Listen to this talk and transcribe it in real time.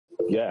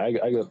Yeah, I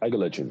can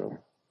let you know.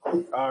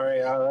 All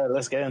right,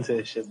 let's get into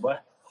this shit, boy.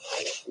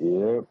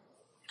 Yeah.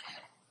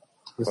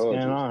 What's going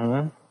on,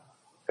 man?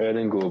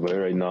 Everything good, but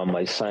right now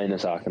my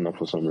sinus acting up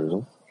for some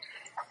reason.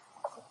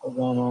 What's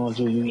going on with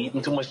you? You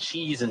eating too much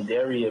cheese and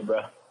dairy,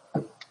 bro?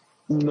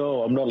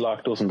 No, I'm not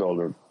lactose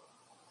intolerant.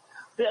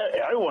 Yeah,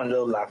 everyone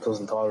knows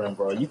lactose intolerant,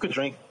 bro. You could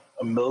drink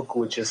a milk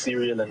with your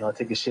cereal and not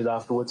take a shit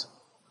afterwards.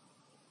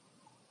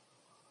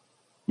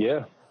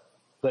 Yeah.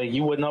 Like,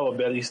 you wouldn't have a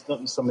belly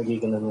stomach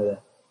ache in there.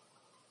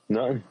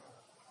 Nothing.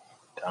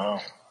 Damn.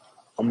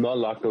 I'm not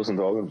lactose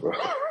intolerant, bro.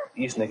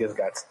 These niggas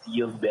got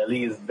steel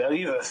bellies.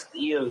 Bellies are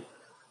steel.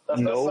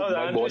 That's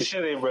my body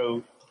shit,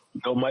 bro.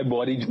 No, my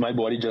body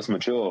just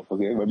mature.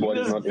 Okay, my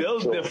body's not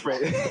built mature.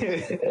 Different.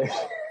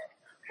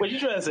 What you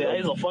trying to say?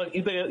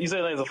 You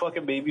say like a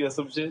fucking baby or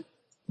some shit?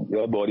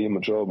 Your body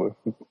immature, bro.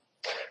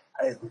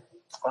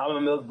 I'm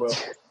a milk, bro.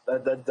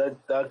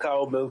 That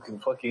cow milk can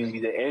fucking be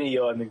the any of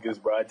y'all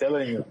niggas, bro. I'm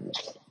telling you.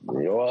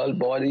 Your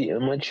body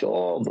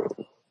immature, bro.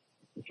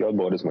 If your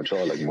body's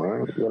mature like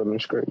mine, you gotta be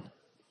straight.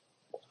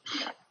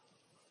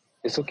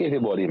 It's okay if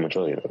your body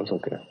immature, you know. It's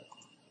okay.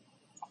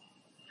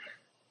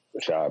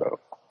 Shout out.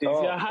 Is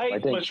your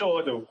height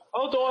mature though?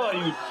 How tall are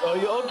you?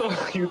 How tall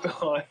are you?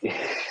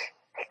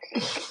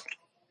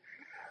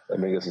 That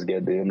niggas is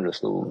get dangerous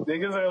though.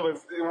 Niggas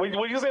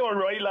what you say on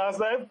Roy last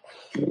time?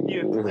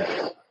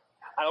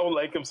 I don't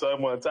like him, so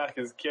I'm gonna attack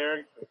his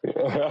character.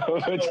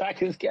 Attack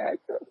his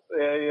character.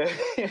 Yeah.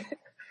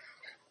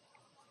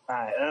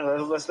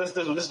 Alright, let's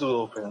do the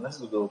opening. Let's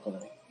do the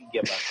opening.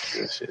 Get back to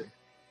this shit.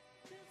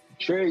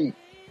 3,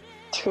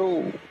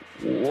 2,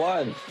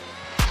 1.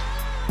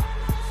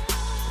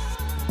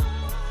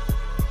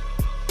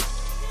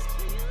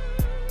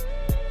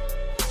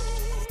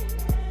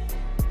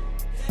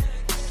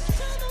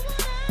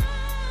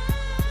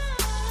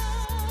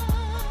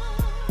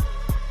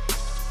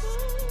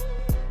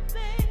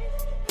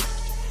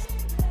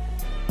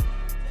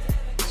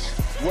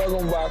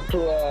 Welcome back to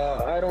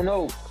I don't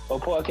know, a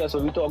podcast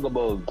where we talk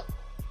about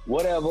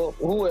whatever,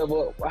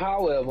 whoever,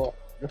 however,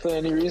 for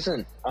any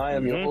reason. I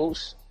am your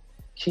host,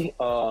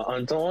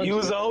 Antawn. You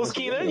was the host,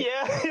 Keenan?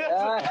 Yeah.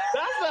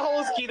 That's the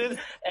host, Keenan.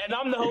 And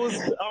I'm the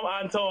host, I'm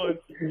Antawn.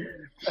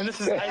 And this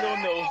is I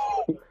Don't Know,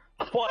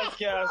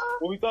 podcast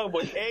where we talk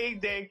about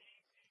anything,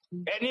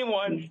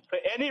 anyone, for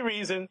any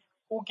reason.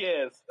 Who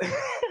cares?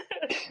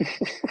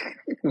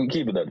 We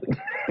keep it that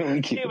way.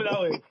 We keep it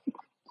that way.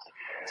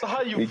 So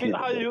how you feel?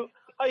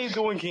 How you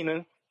doing,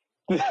 Keenan?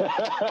 What's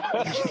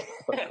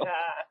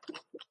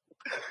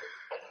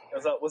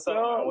up?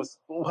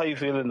 How you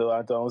feeling though,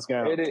 Anton? What's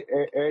going on?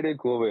 Everything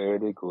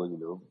cool, you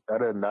know.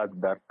 Other than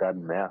that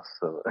mess.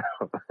 So.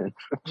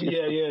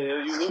 Yeah.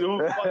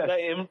 You fuck that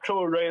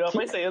intro right up.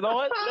 I say, you know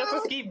what? Let's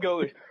just keep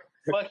going.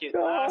 Fuck it.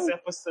 Last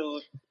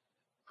episode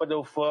for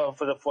the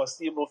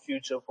foreseeable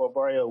future, for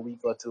probably a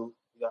week or two.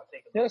 We gotta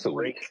take a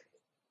break.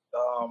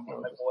 My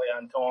boy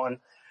Anton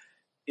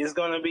is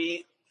gonna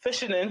be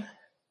fishing in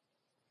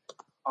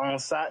on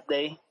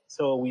Saturday,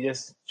 so we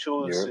just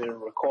chose to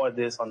record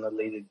this on a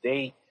earlier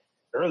date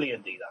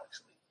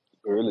actually.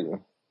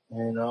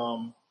 And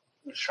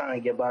we're trying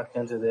to get back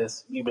into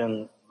this. We've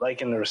been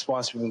liking the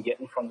response we've been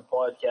getting from the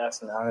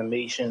podcast and the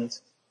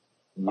animations.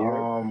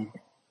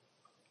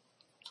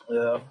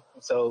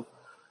 So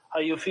how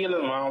you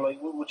feeling, man? Like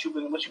what you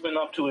been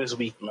up to this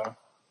week, man?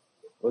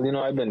 Well, you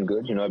know, I've been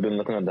good. You know, I've been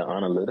looking at the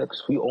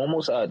analytics. We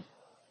almost had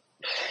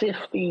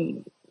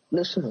 50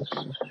 listeners.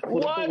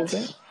 What?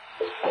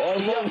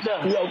 We up there,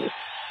 bro.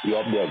 We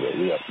up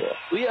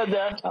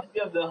there.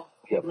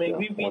 I mean,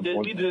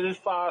 we did it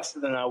faster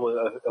than I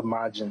would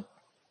imagine.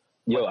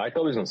 Yo, I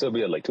thought we was gonna still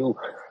be at like 2.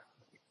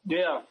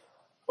 Yeah,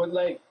 but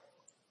like,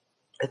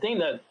 I think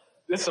that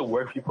this is the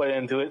work we put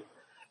into it.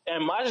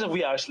 And imagine if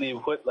we actually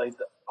put like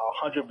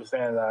 100% of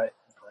that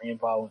brain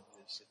power into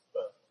this shit,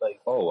 bro. Like,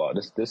 oh wow,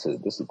 this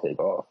will take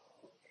off.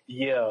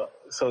 Yeah,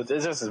 so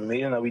it's just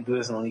amazing that we do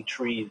this in only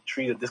three.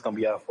 That this gonna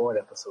be our 4th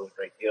episode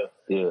right here.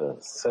 Yeah.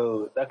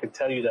 So that could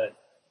tell you that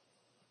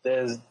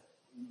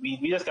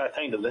we just gotta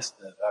thank the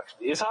listeners.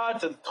 Actually, it's hard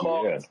to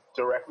talk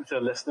directly to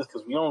the listeners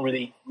because we don't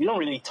really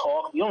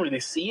talk. We don't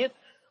really see it.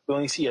 We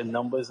only see your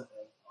numbers. And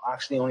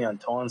actually, only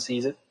Anton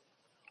sees it.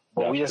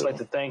 But we just like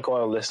to thank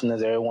all the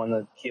listeners, everyone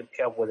that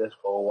kept with us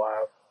for a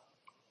while.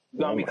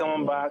 We're gonna be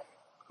coming back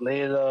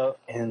later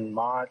in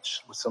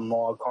March with some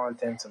more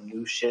content, some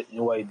new shit,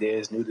 new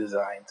ideas, new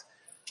designs.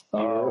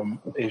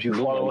 If you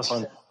follow us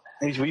on,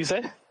 what you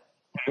say?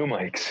 New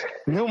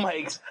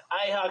mics.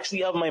 I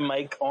actually have my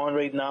mic on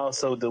right now,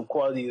 so the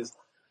quality is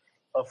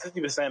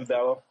 50%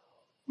 better.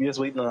 We're just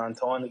waiting on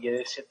Anton to get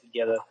his shit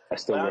together. I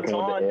still working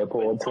with the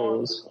airport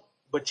tools.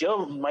 But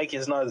your mic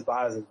is not as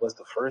bad as it was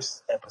the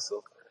first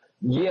episode.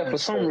 Yeah, for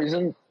some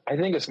reason, I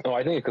think it's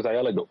because I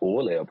had like the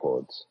old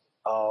AirPods.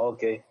 Oh,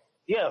 okay.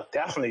 Yeah,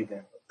 definitely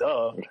then.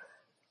 Duh.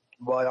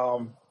 But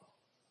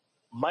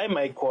my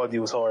mic quality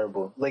was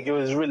horrible. Like, it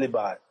was really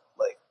bad.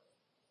 Like,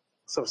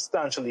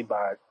 substantially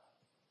bad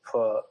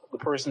for the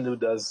person who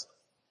does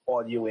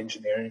audio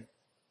engineering,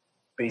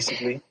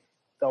 basically.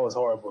 That was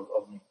horrible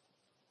of me.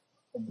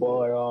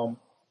 But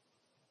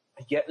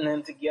getting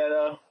in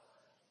together,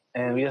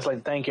 and we just like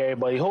to thank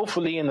everybody.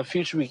 Hopefully, in the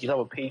future, we can have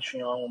a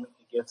Patreon where we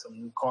can get some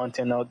new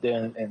content out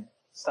there and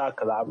start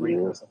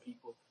collaborating with some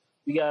people.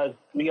 We gotta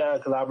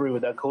collaborate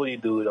with that Cody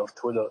dude of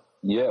Twitter.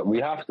 Yeah, we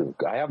have to.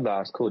 I have to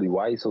ask Cody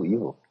why he's so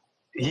evil.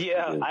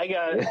 Yeah,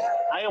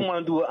 I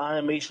want to do an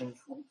animation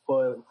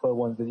for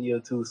one video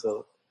too.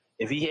 So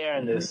if he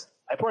hearing this,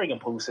 I probably can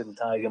post it and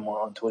tag him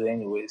on Twitter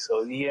anyway.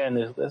 So if he hearing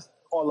this, let's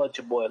call out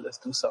your boy. Let's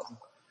do something.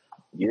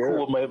 You're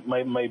cool with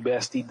my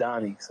bestie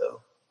Donnie.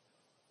 So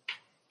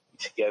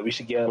we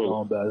should get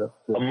along better.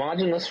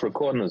 Imagine us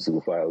recording the Zoo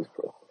Files,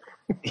 bro.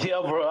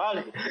 Yeah, bro.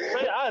 I'd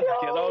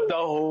get off the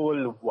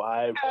whole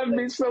vibe. That'd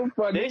be so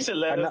funny. He should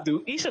let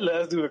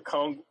us do a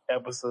Kong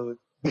episode.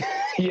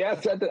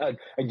 Yes,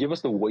 and give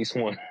us the worst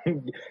one.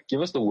 Give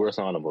us the worst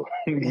honorable.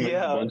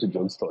 Yeah, a bunch of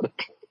jokes started.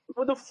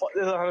 What the fuck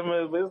is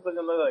honorable? It's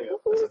looking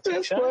like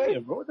a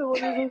champion, bro. What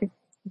is it?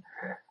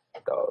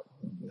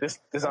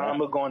 This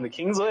honorable going the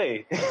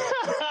Kingsway.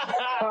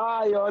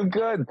 You're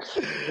good.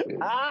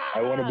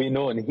 I want to be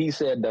known. He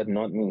said that,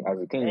 not me. As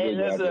a Kingsway, hey,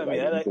 listen,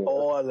 I like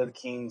all the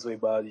Kingsway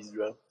bodies,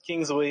 bro.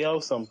 Kingsway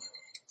have some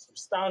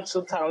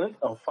substantial talent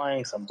and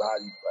find some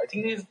bodies. I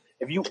think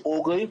if you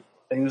ugly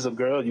and you're a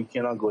girl, you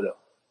cannot go there.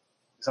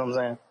 You know what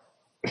I'm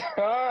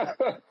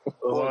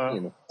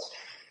saying?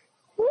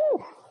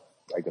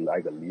 I can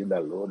leave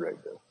that load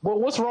right there. But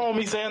what's wrong with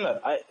me saying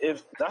that?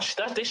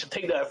 They should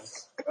take that.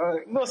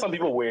 Some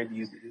people wear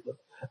these.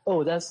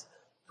 Oh, that's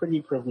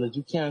pretty privilege.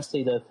 You can't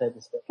say that type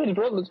of stuff. Pretty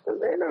privilege?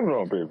 Ain't nothing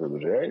wrong with pretty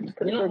privilege, right?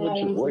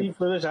 Pretty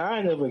privilege. I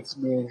ain't never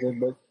experienced it,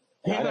 but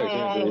ain't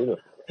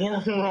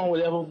nothing wrong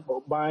with ever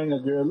buying a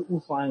girl who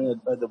find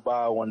at the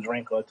bar one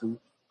drink or two.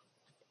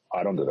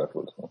 I don't do that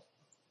for stuff.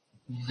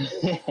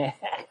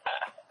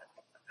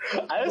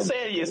 I just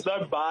say it's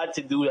not bad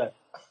to do that.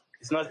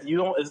 It's not.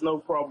 It's no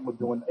problem with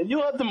doing that. If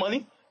you have the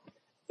money,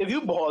 if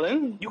you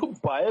balling, you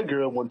could buy a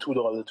girl one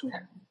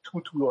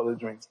 $2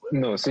 drinks. But.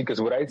 No, see, because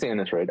what I saying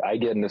is right. I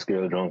getting this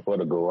girl drunk for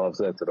to go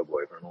offset to the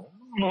boyfriend.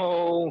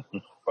 No,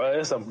 bro,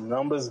 it's a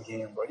numbers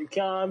game, bro. You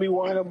can't be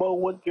worrying about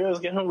what girls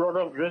getting run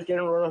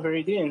off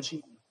every day and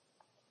cheating.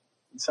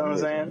 You see what I'm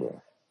saying?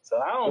 Bro. So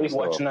I don't be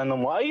watching that no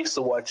more. I used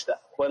to watch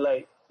that, but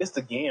like it's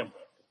the game, bro.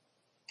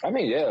 I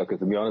mean, yeah, because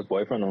to be honest,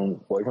 boyfriend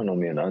don't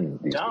mean nothing.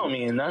 That don't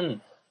mean nothing.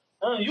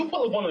 You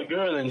pull up on a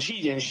girl and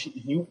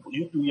you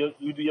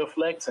do your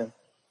flexing.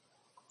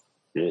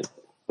 Yeah, it's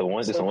the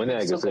one thing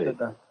I can say.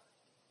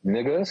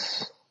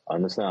 Niggas,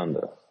 understand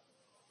that.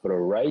 For the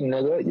right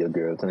nigga, your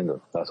girl nigga.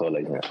 That's all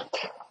I say.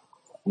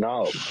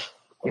 No.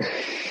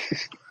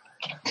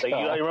 Like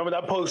you remember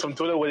that post from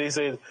Twitter where they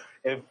said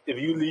if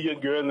you leave your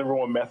girl in the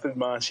room with Method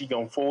Man, she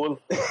gonna fall.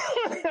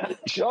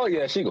 Oh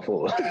yeah, she gonna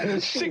fall.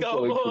 She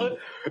gonna fall.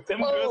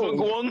 Them girls were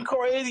going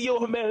crazy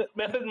over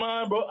Method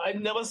Man, bro. I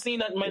never seen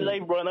that in my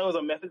life, bro. And I was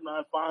a Method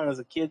Man fan as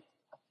a kid.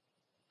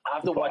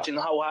 After watching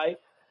How High,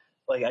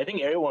 like I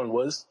think everyone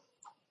was,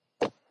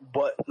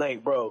 but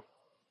like, bro,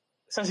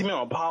 since he been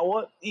on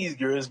Power, these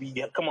girls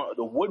come out of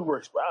the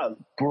woodworks, bro.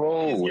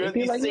 These girls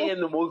be saying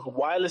the most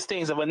wildest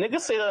things. If a nigga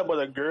say that about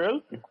a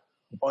girl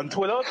on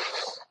Twitter,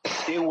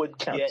 they would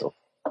get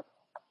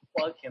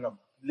fucking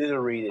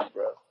obliterated,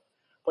 bro.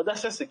 But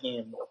that's just a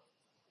game, bro.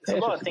 There's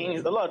a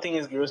lot of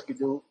things girls could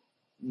do.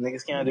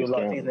 Niggas can't do. A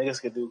lot of things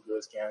niggas could do,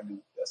 girls can't do.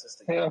 That's just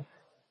the game.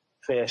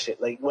 Fair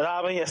shit. Like what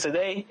happened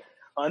yesterday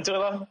on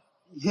Twitter,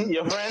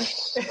 your friend.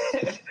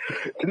 If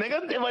a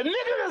nigga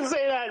can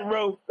say that,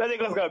 bro, that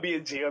nigga's gonna be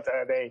in jail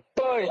today.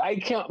 Boy, I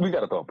can't. We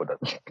gotta talk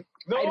about that.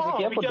 No,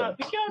 you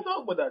can't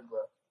talk about that, bro.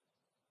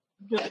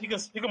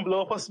 You can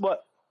blow up a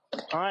spot.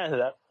 I answer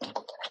that.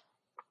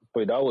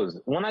 But that was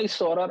when I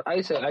saw that.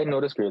 I said, I know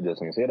this girl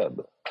just didn't say that,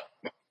 but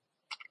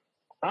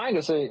I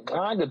ain't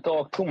gonna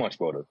talk too much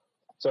about it.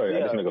 Sorry, I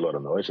just make a lot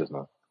of noise just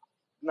now.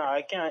 No,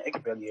 I can't. I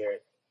can barely hear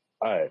it.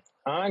 All right,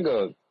 I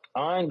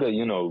ain't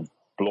gonna,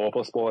 blow up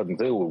a spot and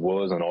say what it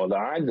was and all that.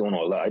 I ain't doing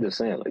all that. I just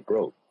saying, like,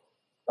 bro,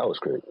 that was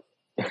crazy.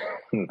 I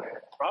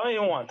don't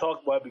even want to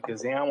talk about it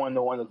because they don't want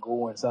no one to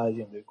go inside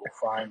you and they go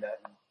find that.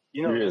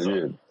 You know,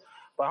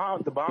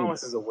 the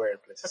Bahamas is a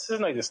weird place. This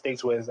isn't like the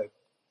States where it's like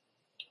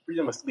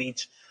freedom of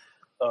speech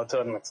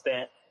to an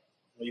extent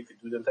where you could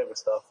do that type of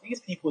stuff. These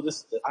people, the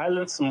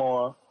island's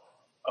small.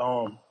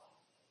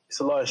 It's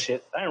a lot of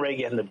shit. I ain't really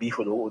getting the beef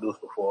with those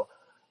before.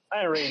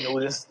 I ain't really know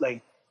this.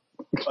 Like,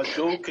 a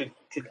joke could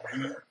be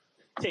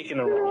taken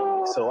the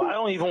wrong way. So I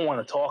don't even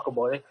want to talk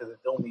about it because it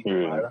don't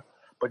even matter.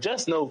 But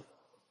just know,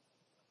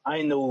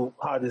 I know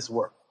how this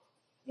works.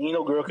 Ain't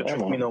no girl can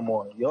trick me no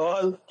more.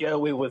 Y'all get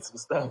away with some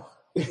stuff.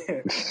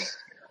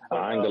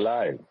 I ain't gonna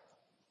lie.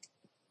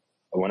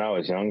 When I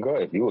was younger,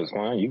 if you was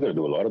fine, you could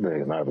do a lot of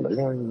things. And I'd be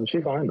like,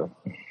 she fine though.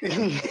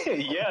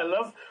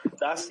 Yeah,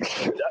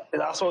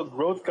 that's where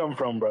growth come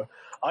from, bro.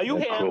 Are you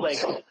hearing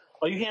like a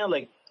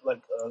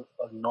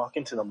knock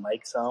into the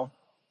mic sound?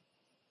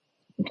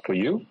 For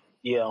you?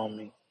 Yeah, on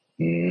me.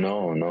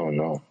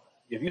 No.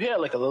 If you hear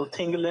like a little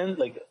tingling,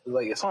 like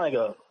it sounds like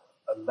a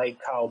light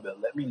cowbell,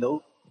 let me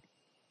know.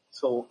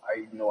 So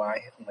I know I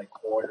hit like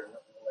order or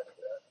nothing like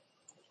that.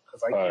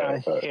 because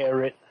I can't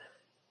hear it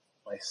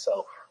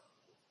myself.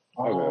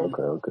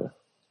 Okay.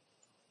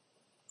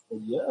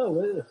 Yeah,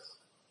 what is?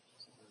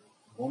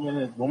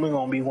 Woman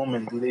gonna be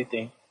woman. Do they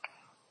think?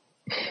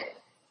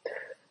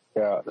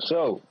 Yeah.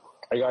 So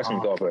I got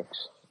some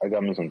topics. I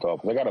got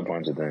a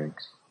bunch of things.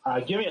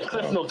 Give me a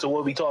cliff note to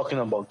what we talking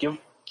about. Give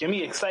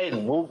me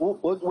exciting.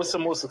 What's the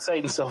most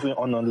exciting stuff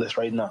on the list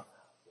right now?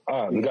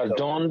 We got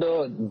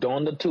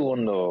Donda 2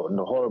 on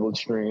the horrible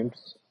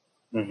streams.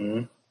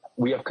 Mm-hmm.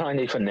 We have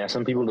Kanye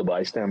finessing people to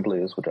buy STEM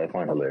players, which I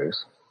find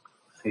hilarious.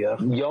 Yeah.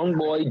 Young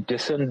boy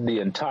dissing the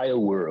entire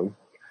world.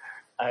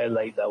 I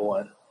like that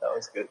one. That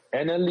was good.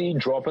 NLE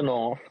dropping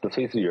off the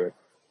face of the earth.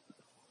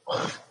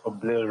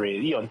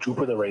 Obliterated. He on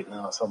Jupiter right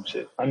now or some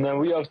shit. And then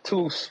we have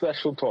two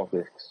special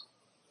topics,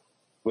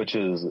 which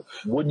is,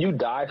 would you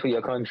die for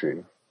your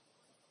country?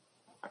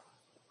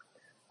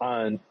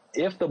 And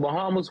if the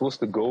Bahamas was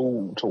to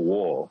go to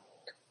war,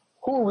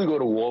 who would we go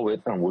to war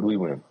with and would we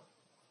win?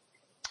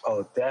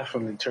 Oh,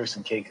 definitely Turks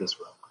and Caicos,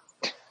 bro.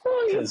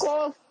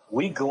 Oh,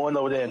 we going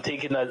over there and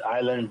taking that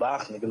island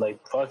back, nigga.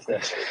 Like, fuck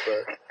that shit,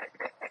 bro.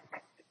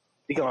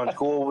 We gonna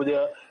go over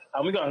there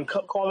and we gonna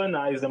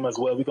colonize them as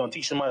well. We gonna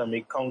teach them how to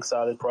make conch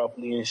salad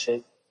properly and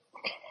shit.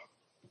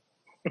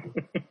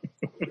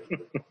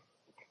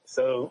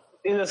 So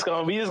that's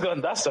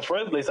the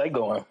first place I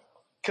go on,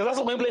 because that's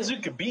the only place we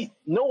could beat.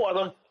 No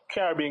other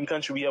Caribbean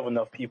country we have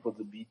enough people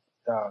to beat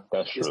down.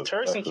 That's true. It's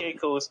Turks and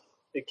Caicos,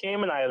 the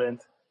Cayman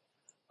Island.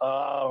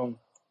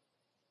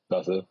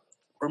 That's it.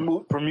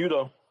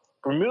 Bermuda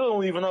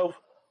don't even have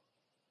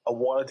a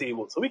water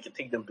table, so we can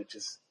take them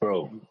bitches.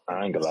 Bro,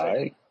 I ain't gonna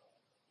lie.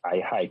 I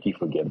hikey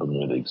forget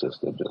Bermuda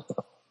existed just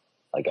now.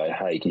 Like, I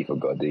hikey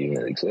forgot they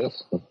even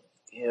exist.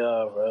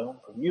 Yeah, bro.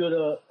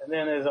 Bermuda, and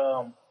then there's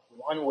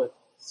one with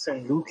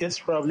St. Lucas,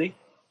 probably.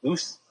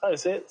 How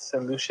is it?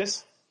 St.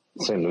 Lucius?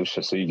 St.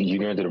 Lucia. So you're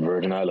going to the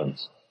Virgin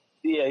Islands?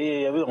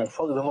 Yeah. We're gonna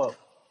fuck them up.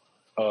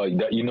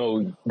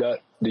 That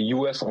the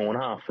U.S. own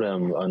half of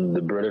them and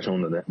the British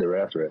own the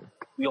rest, right?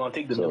 We gonna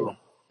take the middle.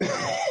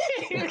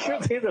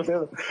 Take the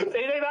middle.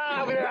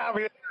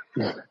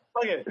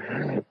 Okay.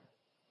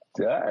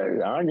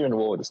 I ain't getting the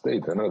war with the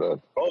States. I know that.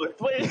 Oh,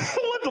 wait,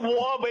 what the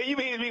war, man? You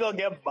mean we gonna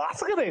get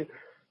massacred?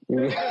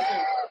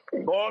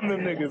 Bomb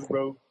them niggas,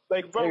 bro.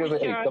 Like, bro, we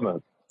can't. Hey, come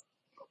on.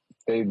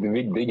 They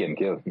getting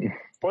killed.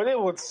 Bro, they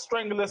would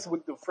strangle us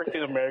with the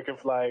freaking American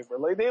flag, bro.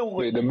 Like, they would.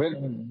 Wait, the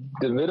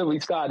minute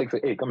we start, they say,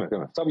 hey, come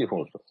here. Stop your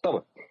phone. Stop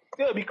it.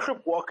 They'll be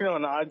crip walking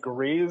on our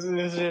graves and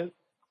shit.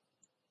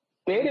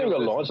 They ain't even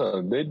gonna launch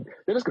on them.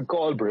 They just could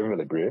call Brave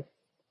like, Brave,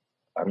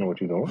 I don't know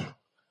what you're doing.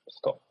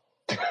 Stop.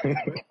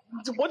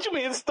 What you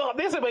mean stop?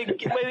 They said, like, they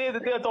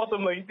taught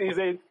them, like, they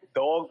say,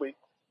 dog, but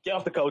get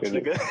off the couch,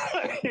 nigga.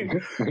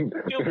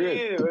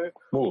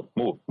 Move.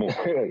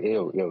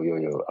 Yo.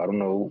 I don't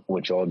know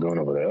what y'all doing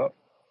over there.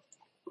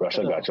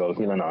 Russia got y'all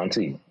feeling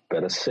auntie.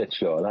 Better sit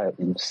your ass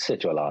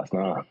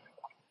now.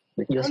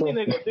 Only thing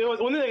they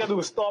gotta do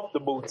is stop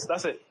the boats.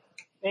 That's it.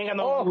 They ain't got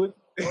no wood.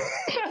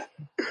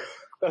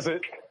 That's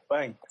it.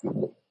 Bang.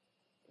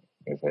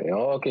 They say,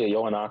 okay, you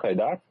want to act like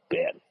that?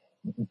 Bad.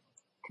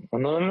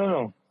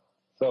 No.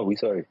 So, we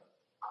sorry.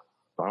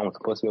 I want to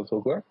pussy up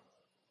so quick.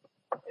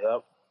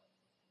 Yep.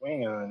 We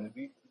ain't gonna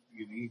be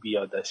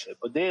out that shit.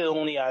 But they're the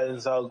only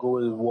islands I'll go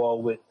to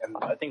war with, and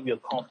I think we'll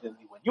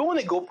confidently win. You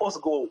only supposed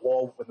to go to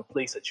war with a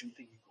place that you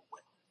think you can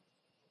win.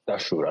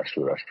 That's true.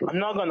 I'm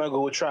not gonna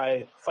go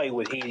try fight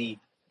with Haiti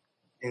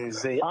and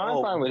say,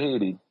 I'm fine with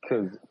Haiti,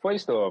 because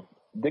first off,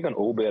 they're gonna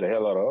obey the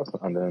hell out of us,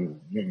 and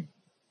then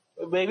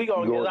baby, we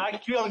gonna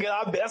get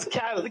our best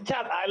cat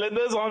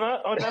islanders on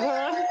that.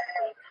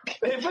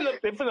 They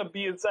finna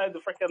be inside the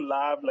freaking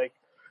lab like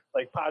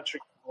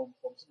Patrick from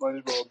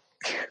SpongeBob.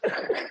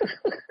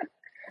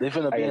 They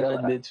finna be in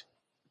that bitch.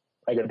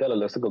 I gotta tell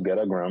Alyssa to go get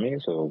her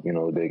Grammy, so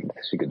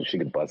she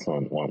could bust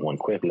on one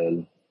quick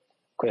little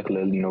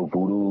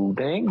voodoo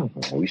thing.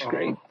 We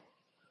straight.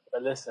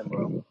 But listen,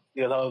 bro,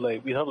 we have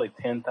like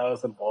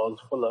 10,000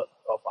 balls full of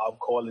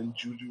alcohol and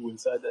juju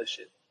inside that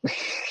shit.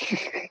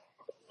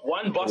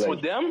 One bus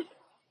with them,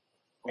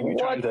 and you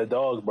turn into a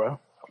dog, bro.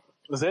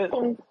 That's it.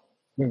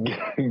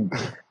 Them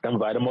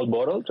vitamin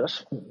bottle,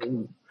 just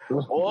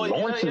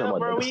launching them.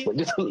 Bro. I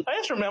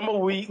just remember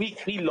we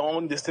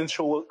long distance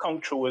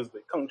conch showers.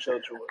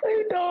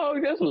 Hey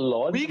dog, just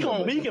launch. We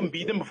can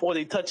beat them before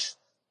they touch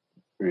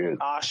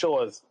our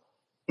shores.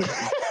 You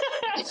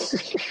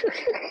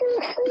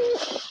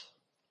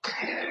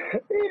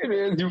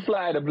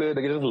fly the plane,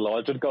 they just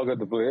launch and conquer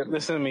the plane.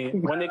 Listen to me.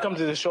 When they come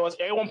to the shores,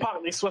 everyone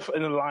park they swift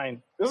in the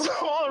line. This is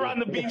all around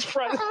the beach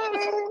front.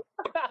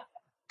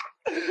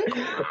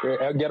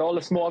 Get all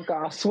the small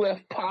cars,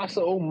 Swift,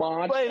 Paso,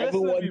 March,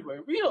 everyone.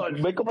 We are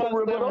make up a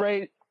river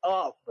right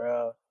up,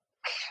 bro.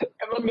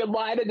 Everyone get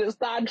by and just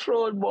start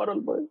throwing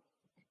bottles, boy.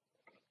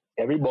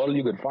 Every bottle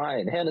you could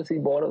find, Hennessy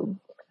bottle,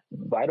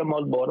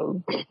 Vitamin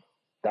bottle,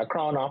 that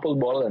Crown Apple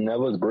bottle that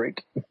never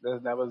break.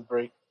 That never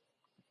break.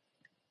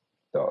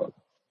 So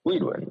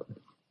we'd win.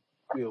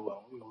 We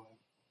will.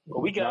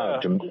 But we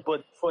gotta.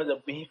 But for the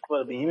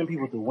Bahamian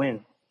people to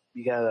win,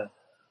 we gotta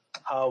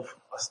have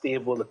a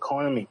stable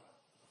economy.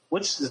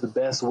 Which is the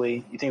best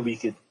way you think we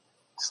could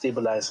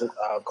stabilize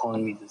our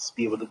economy to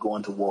be able to go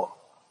into war?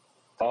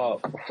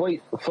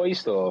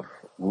 First off,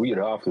 we'd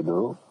have to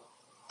do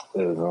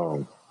is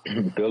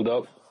build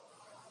up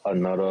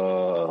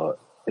another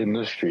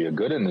industry, a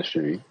good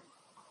industry.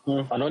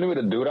 And the only way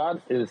to do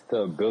that is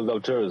to build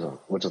up tourism,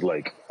 which is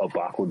like a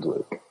backwards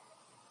way.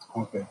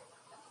 Okay.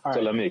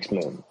 So let me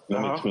explain.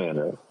 Let me explain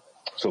it.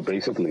 So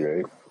basically,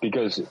 right,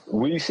 because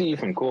we see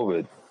from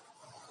COVID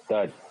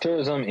that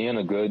tourism ain't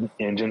a good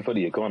engine for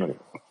the economy.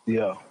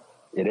 Yeah.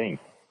 It ain't.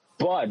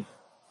 But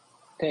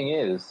thing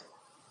is,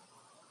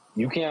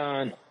 you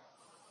can't.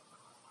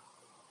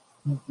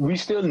 We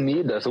still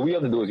need that. So what you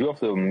have to do is you have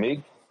to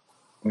make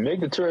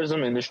the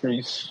tourism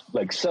industry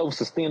like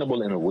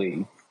self-sustainable in a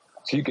way,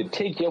 so you can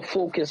take your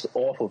focus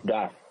off of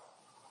that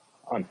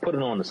and put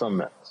it on to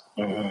something else.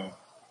 Mm-hmm.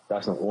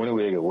 That's the only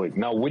way it can work.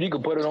 Now, when you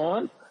can put it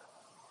on,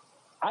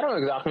 I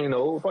don't exactly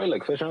know. Probably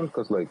like fishing,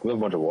 because like we have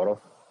a bunch of water.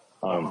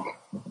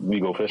 We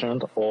go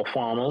fishing or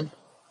farming.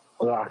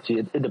 Well,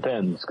 actually, it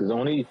depends, because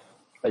only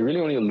a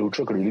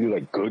lucha could really do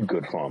like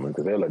good farming,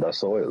 because they're like that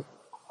soil.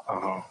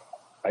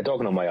 I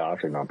talking to my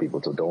African now,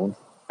 people, so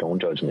don't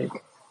judge me.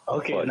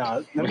 Okay, but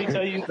now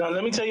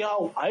let me tell you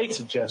how I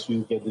suggest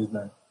we get this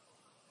done.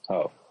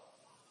 How?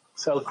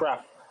 Sell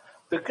crack.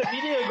 We need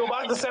to go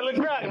back to selling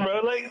crack,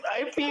 bro. Like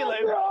I feel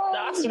like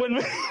that's when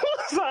we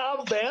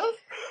stop there.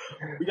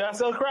 We gotta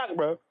sell crack,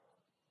 bro.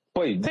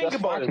 Wait, think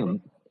about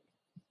it.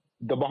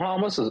 The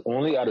Bahamas is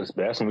only at its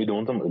best when we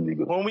doing them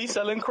illegal. When we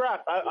selling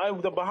crack,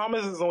 the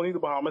Bahamas is only the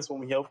Bahamas when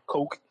we have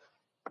coke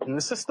in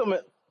the system,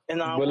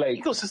 in our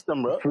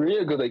ecosystem, bro. For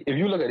real, because like if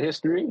you look at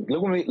history,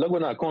 look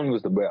when our economy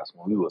was the best.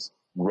 When we was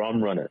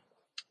rum running,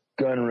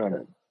 gun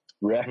running,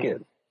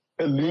 racket,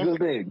 illegal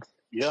things,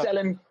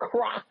 selling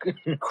crack.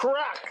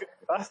 Crack.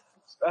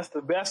 That's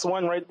the best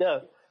one right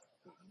there.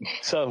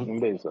 So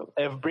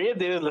if Brave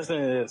David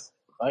listening to this,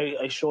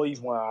 I show he's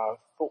one of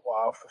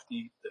our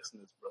 50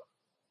 listeners, bro.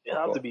 It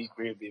have to be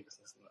Brave David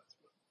listening to us,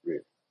 bro.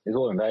 It's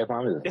all in that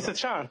family. It's a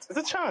chance,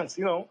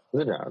 you know.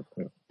 It's a chance.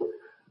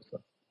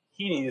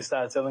 He need to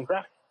start selling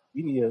crack.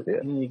 You need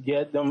to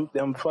get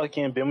them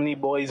fucking Bimini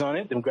boys on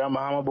it, them Grand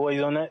Bahama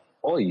boys on it.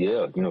 Oh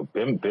yeah, you know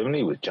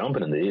Bimini was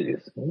jumping in the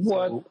 80s.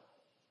 What? So,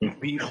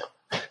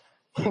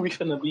 we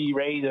finna be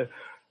ready to.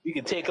 We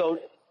could take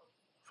out.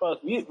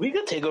 Fuck, we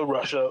could take out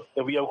Russia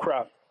if we have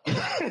crack.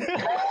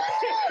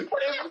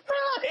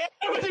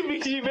 Everything we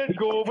can even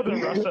go over to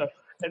Russia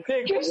and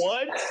take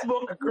one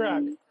smoke of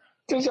crack.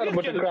 Just out a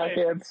bunch of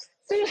crackheads.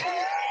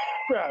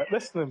 Bro,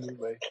 listen to me,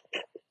 man.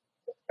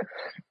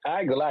 I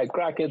ain't gonna lie,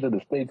 crackheads in the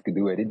States could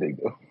do anything,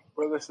 though.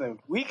 Bro, listen,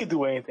 we could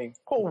do anything.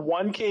 Put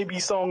one KB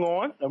song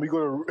on, and we go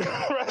to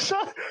Russia.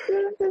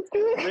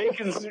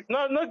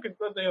 Not good.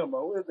 What the hell,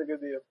 man? Where's the good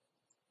deal?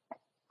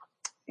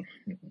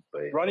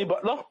 Ronnie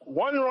Butler.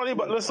 One Ronnie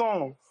Butler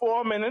song.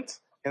 4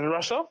 minutes in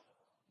Russia.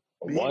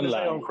 One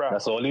line.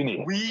 That's all you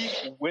need. We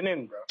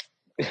winning, bro.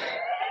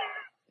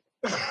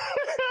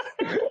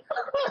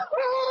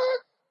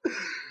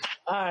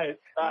 Alright.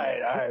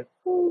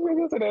 We're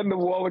going to end the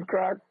war with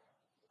crack.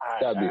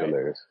 That'd be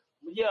hilarious.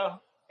 Yeah.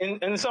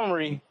 In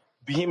summary,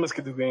 behemoths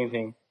could do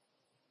anything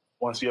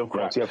once you have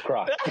crack.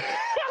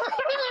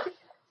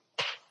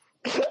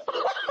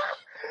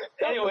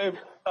 Anyway,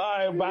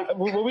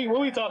 what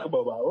we talking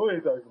about? What we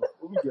talking about?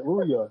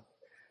 What we on?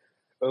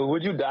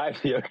 Would you die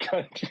for your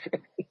country?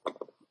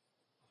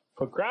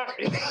 For crack?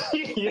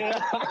 Yeah.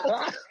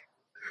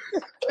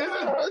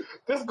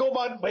 This go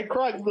by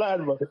crack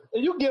blood, bro.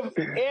 If you give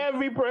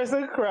every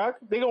person crack,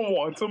 they gonna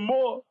want some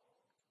more.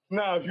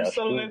 Now, if you're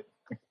selling it,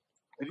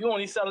 if you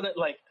only selling it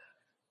like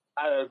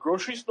at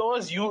grocery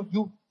stores,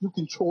 you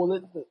control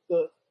it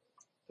the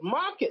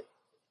market.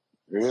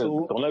 Yeah,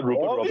 so don't let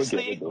Rupert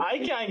obviously, I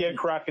can't get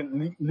crack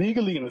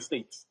legally in the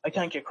States. I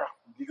can't get crack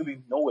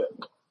legally nowhere.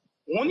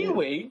 Only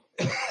way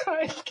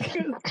I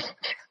can.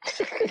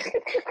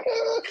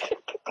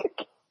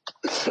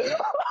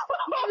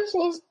 I'm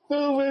so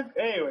stupid.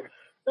 Anyway,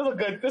 this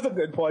is a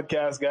good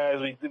podcast, guys.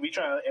 We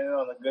trying to end it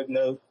on a good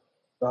note.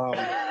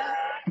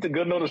 The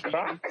good note is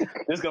crack.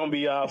 This is gonna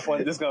be fun.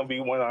 This is gonna be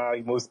one of our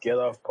most get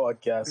off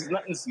podcasts. It's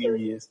nothing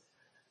serious.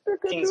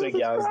 Kingsway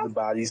Gals the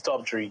Bodies,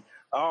 top 3.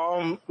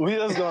 We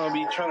just gonna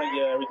be trying to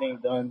get everything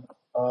done.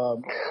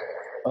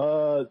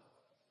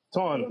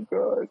 Ton.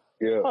 Oh,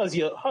 yeah.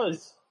 How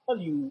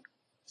do you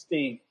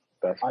stay?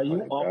 Are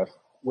you up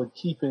with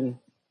keeping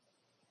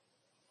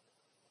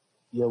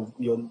your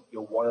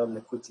water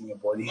liquids in your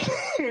body?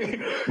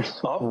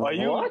 Are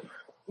you? What?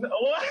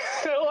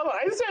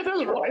 I said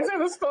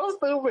this so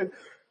stupid.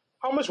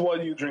 How much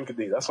water do you drink a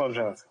day? That's what I'm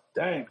trying to say.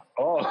 Dang.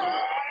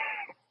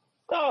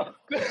 I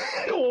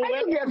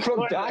can get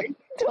from that.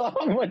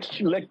 How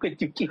much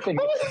liquid you keep in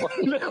your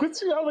body?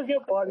 Liquid you have in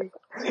your body.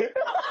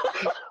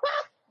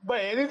 By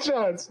any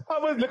chance, how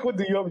much liquid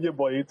do you have in your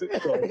body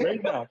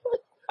right now?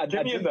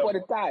 Give me a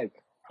number. Time.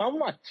 How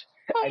much?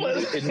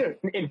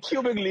 In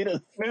cubic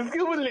liters. In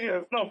cubic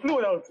liters. No,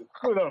 fluid ounces.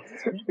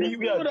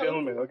 We are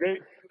gentlemen, okay?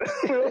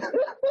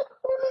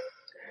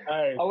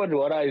 Alright.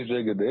 what I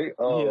drink a day.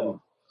 Yeah.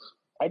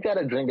 I try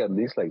to drink at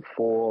least like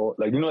 4,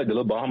 like, you know, like the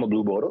little Bahama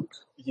Blue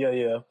bottles?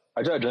 Yeah.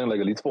 I try to drink like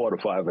at least 4 to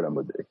 5 of them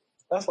a day.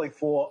 That's like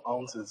 4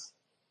 ounces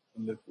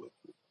of liquid.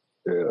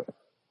 Yeah.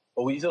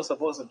 But we still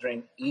supposed to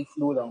drink 8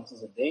 fluid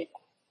ounces a day.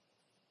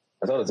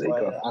 I thought it was 8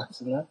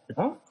 cups.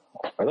 Huh?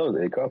 I thought it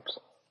was 8 cups.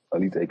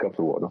 At least 8 cups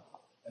of water.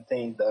 I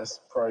think that's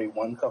probably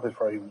 1 cup is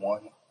probably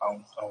 1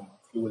 ounce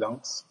fluid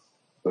ounce.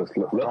 Let's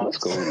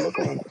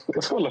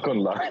go look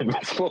online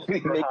before we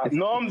make this.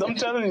 No, I'm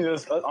telling you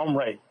this. I'm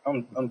right.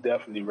 I'm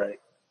definitely right.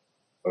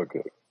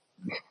 Okay.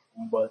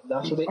 But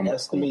that's what they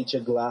estimate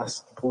your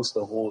glass supposed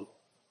to hold.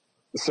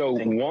 So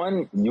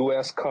 1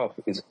 U.S.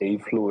 cup is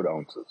 8 fluid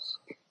ounces.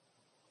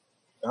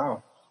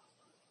 Oh.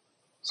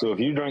 So if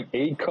you drink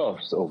 8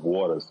 cups of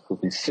water, it's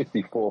supposed to be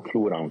 64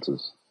 fluid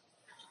ounces.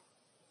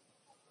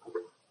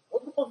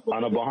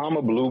 On a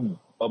Bahama Blue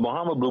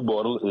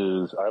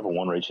bottle is, I have a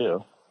one right here.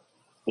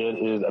 It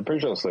is, I'm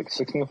pretty sure it's like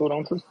 16 fluid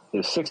ounces.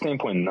 It's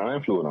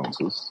 16.9 fluid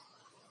ounces.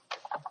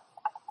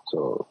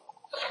 So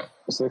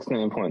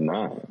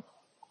 16.9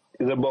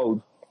 is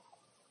about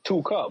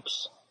 2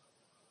 cups.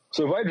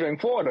 So if I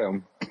drink 4 of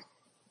them,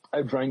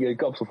 I drank 8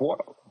 cups of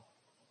water.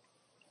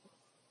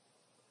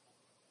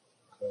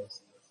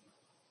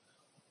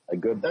 I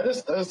good. That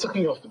just took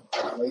me off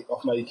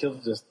my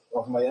kills, just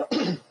off my.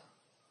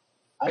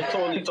 I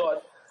totally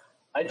thought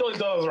I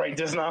was right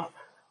just now.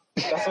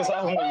 That's what's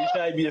happening when you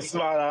try to be a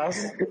smart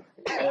ass.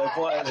 I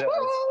apologize.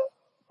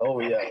 Oh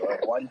yeah, bro.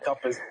 1 cup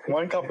is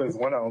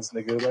 1 ounce,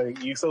 nigga.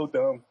 Like, you so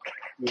dumb.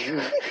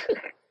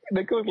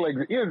 They could like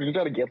you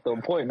try to get to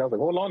a point. And I was like,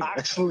 hold on.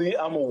 Actually,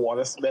 I'm a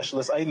water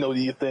specialist. I know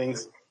these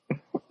things.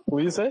 What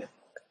do you say?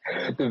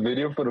 The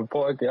video for the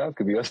podcast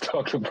could be us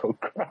talking about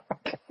crack.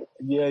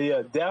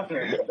 Yeah,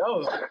 definitely. That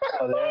was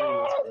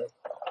hilarious,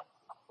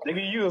 bro.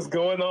 Nigga, you was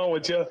going on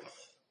with your.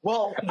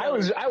 Well, I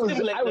was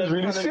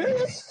really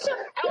serious.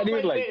 I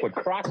didn't like for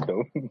crack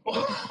though.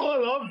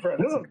 Hold on, bro.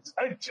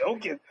 I'm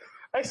joking.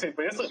 I said,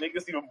 but this will make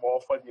this even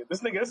more funny.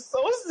 This nigga is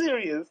so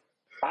serious.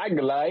 I ain't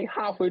gonna lie,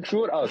 halfway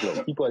through it, I was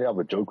like, people have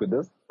a joke with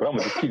this, but I'm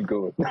gonna just keep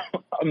going.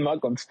 I'm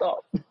not gonna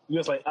stop. You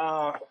was like,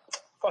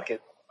 fuck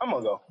it. I'm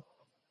gonna go.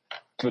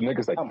 So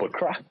niggas like, for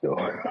crack though.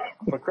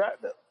 For crack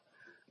though.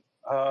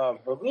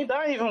 But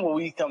not even what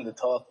we come to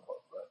talk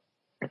about,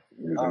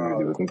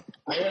 bro.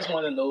 I just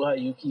want to know how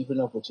you keeping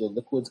up with your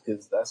liquids,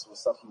 because that's what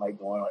something like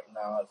doing right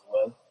now as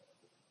well.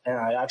 And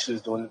I actually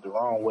was doing it the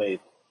wrong way.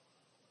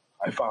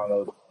 I found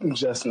out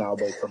just now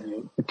from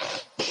you.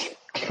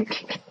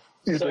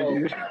 So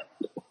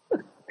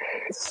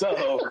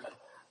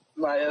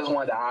I just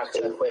wanted to ask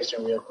that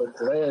question real quick,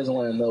 because I just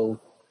want to know.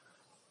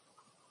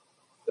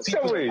 So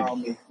wait,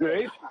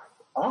 right?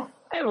 Huh?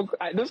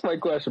 This is my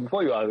question.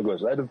 Before you ask the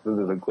question,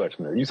 there's a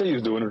question. You say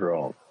you're doing it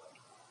wrong.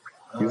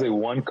 You say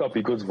 1 cup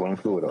equals 1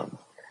 fluid ounce.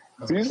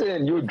 So you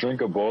saying you would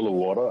drink a bowl of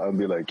water and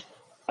be like,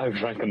 I've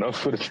drank enough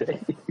for the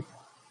day?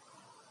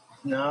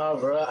 Nah,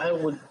 bro. I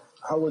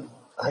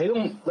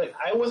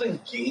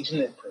wasn't gauging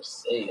it per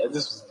se. I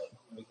just was like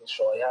making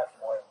sure I had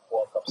more than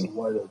 4 cups of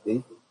water a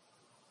day.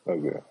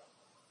 Okay.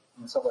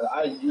 And so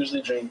I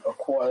usually drink a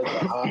quarter to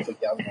half a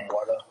gallon of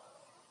water.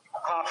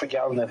 Half a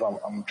gallon if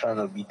I'm trying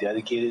to be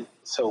dedicated.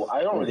 So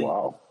I don't really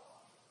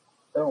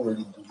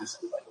do this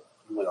in like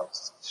fluid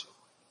ounces and shit.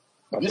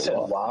 You said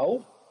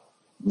wow?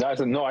 No, I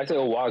said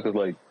oh wow because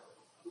like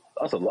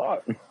that's a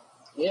lot.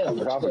 Yeah,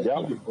 but half a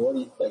gallon.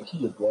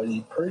 Keep your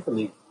body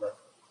percolate, bro.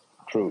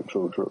 True.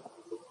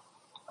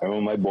 I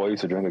remember my boy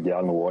used to drink a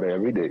gallon of water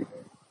every day.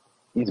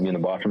 He used to be in the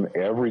bathroom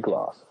every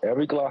class.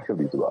 Every class he'll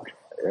be in the bathroom.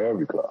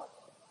 Every class.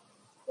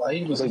 Why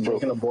he was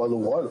drinking a boil of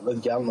water? A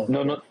gallon of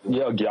water? No.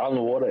 Yeah, a gallon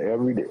of water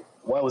every day.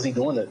 Why was he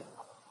doing it?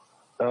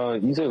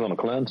 He said he was on a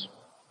cleanse.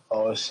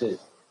 Oh, shit.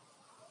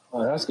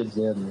 Oh, that's good,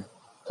 man.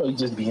 So he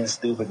just being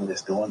stupid and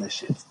just doing this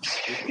shit.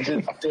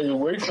 Did it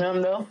work for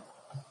him, though?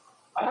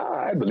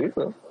 I believe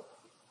so.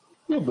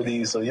 You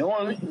believe so. You know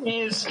what I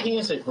mean? He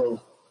ain't say, bro,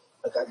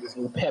 I got this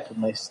new pep in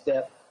my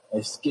step,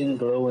 my skin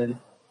glowing.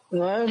 You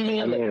know what I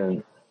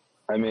mean?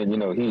 I mean, you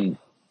know,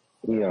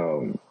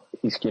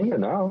 he's skinnier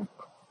now.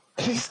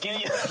 He's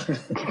skinnier.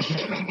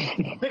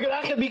 Nigga,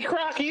 I could be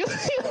crocky.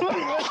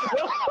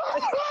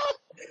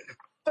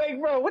 Like,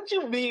 bro, what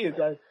you mean?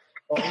 Like,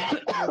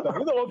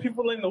 you know what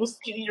people like no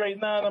skinny right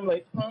now, and I'm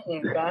like, I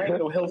ain't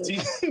no healthy.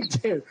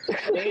 Dude,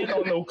 they ain't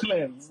on no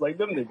cleanse. Like,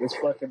 them niggas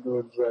fucking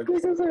doing drugs.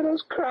 Niggas say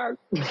those crack.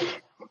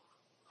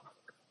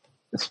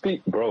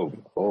 Bro.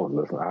 Oh,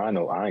 listen, I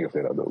know I ain't gonna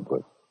say that though,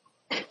 but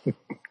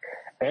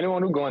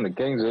anyone who going to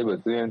King's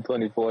between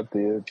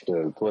 2014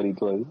 to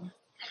 2020,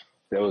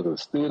 there was a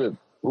student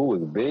who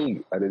was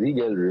big, and then he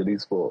got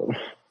released for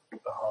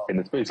in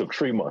the space of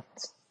 3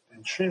 months.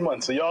 In 3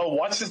 months, so y'all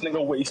watch this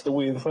nigga waste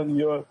away in front of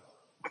your.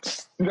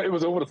 It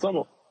was over the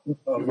summer.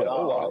 Oh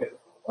wow. Okay.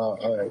 Oh,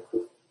 all right.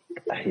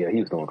 Yeah, he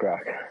was doing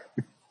crack.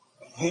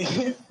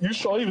 You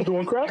sure he was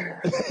doing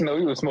crack? No,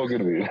 he was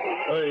smoking weed.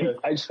 Oh, yeah.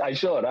 I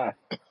sure that.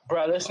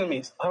 Bro, listen to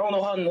me. I don't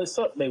know how this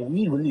up. Like,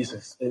 weed release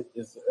is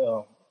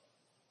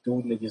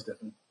do niggas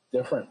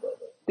different, bro.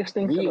 This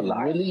thing's still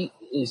alive. Really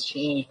is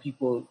change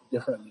people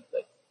differently.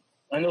 Like,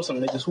 I know some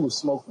niggas who would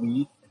smoke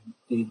weed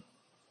and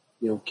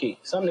they're okay.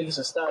 Some niggas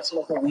that start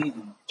smoking weed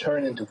and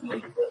turn into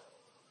weed, bro.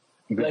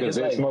 Because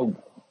they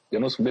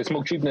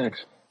smoke cheap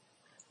things.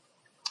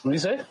 What do you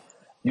say?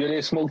 Yeah,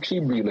 they smoke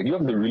cheap weed. Like, you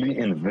have to really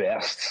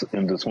invest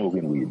into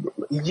smoking weed, bro.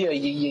 Yeah.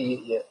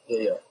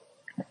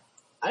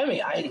 I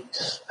mean,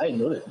 I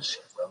know this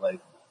shit, bro. Like,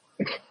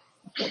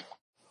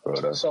 bro,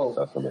 that's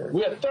hilarious.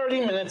 We are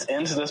 30 minutes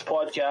into this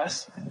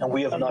podcast, and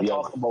we have not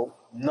talked about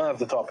none of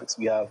the topics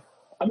we have.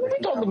 I mean, we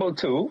talked about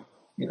two.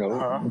 You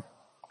know,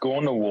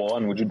 going to war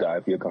and would you die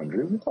for your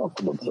country? We talked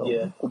about some.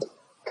 Yeah.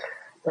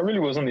 That really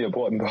wasn't the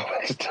important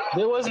topics.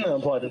 There wasn't an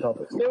important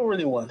topics. There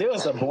really wasn't. There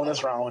was a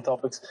bonus round with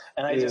topics,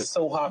 and I just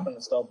so happened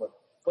to stop it.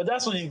 But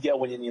that's what you get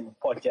when you need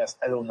a podcast.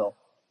 I don't know.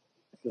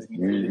 We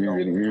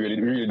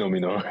really know me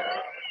now.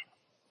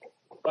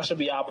 That should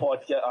be our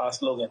podcast, our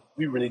slogan.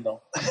 We really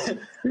know.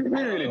 we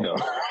really know.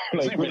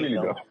 Like, we really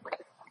know.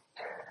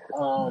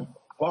 Well,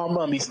 I'm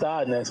going to be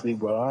sad next week,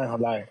 bro. I ain't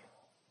gonna lie.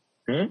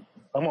 I'm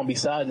going to be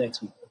sad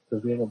next week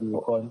because we ain't going to be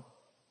recording.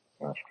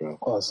 That's true.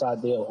 Oh, a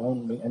sad day at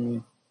home. I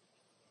mean,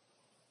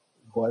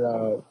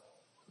 but,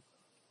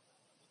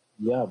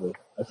 yeah, but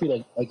I feel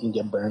like I can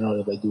get burned out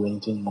if I do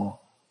anything more.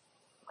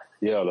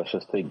 Yeah, let's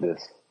just take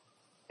this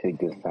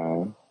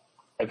time.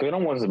 If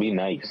anyone wants to be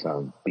nice,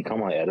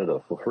 become an editor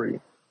for free.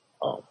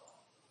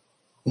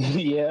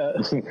 Yeah.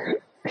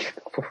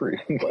 For free.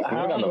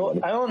 I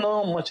don't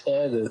know how much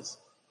editors,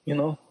 you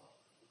know?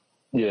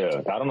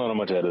 Yeah, I don't know how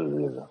much editors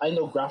is. I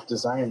know graphic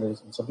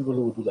designers and some people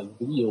who do like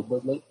video,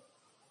 but like...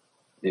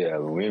 Yeah,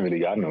 but we ain't really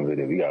got no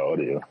video. We got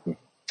audio.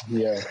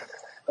 Yeah.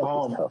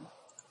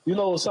 You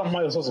know something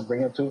I was supposed to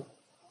bring up too?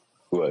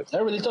 What? I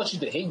really thought you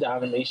used to hate the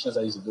animations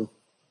I used to do.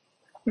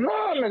 No,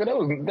 nigga,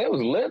 that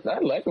was lit. I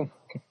like them.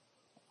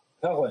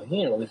 I was like,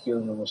 he ain't really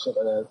feeling them and shit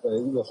like that. But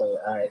he was like,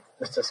 all right,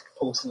 let's just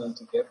posting them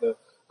together.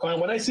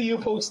 When I see you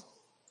post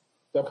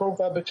the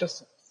profile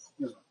pictures,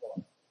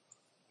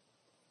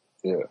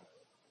 yeah.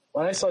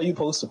 When I saw you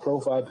post the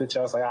profile picture,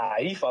 I was like,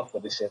 he fuck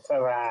with this shit. So I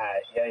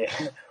was like,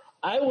 yeah.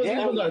 I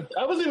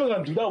wasn't even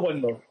gonna do that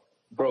one though.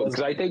 Bro,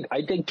 because I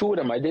take two of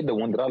them. I did the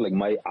one that had like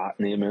my art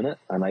name in it,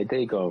 and I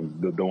take the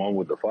one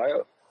with the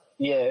fire.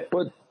 Yeah.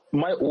 But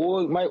my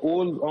old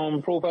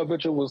profile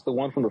picture was the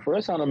one from the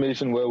first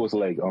animation where it was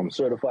like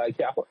certified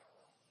Kappa.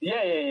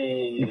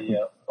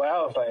 Yeah. But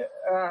I was like,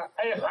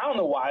 I don't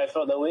know why I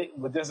felt that way,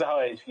 but this is how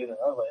I feel.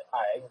 I was like,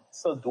 I can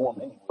still do them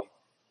anyway.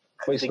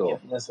 Wait,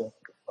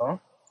 so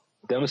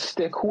them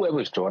stick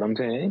whoever's draw them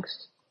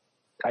things.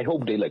 I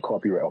hope they like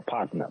copyright or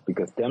partner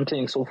because them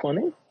things so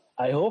funny.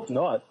 I hope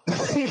not.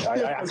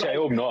 I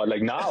hope not.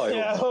 Like now,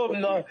 I hope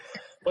not.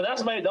 But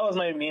that was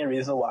my main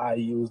reason why I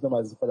used them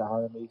as for the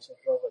animation.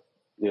 So like,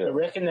 they're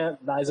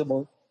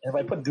recognizable. And if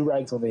I put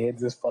do-rags on their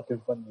heads, it's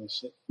fucking funny as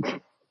shit.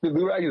 The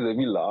do-rag is if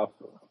you laugh.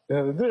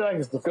 Yeah, the do-rag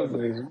is the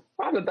funniest.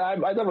 At the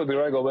time, I never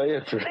do-rag on my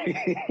head.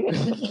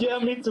 Yeah,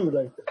 me too.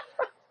 Like,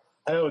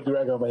 I have a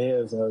do-rag on my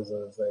head, so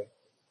it's like,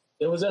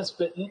 it was just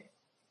fitting.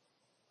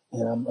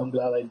 And I'm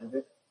glad I did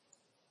it.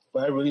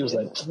 But I really was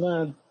like,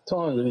 man,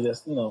 Tom really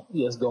just,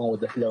 he just going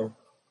with the flow.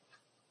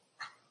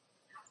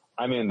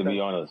 I mean, to be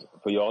honest,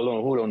 for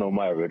y'all who don't know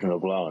my original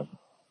plan,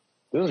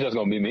 this is just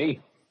going to be me.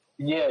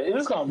 Yeah, it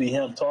was going to be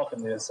him talking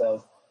to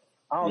himself.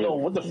 I don't know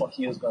what the fuck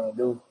he was going to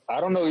do.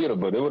 I don't know either,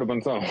 but it would have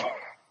been something.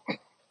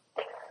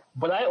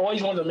 But I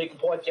always wanted to make a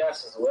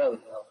podcast as well,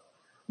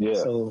 Yeah.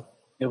 So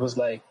it was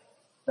like,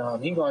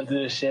 he going to do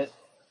this shit.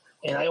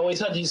 And I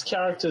always had these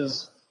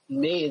characters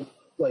made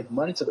like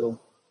months ago.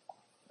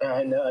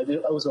 And I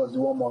was going to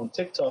do them on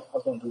TikTok. I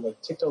was going to do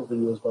like TikTok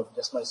videos, but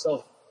just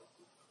myself.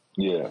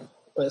 Yeah.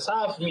 But it's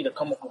hard for me to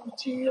come up with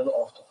material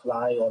off the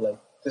fly or like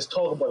just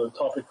talk about a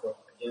topic from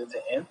beginning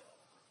to end.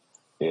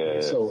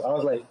 Yeah. So I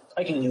was like,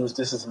 I can use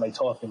this as my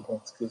talking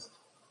points because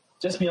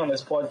just being on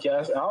this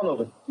podcast, I don't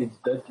know if it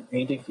did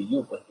anything for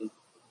you, but it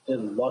did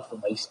a lot for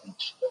my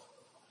speech.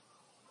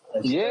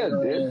 Like, it did.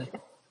 And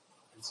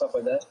stuff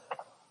like that.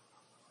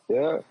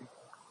 Yeah.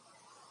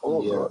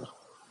 Oh, yeah. God.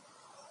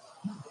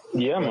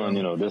 Yeah, man,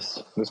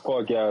 this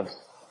podcast,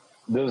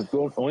 there's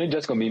only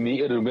just going to be me.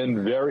 It'd have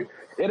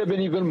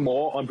been even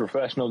more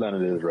unprofessional than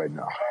it is right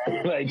now.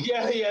 Like,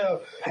 yeah.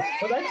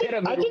 But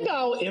I think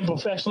our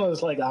improfessional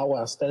is like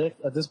our aesthetic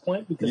at this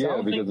point because I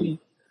don't think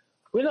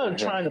we're not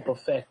trying to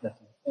perfect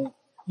nothing. And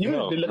even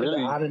if you look at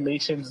the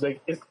animations,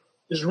 like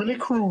it's really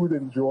crude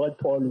and drawn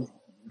poorly.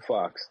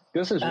 Fox.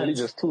 This is really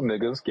just two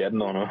niggas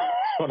getting on an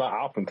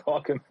app and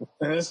talking.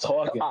 And it's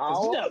talking.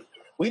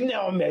 We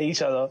never met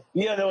each other.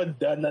 We never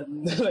done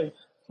nothing. Like,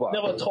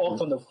 never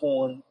talked on the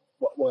phone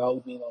while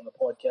being on the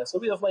podcast. So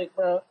we was like,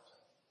 bro,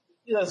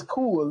 that's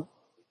cool.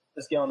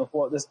 Let's get on the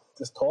phone. Let's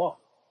talk.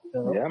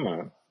 Yeah,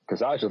 man.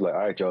 Because I was just like, all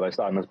right, y'all, let's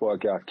start this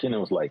podcast.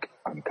 Keenan was like,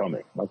 I'm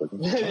coming. I was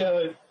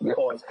like,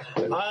 pause.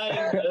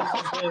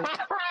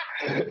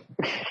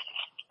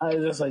 I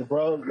was just like,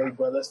 bro,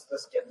 let's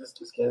get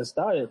it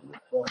started.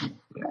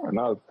 Yeah,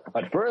 no.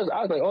 At first,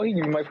 I was like, oh, he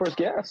gave me my first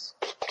guest.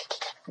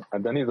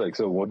 And then he's like,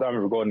 so what time are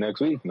we recording next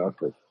week? And I was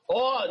like,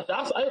 Oh,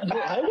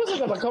 I wasn't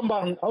gonna come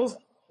back.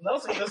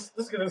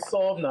 This gonna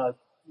solve not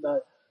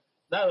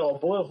all.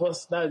 Both of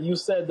us. Not you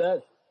said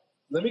that.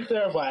 Let me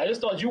clarify. I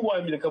just thought you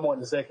wanted me to come on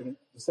the second time.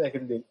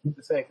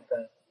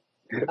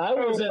 I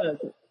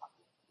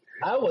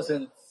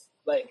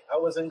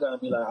wasn't gonna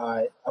be like, all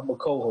right, I'm a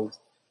co-host.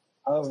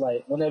 I was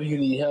like, whenever you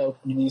need help,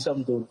 you need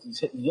something to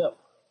just hit me up.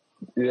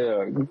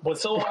 Yeah. But it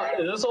so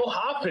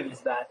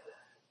happens that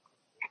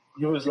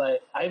you was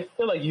like, I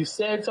feel like you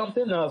said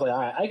something, and I was like, all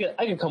right,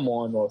 I can come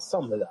on or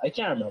something like that. I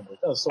can't remember.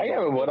 That was so I can't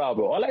remember what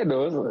happened. All I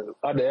know is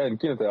at the end,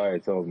 Keenan said, all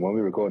right, so when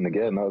we recording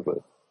again, I was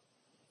like,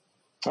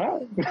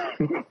 all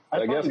right.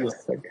 I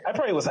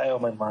probably was high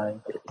on my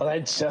mind, but I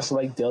just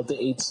like Delta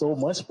 8 so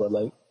much, but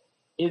like,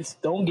 it's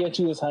don't get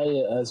you as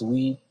high as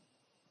weed,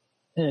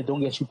 and it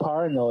don't get you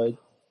paranoid,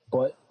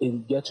 but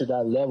it gets you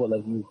that level,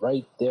 like you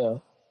right there.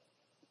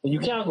 And you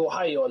can't go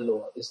higher or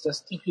lower. It's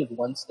just keep you in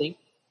one state.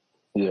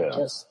 Yeah.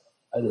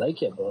 I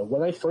like it, bro.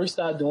 When I first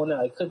started doing it,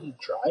 I couldn't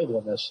drive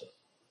on that shit.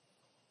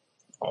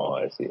 Oh,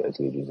 I see what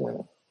you're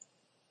saying.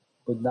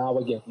 But now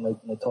I get my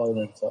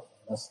tolerance up.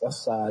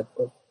 That's sad,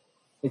 but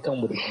they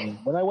come with a game.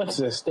 When I went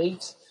to the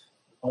States,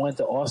 I went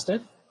to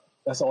Austin.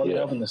 That's all they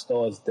have in the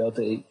store is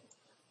Delta 8.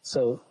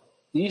 So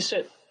these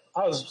shit,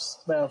 I was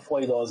spending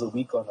 $40 a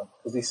week on them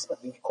because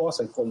they cost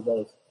like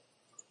 $40.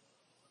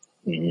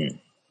 Mm-hmm.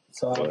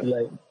 So I'll be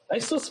like, I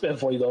still spend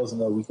 $40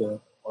 in a weekend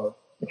or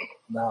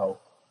now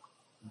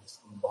in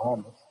the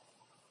Bahamas.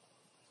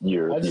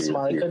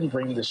 I couldn't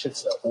bring the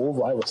shits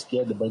over. I was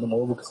scared to bring them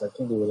over because I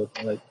think they would have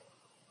been like.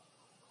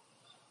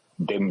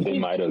 They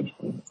might have.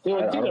 They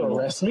would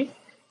arrest me.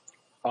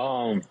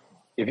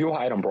 If you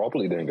hide them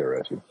properly, they can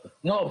arrest you.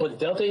 No, but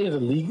Delta 8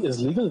 is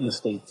legal in the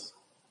States.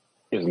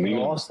 It's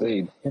legal in the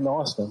States. In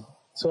Austin.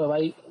 So if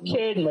I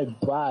carried my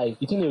bag,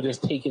 you think they would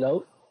just take it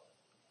out?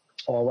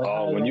 Or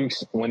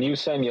when you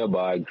send your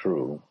bag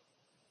through,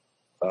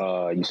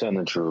 you send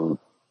it through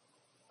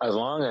as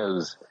long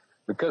as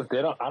because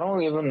I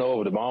don't even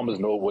know if the bombers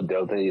know what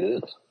Delta 8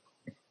 is.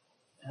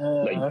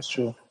 That's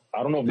true.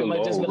 I don't know if the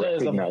law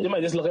recognizes. They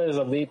might just look at it as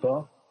a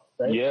vapor,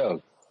 right? Yeah.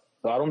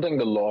 So I don't think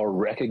the law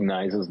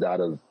recognizes that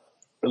as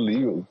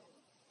illegal.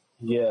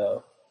 Yeah.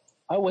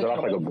 I would. So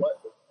that's what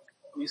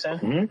you saying?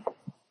 Mm-hmm.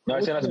 No,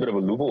 I'm saying that's a bit of a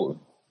loophole.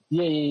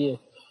 Yeah.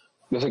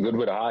 That's a good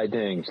way to hide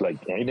things. Like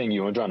anything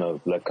you're trying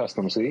to like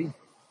custom see,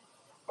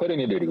 put in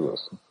your dirty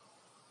clothes.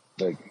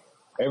 Like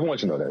everyone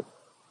should know that.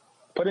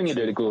 Put in your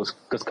dirty clothes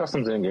because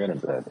customs ain't getting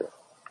into that.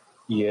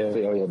 Yeah.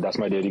 Say, oh yeah, that's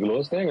my dirty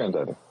clothes. They ain't getting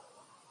into that.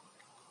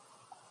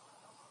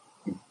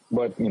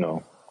 But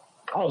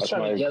I was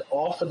trying to get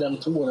off of them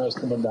too when I was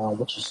coming down,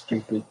 which was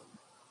stupid.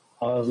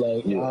 I was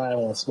like, I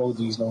don't want to smoke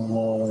these no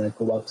more when I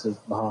go back to the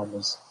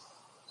Bahamas.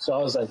 So I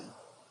was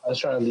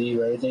trying to leave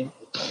everything.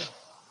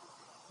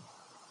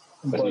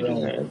 But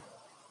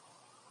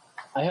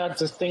I had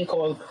this thing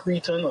called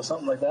creatine or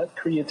something like that.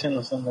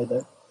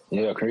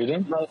 Yeah,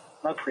 creatine? Not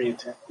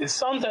creatine. It's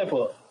some type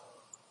of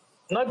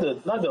not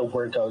the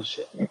workout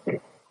shit.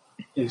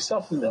 It's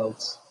something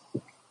else.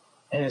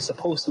 And it's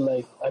supposed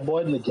to I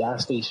bought it in the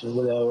gas station,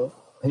 whatever.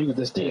 And you could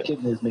just take it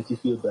and it make you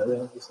feel better.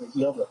 And it's like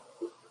you have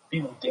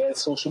people dead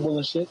sociable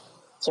and shit.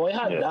 So I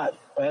had that,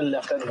 but I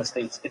left that in the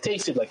States. It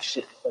tasted like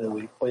shit, by the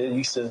way. But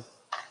it's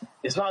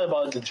not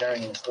about the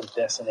journey, it's the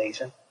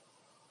destination.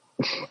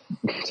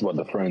 It's about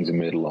the friends you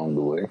made along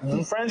the way.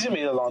 Mm-hmm. Friends you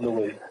made along the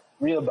way.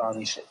 Real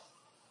bounty shit.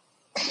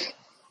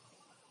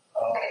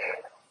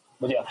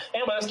 But yeah.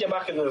 Anyway, let's get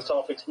back into the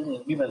topics.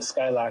 We've been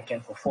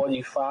skylarking for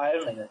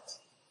 45 minutes.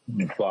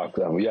 Fuck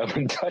that. We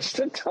haven't touched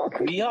the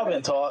topic. We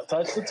haven't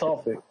touched the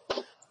topic.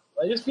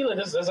 I just feel like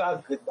this is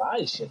our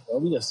goodbye shit, bro.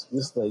 We just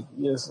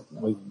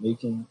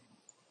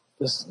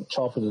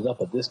chopping it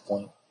up at this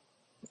point.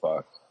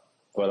 Fuck.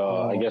 But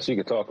I guess we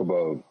could talk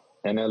about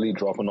NLE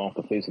dropping off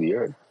the face of the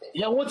earth.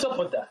 Yeah, what's up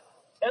with that?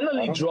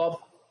 NLE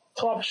dropped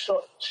top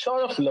shot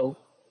of flow.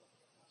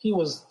 He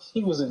was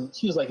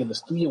like in the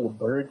studio with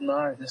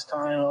Birdman this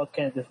time, all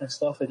kind of different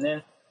stuff, and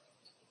then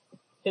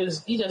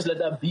he just let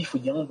that beef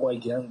with Youngboy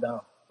get him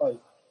down. Like,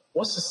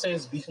 what's the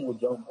sense beefing with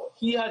Youngboy?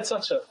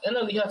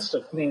 NLE had such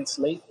a clean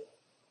slate.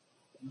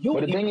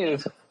 But the thing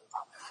is,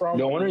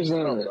 the only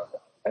reason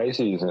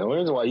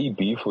why he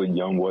beefed with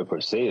Youngboy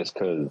per se is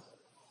because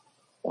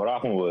what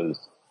happened was,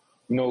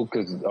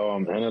 because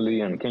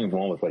NLE and King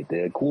Von was like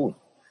dead cool.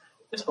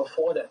 It's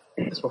before that.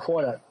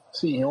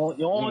 See, you don't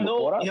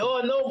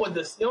know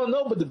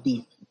but the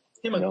beef.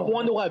 Him and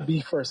Quando had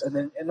beef first, and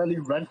then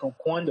NLE ran from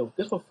Quando.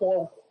 This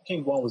before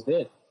King Von was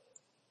dead.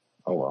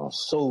 Oh wow.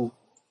 So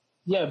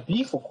yeah,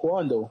 beef with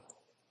Quando.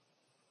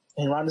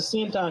 And around the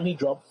same time he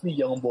dropped Free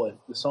Youngboy,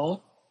 the song.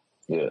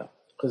 Yeah.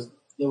 Because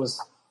there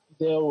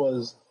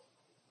was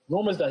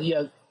rumors that he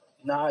had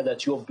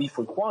that you have beef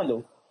with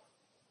Quando.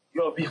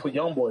 You have beef with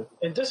Youngboy.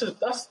 And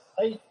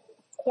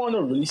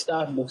Quando really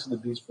started most of the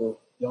beefs for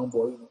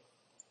Youngboy.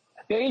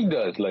 Yeah, he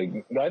does. I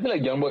feel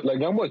like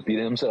Youngboy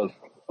beating himself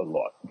a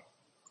lot.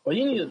 But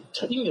you need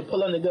to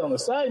pull a nigga on the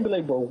side and be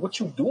like, bro, what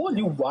you doing?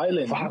 You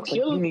violent.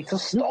 You need to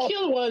stop. You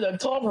kill one of the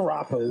top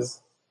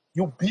rappers.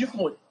 You beef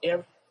with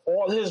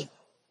all his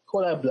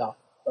Kodak Black,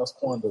 that's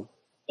Quando.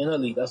 Inner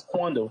League, that's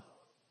Quando.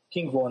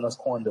 King Von, that's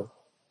Quando.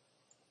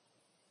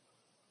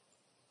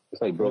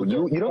 It's like, bro,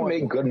 you don't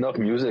make good enough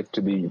music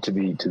to be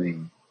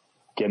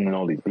getting in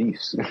all these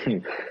beefs.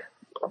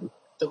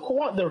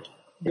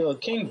 The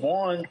King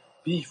Von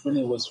beef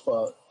really was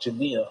for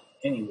Janina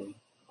anyway.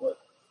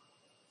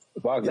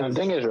 But the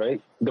thing is,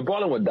 right, the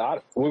problem with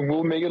that, what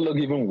will make it look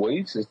even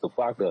worse is the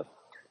fact that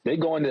they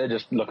go in there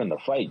just looking to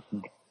fight.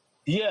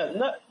 Yeah,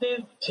 no, I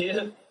think they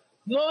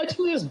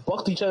just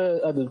bucked each other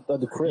at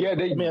the crib. Yeah,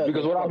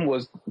 because what happened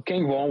was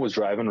King Von was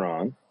driving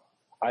around,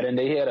 and then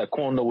they had a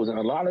Quando was in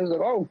a lot. They was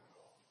like, oh,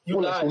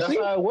 that's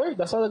how it worked.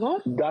 That's how they're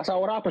going. That's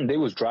how it happened. They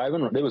was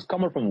driving. They was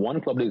coming from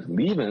one club. They was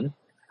leaving,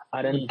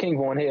 and then King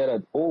Von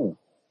had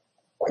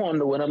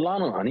Quando in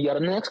Atlanta, and he got a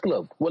next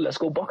club. Well, let's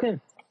go buck him.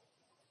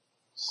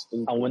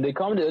 Stupid. And when they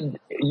come there,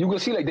 you can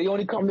see like they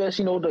only come there,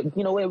 hey,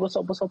 what's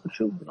up with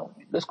you?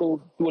 Let's go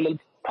do a little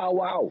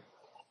powwow.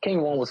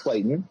 King Von was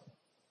fighting.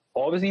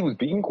 Obviously, he was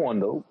beating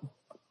Quando.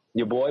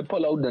 Your boy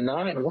pull out the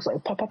 9 and it was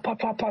like pop, pop, pop,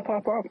 pop, pop,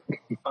 pop, pop.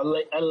 I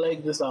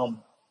like this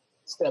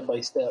step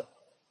by step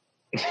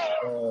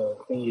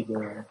thing you're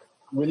doing.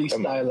 Really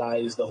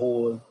stylize the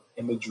whole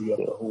imagery of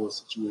the whole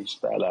situation.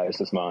 Stylize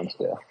this man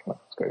stuff.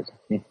 That's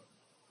crazy.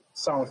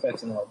 Sound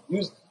effects and all.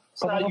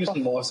 Start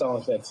using more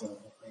sound effects.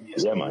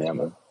 Yeah,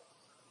 man.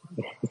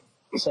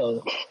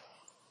 So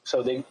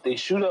they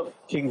shoot up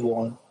King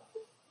Von.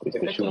 They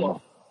pick him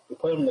up. They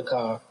put him in the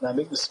car. Now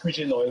make the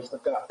screeching noise in the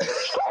car.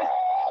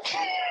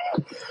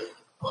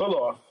 Hold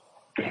on.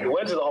 They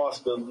went to the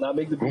hospital. Now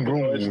make the big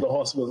noise in the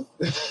hospital.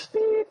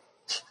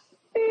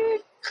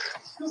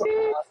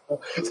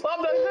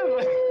 Stop that shit,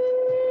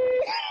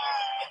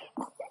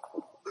 man.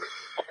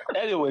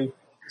 Anyway,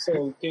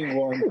 so King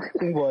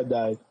Von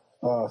died.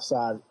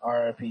 Sad.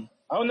 R.I.P.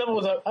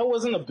 I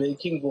wasn't a big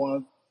King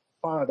Von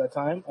fan at that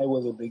time. I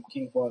was a big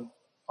King Von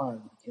fan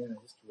at the beginning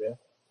of his career.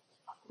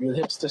 Real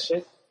hipster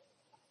shit.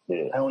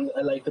 Yeah. I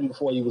liked him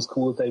before he was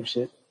cool type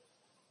shit.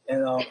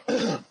 And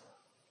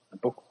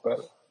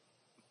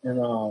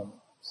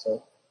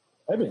so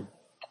I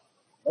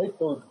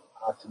thought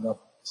acting up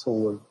this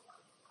whole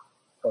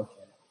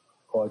fucking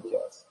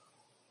podcast.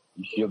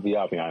 You should be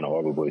out behind a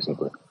horrible person.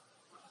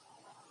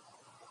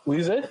 What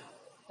you say?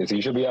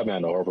 You should be out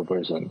behind a horrible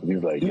person.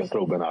 He's like, your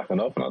throat been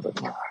acting up, and I was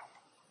like, nah.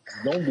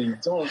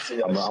 Don't say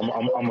that.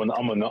 I'm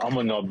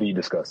gonna not be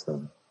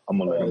disgusting. I'm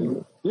gonna let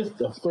him. This is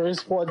the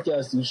first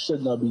podcast you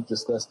should not be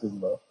disgusting,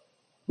 bro.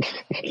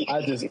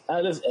 I just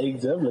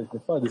egged him like the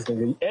fuck this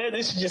nigga. Hey,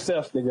 this is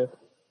yourself, nigga.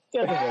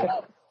 Get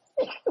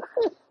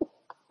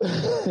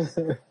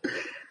the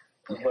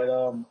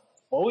But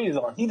what he's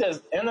on? He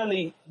just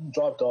endly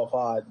dropped off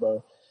hard,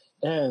 bro.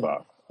 And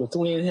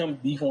between him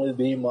beefing with his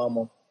baby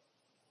mama,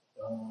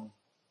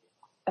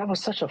 that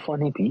was such a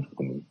funny beef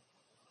to me.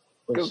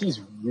 But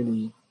she's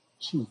really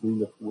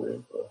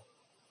weird, bro.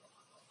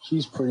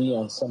 She's pretty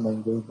on some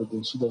angles, but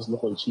then she does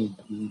look like she's in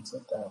pain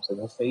sometimes. Like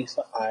her face,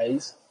 her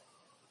eyes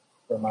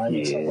remind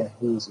me of someone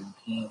who's in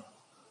pain.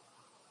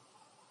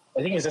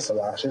 I think it's just the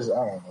lashes.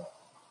 I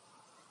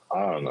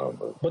don't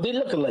know. But they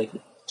look alike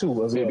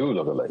too. They do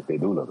look alike.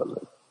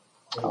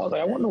 I was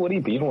like, I wonder what he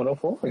beefing with her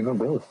for. They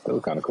was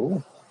kind of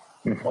cool.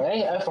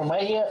 From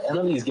my ear,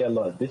 Annalise get a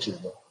lot of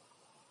bitches though.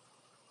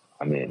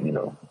 I mean,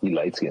 he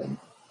light skinned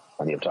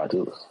and he have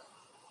tattoos.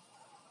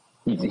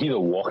 He's a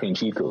walking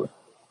cheat code.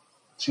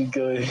 Cheat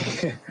code.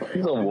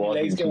 He's a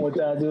walking cheat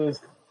code.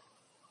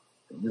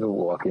 He's a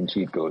walking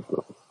cheat code,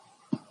 bro.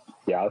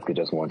 Yeah, I could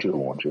just want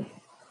you.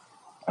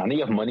 And he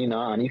have money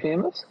now, and he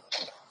famous?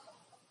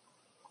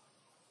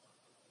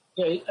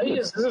 Yeah,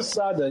 it's just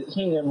sad that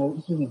he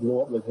didn't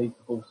grow up like he's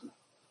supposed to.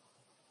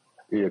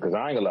 Yeah, because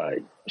I ain't gonna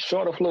lie.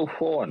 Shorter Flow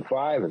 4 and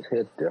 5 is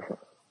hit different.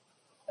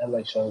 I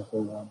like Shorter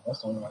Flow 1.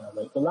 That's the only one I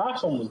like. The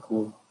last one was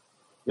cool.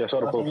 Yeah,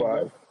 Shorter Flow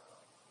 5.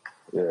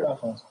 Yeah. The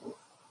last one was cool.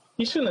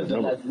 He shouldn't have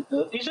done that.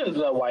 He shouldn't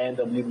have done that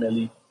YNW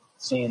Melly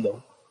scene,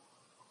 though.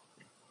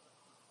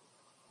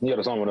 He had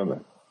a song with him,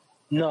 man.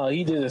 No,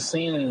 he did a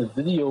scene in the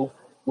video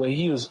where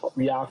he was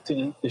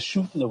reacting to the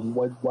shooting of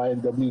what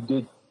YNW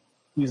did.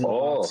 He was in the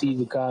backseat of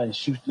the car and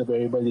shooting up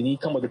everybody. Then he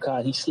come with the car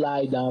and he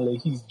slide down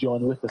like he's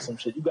John Wick or some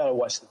shit. You gotta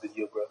watch the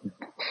video, bro. You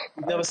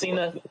never seen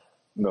that?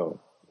 No.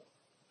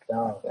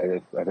 I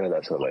think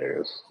that's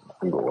hilarious.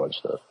 You go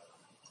watch that.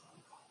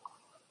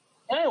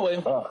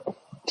 Anyway.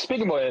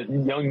 Speaking of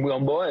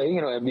young boy,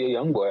 NBA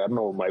young boy, I don't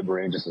know, my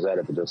brain just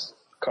decided to just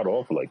cut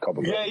off for like a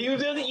couple minutes. Yeah, you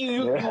did.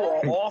 You were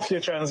off your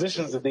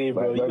transitions today,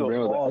 bro.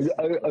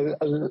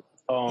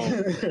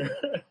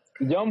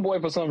 Young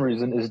boy, for some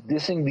reason, is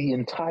dissing the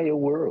entire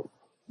world.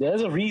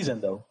 There's a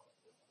reason, though.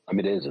 I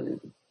mean, there's a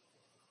reason.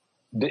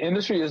 The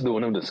industry is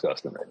doing him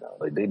disgusting right now.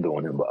 Like, they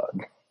doing him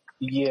bad.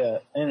 Yeah,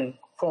 and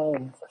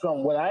from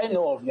what I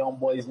know of Young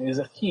Boy's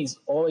music, he's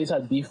always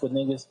had beef with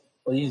niggas,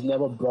 but he's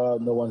never brought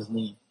up no one's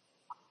name.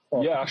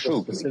 Yeah,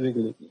 true.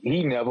 Specifically,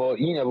 he never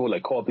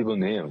like called people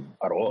name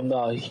at all.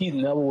 No, he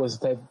never was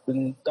the type.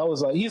 That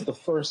was like he's the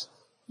first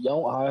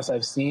young artist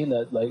I've seen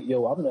that like,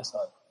 yo, I'm messing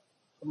up.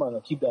 Come on,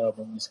 keep that up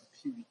on music.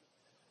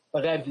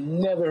 Like, I've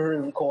never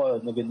heard him call a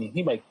nigga name.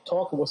 He might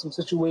talk about some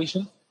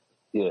situation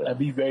and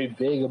be very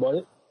vague about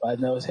it, but I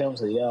never hear him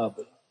say, yeah,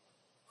 but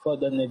fuck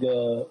that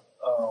nigga,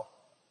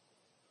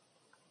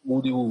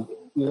 woody woo.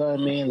 You know what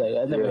I mean? Like,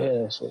 I never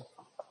hear that shit.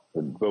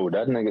 Bro,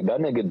 that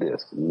nigga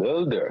this.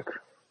 Lil Durk,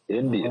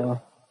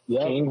 India,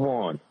 King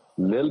Von,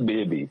 Lil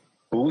Baby,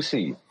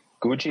 Boosie,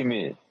 Gucci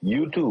Mane,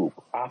 YouTube,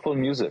 Apple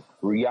Music,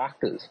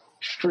 reactors,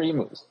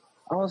 streamers.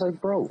 I was like,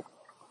 bro.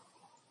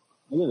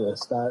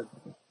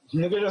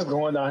 Nigga just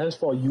going down his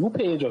For You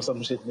page or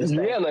some shit. He's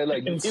like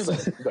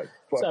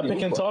start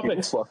picking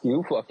topics. Fuck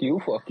you. I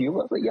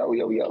was like,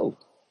 yo.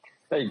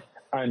 Like,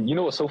 and you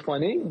know what's so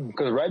funny?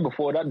 Because right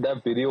before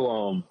that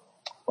video,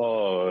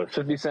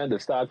 50 Cent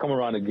that started coming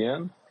around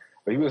again,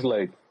 but he was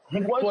like,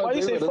 why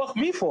you say fuck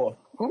me for?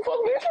 Who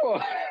fuck me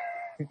for?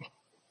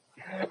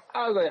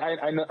 I was like,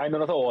 I know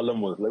that's how all of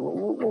them was. Like,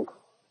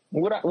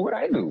 what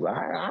I do?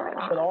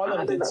 But all of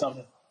them did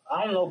something.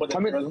 I don't know, but the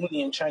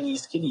Brazilian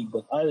Chinese kitty,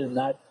 but other than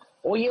that,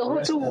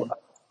 her too.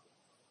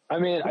 I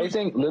mean, I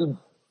think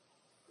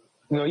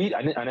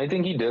I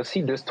think he does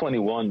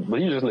 21, but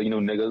he just like,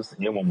 niggas,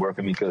 you won't work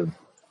with me because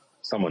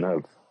someone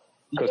else.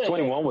 Because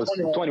 21 was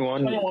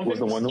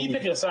the one who... He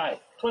picked a side.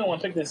 21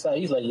 picked his side.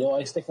 He's like, yo,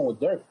 I sticking with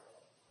Durk.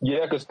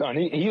 Yeah, because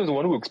he was the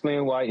one who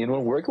explained why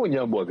anyone working with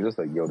Young Boy, because it's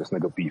like, yo, this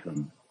nigga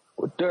beefing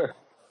with Durk.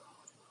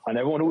 And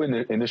everyone who in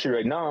the industry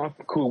right now,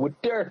 cool with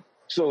Durk.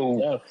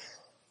 So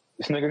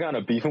this nigga kind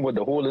of beefing with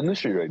the whole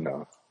industry right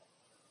now.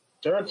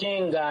 Durk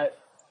King got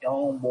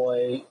Young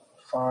Boy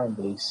fan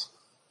base.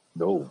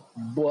 No.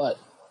 But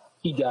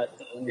he got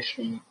the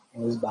industry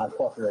in his back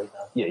pocket right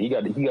now. Yeah, he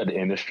got the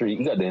industry.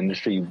 He got the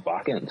industry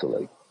back into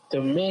like.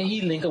 The man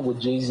he link up with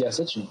Jay-Z, I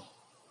said you.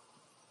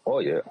 Oh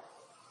yeah.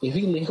 If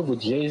he link up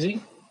with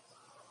Jay-Z,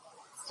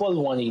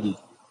 full 180.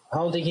 I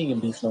don't think he can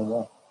beef no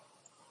more.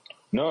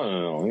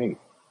 No. He ain't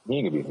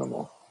gonna beef no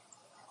more.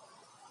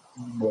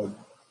 But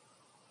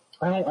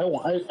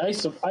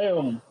I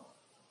am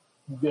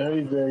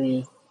very,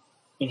 very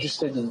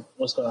interested in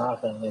what's gonna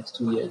happen in the next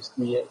 2 years,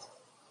 3 years.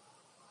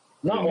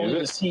 Not only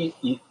to see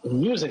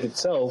music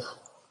itself,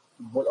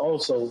 but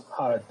also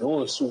what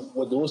those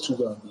two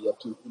gonna be up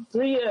to. In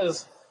 3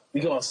 years,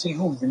 we're gonna see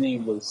who really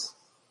was,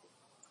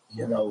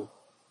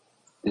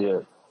 Yeah,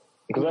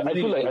 because I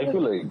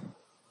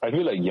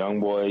feel like Young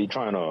Boy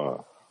trying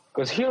to,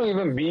 because he don't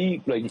even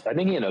be like, I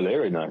think he in LA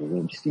right now.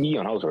 He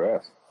on house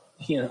arrest.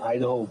 He in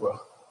Idaho, bro.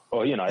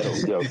 Oh, he in Idaho.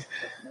 Yeah.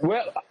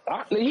 Well,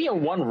 he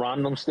in one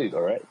random state,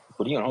 all right,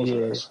 but he on house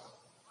arrest.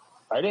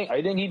 I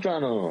think he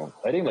trying to.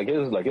 I think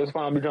his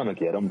family trying to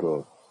get him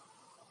to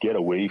get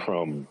away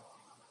from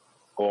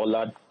all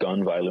that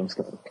gun violence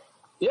stuff.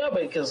 Yeah,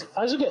 but because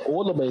as you get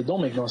older, but it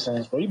don't make no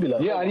sense, bro. You be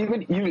like,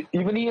 and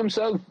even he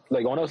himself,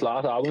 like on his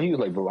last album, he was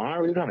like, bro, I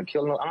ain't really trying to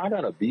kill no, I ain't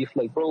trying to beef.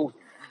 Like, bro,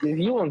 if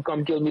you want to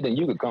come kill me, then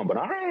you could come, but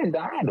I ain't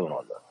doing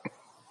all that.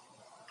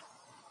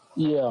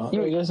 Yeah,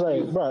 it's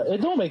like, bro,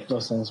 it don't make no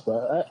sense,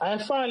 bro. I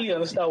finally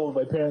understand what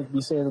my parents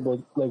be saying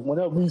about, like,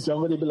 whenever we was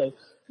younger, they be like,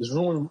 this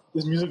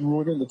music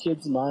ruining the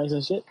kids' minds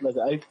and shit. Like,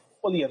 I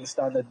fully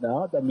understand that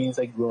now. That means,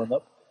 like, growing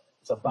up,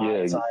 it's a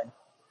bad sign.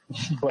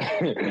 But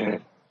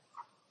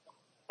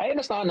I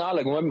understand now.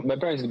 Like, when my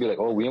parents would be like,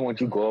 "Oh, we don't want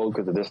you to go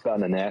because of this, that,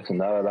 and the next, and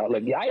that."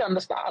 Like, yeah, I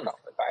understand now.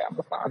 Like, I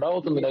understand. That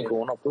was me like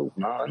growing up too.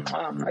 Nah,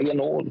 I get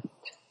old.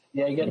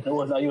 Yeah, I get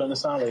old. Now you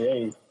understand. Like,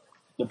 hey,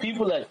 the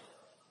people that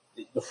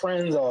the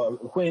friends or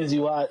acquaintances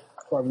you had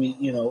probably,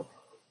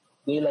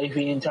 their life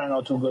ain't turn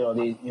out too good, or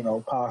they,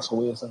 pass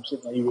away or some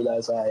shit. Now you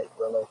realize, all right,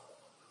 bro, like,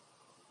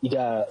 you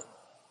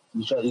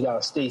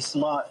gotta stay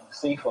smart and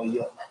safe on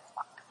you.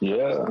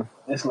 Yeah.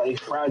 It's like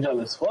fragile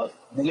as fuck.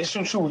 Nigga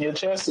shoot you in your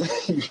chest.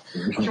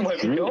 You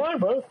might be going,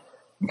 bro.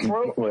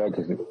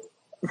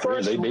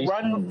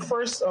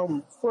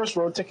 First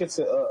row tickets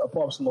to a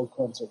Pop Smoke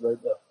concert right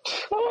there.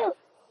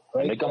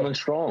 Right? They coming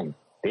strong.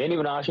 They ain't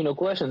even ask you no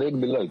questions. They can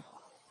be like,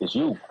 it's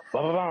you.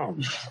 Bam, bam,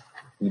 bam.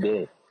 You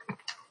dead.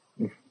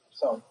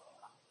 So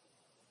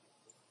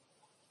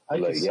I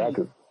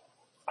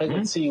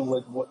can see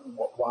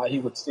why he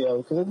would stay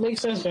out, because it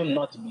makes sense for him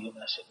not to be in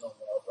that shit no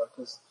more, bro.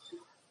 Because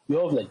you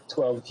have like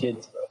 12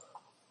 kids, bro.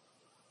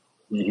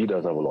 He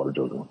does have a lot of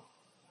children.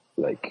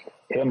 Like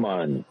him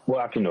and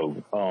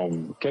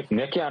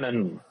Nick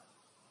Cannon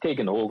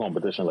taking the whole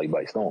competition like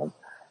by storm.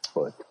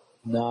 But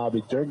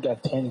but Durk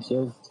got 10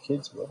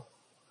 kids, bro.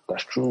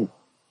 That's true.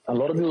 A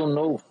lot of people don't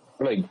know.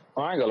 Like,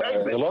 I ain't gonna lie.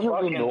 A lot of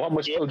people don't know how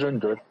much children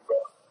Durk.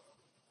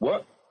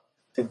 What?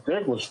 The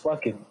Durk was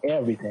fucking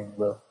everything,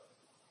 bro.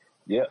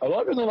 Yeah, a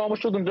lot of people don't know how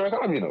much children Durk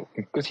have,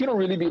 because he don't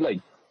really be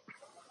like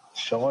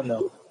showing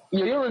them.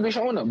 Yeah, you don't really be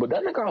showing them, but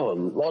that nigga have a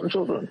lot of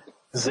children.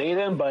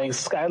 Zayden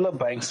Banks, Skylar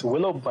Banks,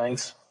 Willow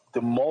Banks,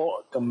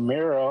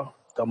 Demira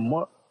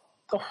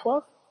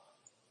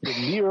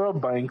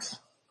Banks,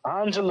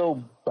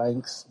 Angelo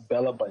Banks,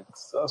 Bella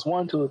Banks. That's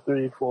 1, 2,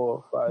 3,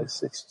 4, 5,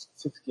 6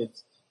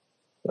 kids.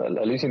 Well,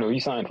 at least he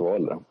signed for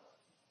all of them.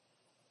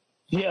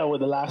 Yeah, with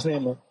the last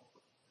name.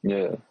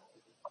 Yeah.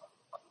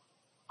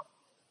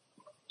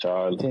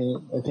 Child.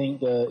 I think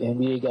the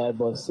NBA got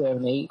about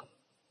 7, 8.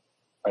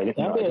 I think,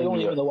 no, I don't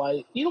even know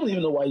why. You don't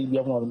even know why you be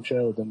having all them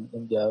sharing with them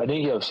guys. I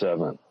think you have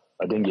 7.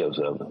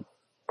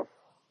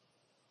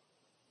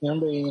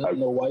 Remember, you don't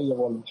know why you have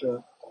all them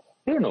sharing.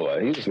 You don't know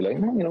why. He just be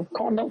like,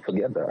 calm down,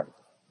 forget that.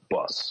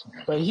 Boss.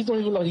 But he don't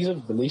even like he's in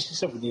a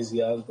relationship with these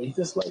guys, but he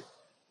just like.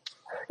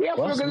 Yeah,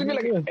 because it'd be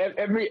like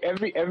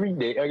every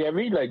day, like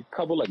every like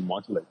couple like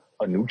months, like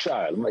a new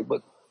child. I'm like,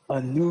 but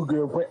a new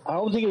girl. I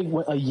don't think it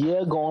went a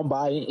year gone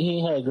by. He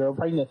ain't had a girl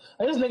pregnant.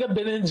 And this nigga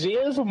been in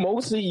jail for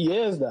most of the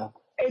years now.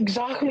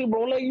 Exactly,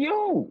 bro. Like,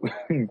 yo,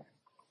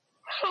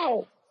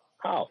 how?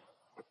 I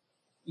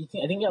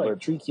think he had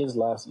like 3 kids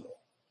last year.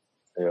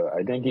 Yeah,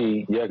 I think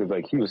because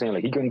like he was saying,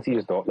 like he couldn't see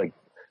his daughter. Like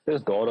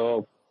his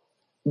daughter,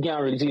 he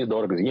can't really see his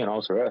daughter because he in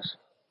house arrest.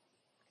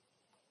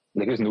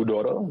 Like his new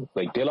daughter,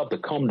 like they'll have to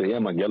come to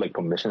him and get like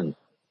permission.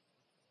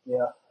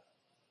 Yeah.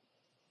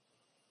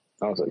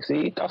 I was like,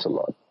 see, that's a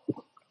lot.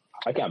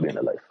 I can't be in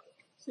that life.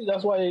 See,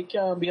 that's why you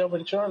can't be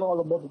having insurance all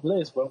about the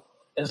place, bro.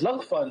 It's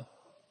luck fun,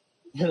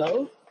 you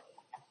know.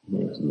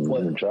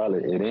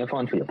 Charlie, it ain't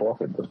fun for your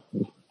pocket, though.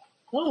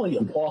 Not only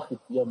your pocket,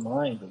 your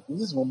mind. Bro.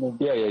 This is woman.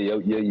 Yeah.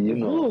 You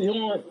know.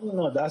 You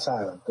know that's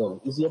how it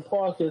goes. It's your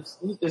pockets.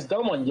 It's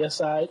dumb on your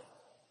side,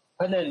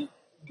 and then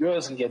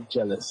girls can get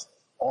jealous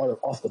all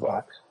off the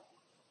bat.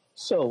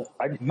 So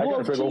I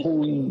gotta figure out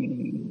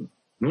who.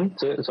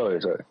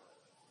 Sorry.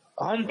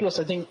 And plus,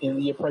 I think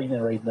India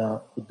pregnant right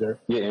now with their.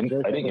 Yeah,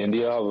 I think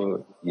India.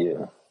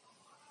 Yeah.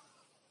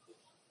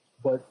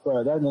 But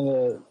bro, that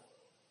nigga,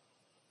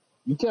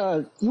 you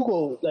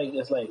go like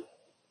it's like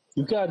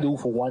you can't do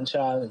for one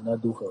child and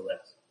not do for the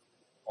rest.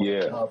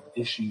 Yeah.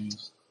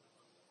 Issues.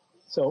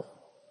 So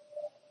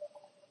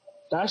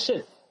that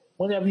shit.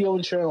 Whenever you're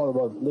insuring all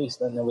about the list,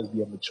 that never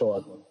be a mature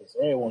one because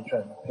everyone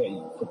trying to pay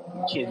you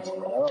for kids. That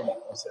don't make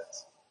no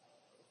sense.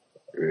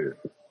 Yeah.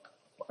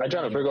 I'm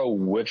trying to figure out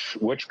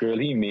which girl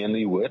he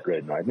mainly with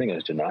right now. I think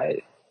it's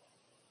Janaya.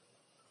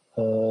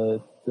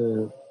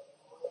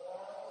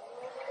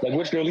 Like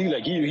which girl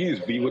he's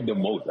be with the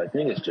most. I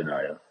think it's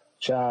Janaya.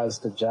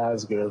 The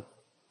jazz girl.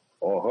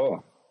 Oh,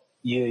 her.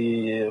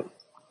 Yeah.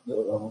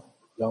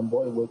 Young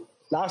boy with.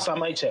 Last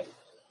time I checked,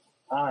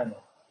 I know.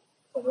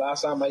 From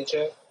last time I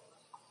checked,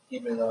 he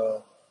been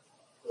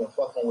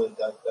fucking with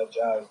that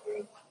jazz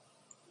girl.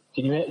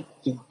 Did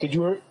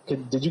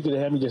you get a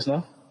hear me just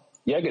now?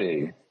 Yeah, I get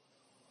it.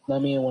 I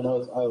mean, when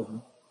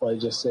what I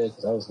just said,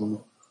 because I was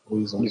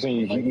always on. You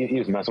saying he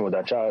was messing with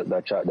that jazz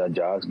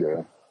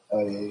girl?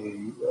 Oh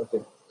yeah,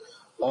 okay.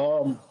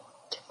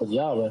 But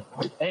yeah, man.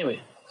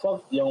 Anyway,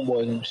 fuck young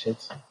boys and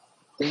shit.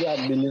 They got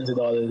millions of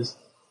dollars.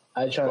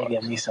 I trying to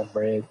get me some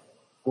bread.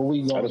 What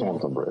we going? I just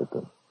want some bread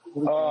though.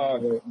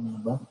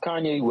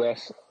 Kanye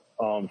West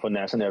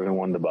finessing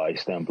everyone to buy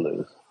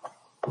stemplers.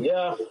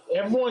 Yeah,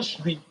 everyone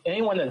should be.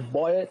 Anyone that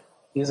bought it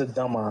is a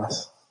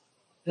dumbass.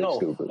 No,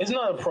 it's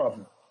not a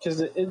problem because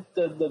the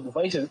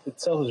device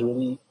itself is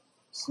really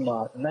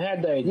smart. And I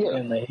had that idea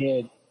in my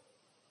head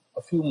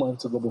a few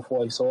months ago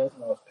before I saw it,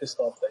 and I was pissed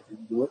off that I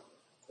didn't do it.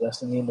 That's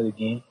the name of the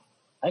game.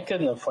 I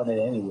couldn't have funded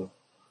it anyway.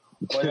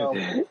 But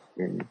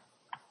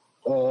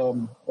what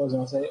was I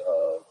gonna say?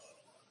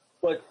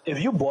 But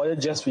if you bought it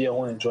just for your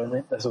own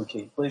enjoyment, that's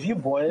okay. But if you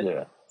bought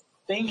it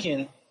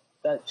thinking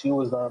that you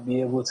was gonna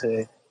be able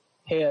to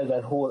hear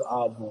that whole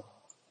album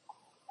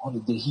on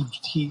the day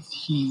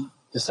he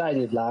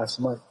decided last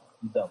month,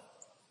 you dumb.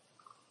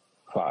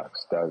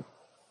 Fox,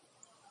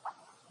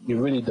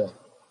 you're really dumb.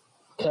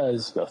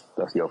 Because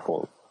that's your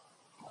fault.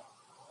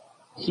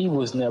 He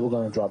was never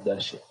gonna drop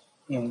that shit.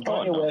 And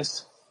Kanye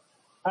West,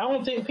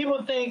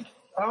 people think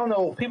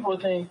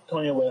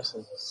Kanye West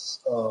is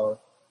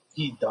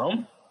he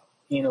dumb.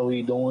 He know what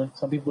he's doing.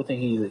 Some people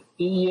think he's an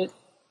idiot.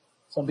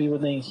 Some people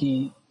think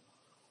he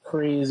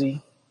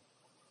crazy.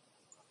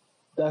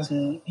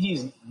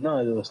 He's none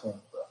of those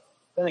things, bro.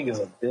 That nigga's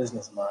a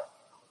businessman.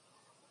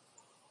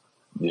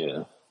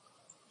 Yeah.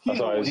 That's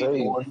what I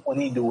say. When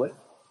he do it.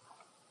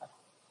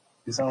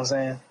 You see what I'm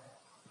saying?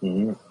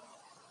 Mm-hmm.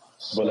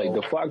 But like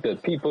the fact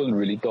that people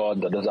really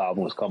thought that this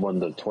album was coming on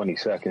the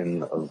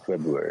 22nd of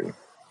February.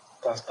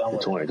 That's dumb.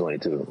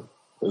 2022.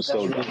 It was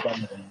so really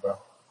dumb, bro.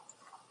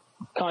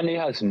 Kanye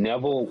has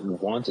never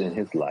once in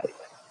his life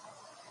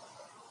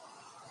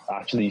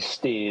actually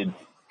stayed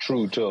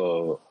true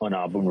to an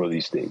album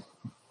release date.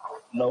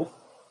 Nope.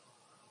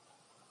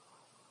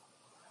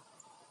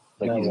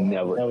 Like he's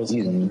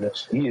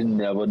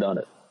never done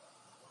it.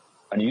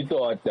 And you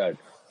thought that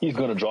he's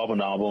gonna drop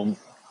an album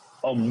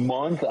a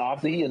month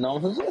after he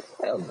announces it?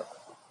 Hell no.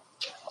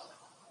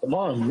 Come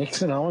on,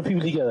 Nixon. How many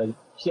people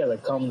he gotta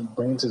come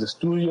bring to the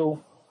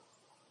studio?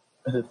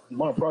 And the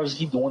amount of projects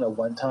he doing at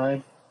one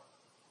time.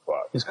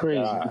 Wow. It's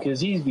crazy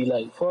because he'd be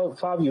like,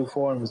 Fabio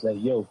Foreign was like,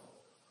 yo,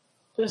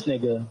 this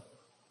nigga,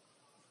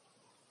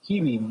 he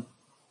be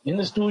in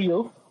the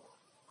studio,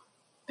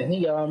 then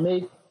he gotta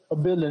make a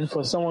building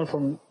for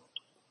someone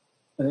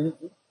in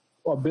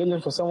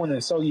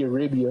Saudi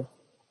Arabia,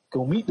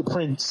 go meet the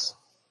prince,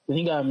 then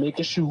he gotta make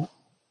a shoot,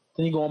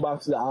 then he going back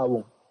to the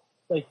album.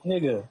 Like,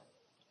 nigga,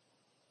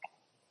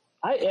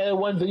 I added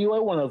one video, I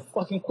wanna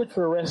fucking quit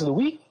for the rest of the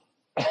week.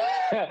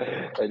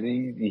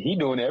 he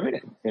doing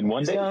everything in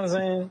one See day. what I'm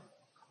saying?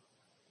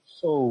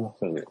 So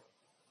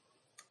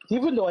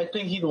even though I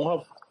think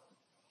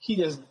he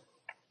just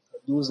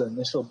use the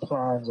initial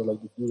plans or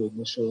like do the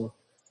initial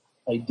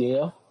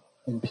idea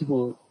and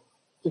people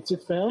fix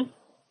it for him.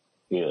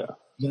 Yeah.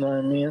 You know what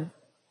I mean?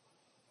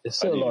 It's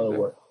still a lot of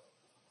work.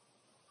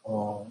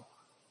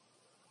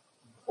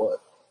 But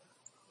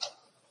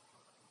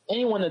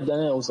anyone that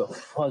done it was a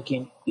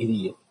fucking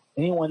idiot.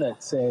 Anyone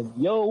that said,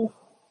 yo,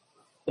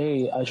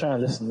 hey, I try to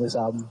listen to this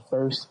album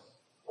first,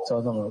 so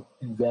I'm gonna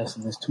invest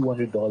in this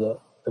 $200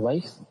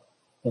 device,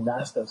 and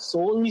that's the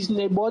sole reason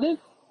they bought it.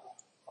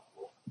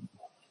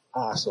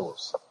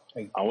 Assholes.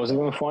 I was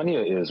even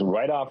funnier is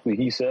right after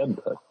he said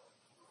that,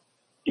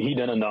 he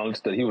then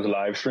announced that he was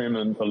live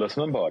streaming a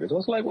listening party. So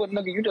it's like, what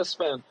nigga,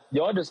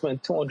 y'all just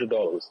spent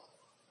 $200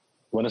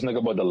 when this nigga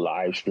about the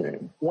live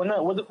stream. What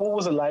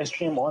was the live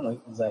stream on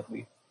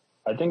exactly?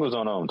 I think it was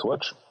on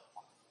Twitch.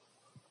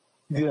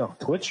 Yeah,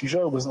 Twitch. You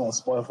sure it wasn't on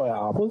Spotify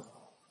or Apple?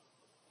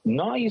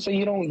 No, you say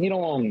you don't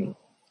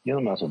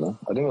mess with them.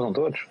 I think it was on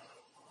Twitch.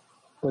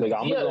 Like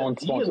Amazon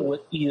sponsor.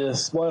 With either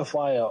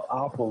Spotify or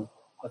Apple.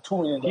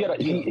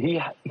 He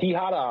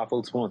had an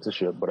Apple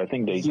sponsorship, but I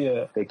think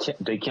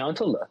they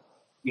canceled that.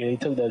 Yeah, they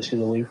took that shit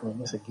away from him.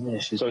 They said, "Give me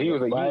that shit." So he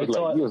was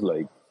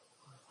like,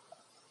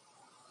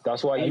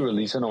 that's why he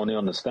releasing only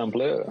on the STEM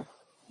player.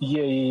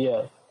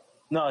 Yeah.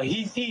 No,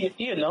 he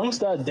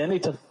announced that, then they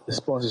took the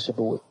sponsorship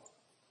away.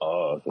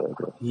 Oh,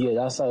 okay. Yeah,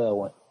 that's how that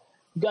went.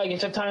 You gotta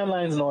get your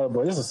timelines in order,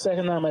 bro. This is the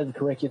second time I had to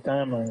correct your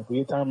timeline. But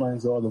your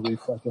timelines are all the way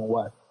fucking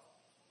whack.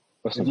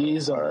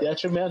 These are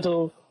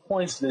detrimental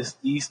points to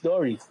these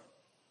stories.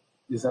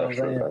 You know what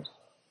I'm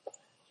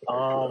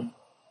saying?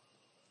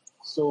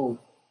 So,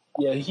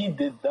 yeah, he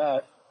did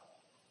that.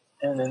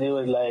 And then they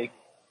were like,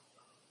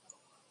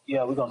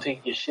 yeah, we're gonna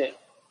take your shit.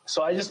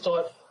 So I just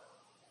thought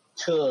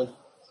to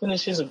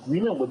finish his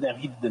agreement with them,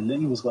 he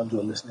was gonna do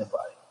a listening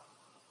party.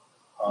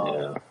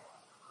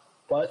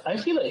 But I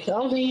feel like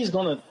I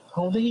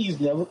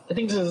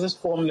think this is his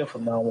formula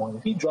from now on.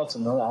 If he drops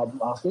another album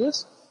after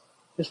this,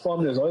 his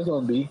formula is always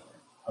gonna be,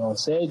 I'm gonna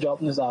say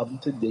dropping this album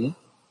today,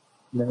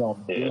 and then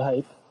I'm gonna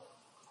hype.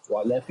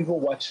 Well, let people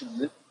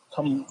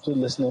come to the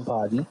listening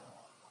party.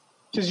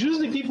 Because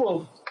usually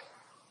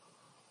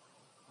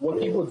what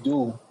people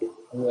do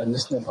at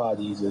listening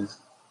parties is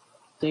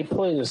they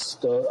play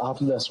the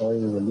album that's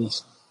already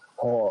released.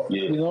 Or,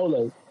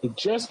 like, it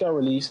just got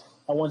released.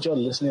 I want y'all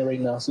to listen to it right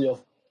now so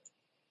y'all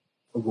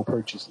go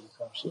purchase it.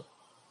 Some shit.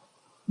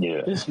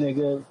 Yeah. This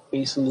nigga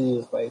basically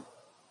is like,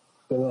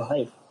 feeling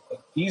hype.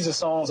 Like, these are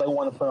songs I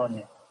want to put on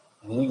here.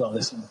 And then you're going to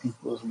listen to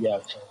people's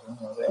reactions.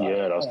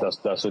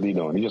 That's what he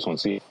doing. He just want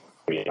to see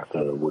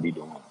what he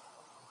doing.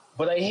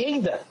 But I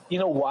hate that. You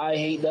know why I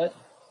hate that?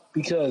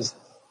 Because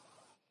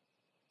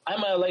I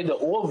might like the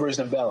old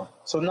version better.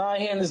 So now I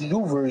hear this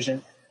new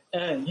version,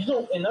 and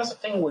and that's the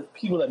thing with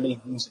people that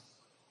make music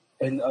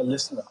and a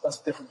listener. That's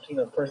the difference between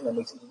a person that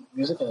makes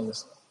music and a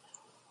listener.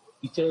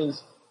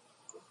 Because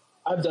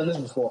I've done this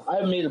before.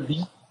 I've made a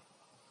beat.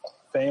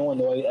 If anyone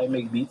knows I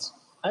make beats.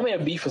 I made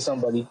a beat for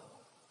somebody.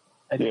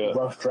 I did a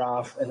rough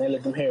draft, and I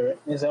let them hear it.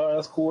 And they said, oh,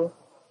 that's cool.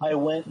 I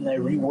went and I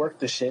reworked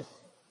the shit.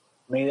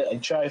 Made it. I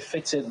tried to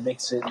fix it,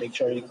 mix it, make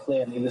sure it's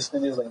clear. And they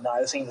listen to this like, nah,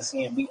 this ain't the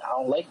same beat. I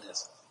don't like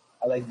this.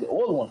 I like the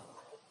old one.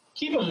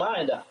 Keep in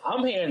mind that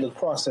I'm hearing the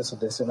process of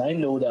this, and I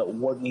know that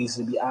what needs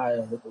to be added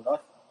and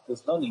what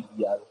does not need to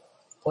be added.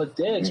 But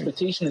their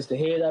expectation is to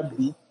hear that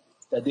beat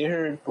that they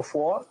heard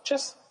before,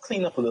 just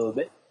clean up a little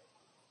bit.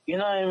 You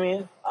know what I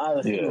mean? Add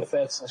a few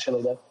effects and shit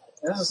like that.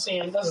 And that's the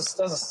same. That's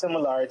a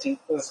similarity.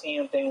 That's the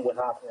same thing with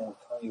happening with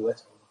Kanye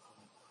West.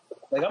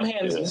 Like, I'm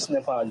hearing this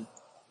listening party,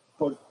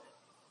 but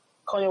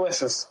Kanye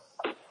West is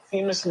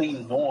infamously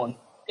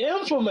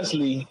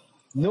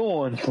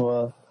known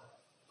for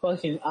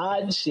fucking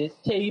odd shit,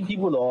 taking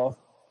people off,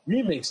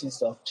 remixing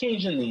stuff,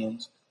 changing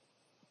names,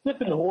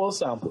 flipping the whole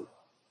sample.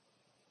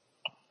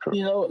 Sure.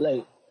 You know,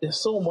 like, there's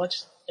so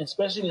much,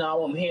 especially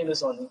now I'm hearing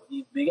this on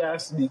these big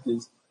ass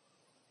speakers.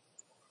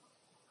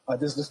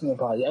 This listening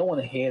party, I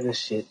want to hear this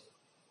shit.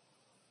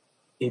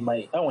 I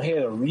want to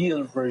hear the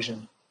real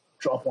version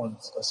drop on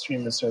a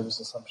streaming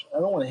service or something. I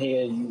don't want to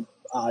hear you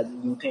add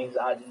new things,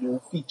 add new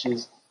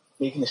features,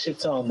 making the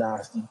shit sound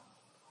nasty.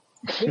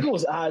 Nigga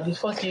was adding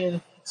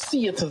fucking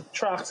theater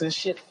tracks and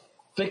shit.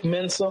 Vic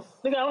Mensa.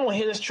 Nigga, I don't want to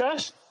hear this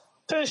trash.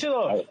 Turn this shit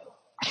off.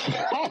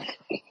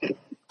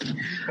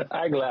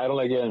 I don't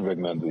like hearing Vic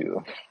Mensa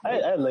either.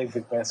 I like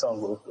Vic Mensa songs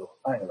a little though.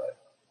 I ain't like.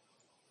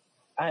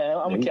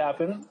 I'm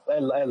capping. I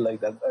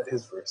like that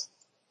his verse.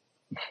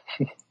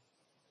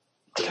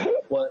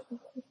 But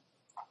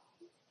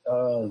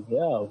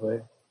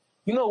but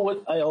you know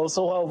what? I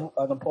also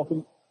have an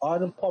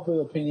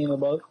unpopular opinion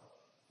about.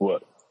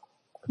 What?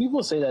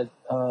 People say that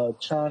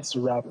Chance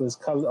the Rapper's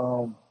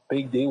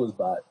Big Day was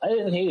bad. I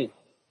didn't hate it.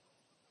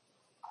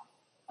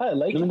 I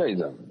like it.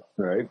 Amazing,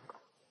 right?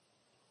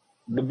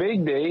 The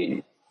Big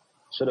Day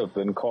should have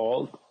been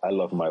called "I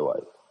Love My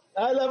Wife."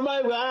 I love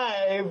my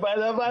wife. I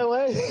love my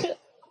wife.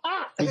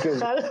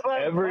 Because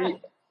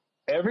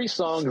every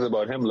song is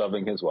about him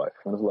loving his wife.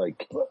 And it's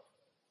like,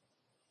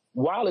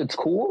 while it's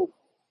cool,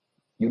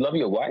 you love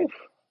your wife,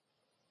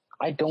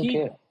 I don't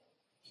care.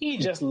 He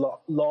just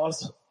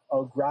lost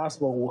a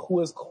grasp of who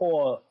his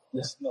core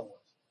listener was.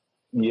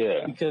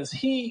 Yeah. Because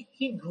he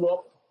grew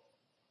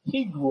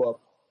up,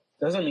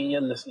 doesn't mean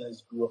your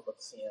listeners grew up at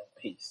the same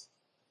pace.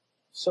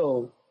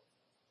 So,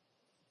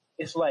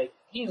 it's like,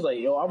 he's like,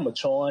 yo, I'm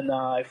mature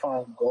now, I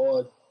found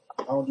God,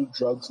 I don't do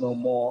drugs no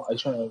more, I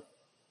try to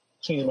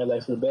change my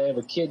life for the better, I have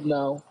a kid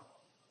now.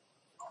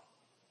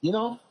 You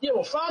know? Yeah,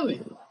 well,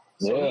 family.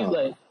 So he's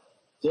like,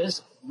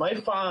 my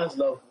fans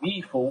love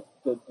me for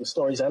the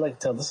stories I like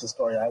to tell. This is a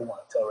story I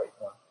want to tell right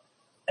now.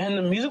 And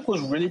the music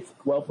was really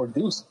well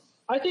produced.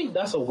 I think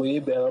that's a way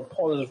better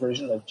polished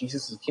version of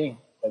Jesus is King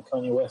by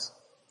Kanye West.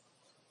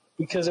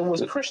 Because it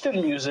was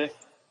Christian music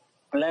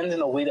blended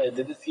in a way that it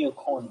didn't feel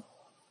corny.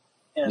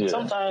 And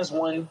sometimes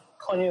when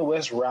Kanye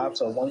West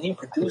raps or when he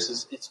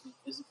produces,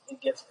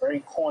 it gets very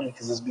corny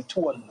because it's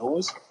too on the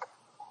nose.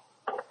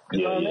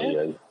 You know what I mean?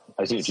 Yeah.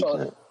 I see what you're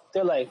saying.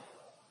 They're like,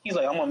 he's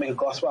like, I'm going to make a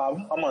gospel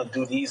album. I'm going to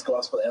do these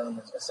gospel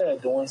elements. Instead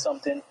of doing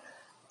something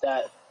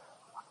that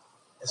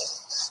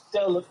is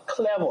still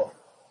clever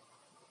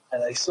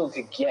and I still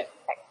could get.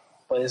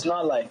 But it's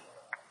not like,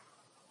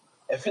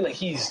 I feel like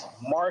he's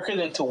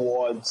marketing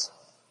towards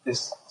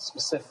this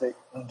specific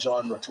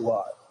genre too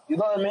hard. You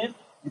know what I mean?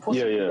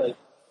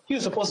 He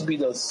was supposed to be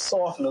the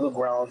soft middle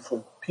ground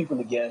for people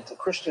to get into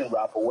Christian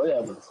rap or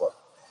whatever the fuck.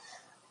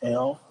 You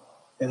know?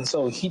 And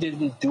so he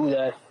didn't do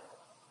that.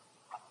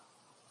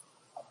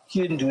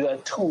 He didn't do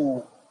that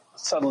too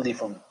subtly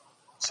for me.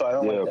 So I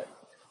don't like that.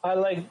 I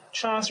like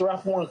Chance the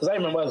Rapper one because I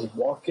remember I was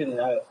walking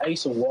and I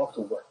used to walk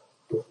to work.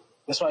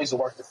 That's why I used to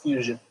work the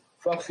Fusion.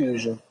 Fuck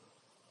Fusion.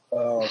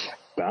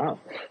 Damn.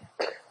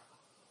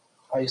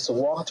 I used to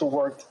walk to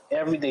work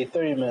every day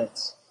 30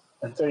 minutes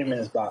and 30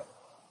 minutes back.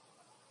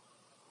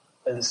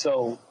 And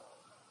so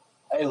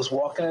I was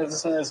walking and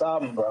listening to this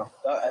album, bro.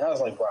 And I was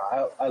like,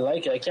 bro, I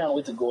like it. I can't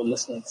wait to go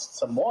listen to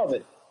some more of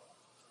it.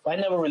 But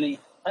I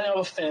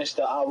never finished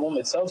the album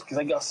itself because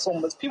I got so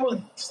much.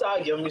 People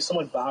started giving me so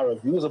much bad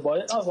reviews about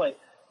it. And I was like,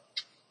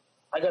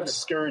 I got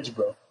discouraged,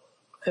 bro.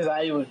 Because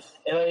I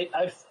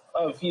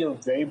feel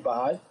very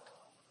bad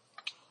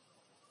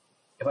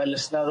if I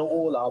listen to the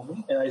whole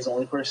album and I was the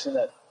only person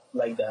that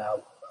liked the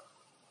album.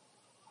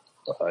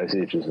 I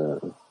see what you're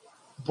saying.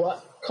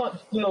 But,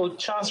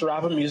 Chance the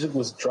Rapper music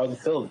was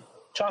drug-filled.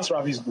 Chance the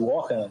Rapper used to do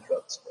all kind of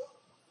drugs,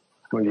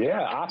 bro. Well,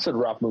 yeah, acid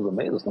rap was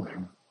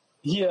amazing.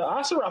 Yeah,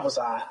 acid rap was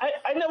high.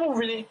 I never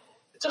really...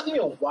 It took me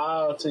a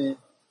while to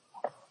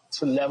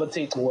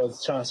levitate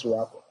towards Chance the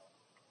Rapper.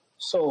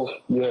 So...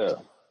 Yeah.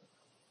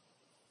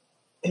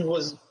 It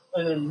was...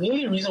 And the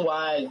main reason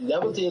why I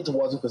levitated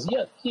towards it because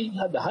he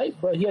had the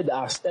hype, bro. He had the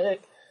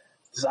aesthetic.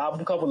 His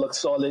album cover looked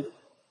solid.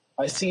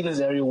 I seen this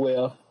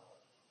everywhere.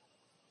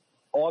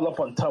 All up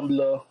on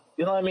Tumblr.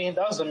 You know what I mean?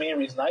 That was the main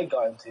reason I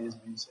got into his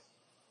music.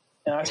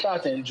 And I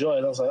started to enjoy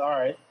it. I was like, all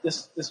right,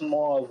 this is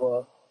more of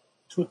a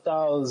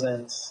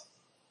 2000s,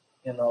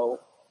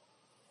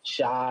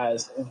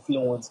 jazz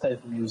influence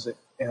type of music.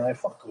 And I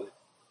fucked with it.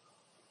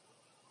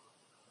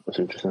 I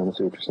see what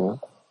you're saying.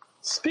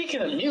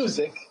 Speaking of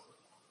music,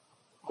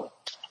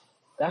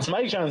 that's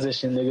my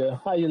transition, nigga.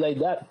 How you like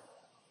that?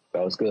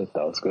 That was good.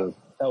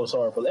 That was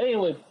horrible.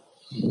 Anyway,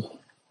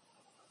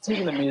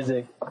 speaking of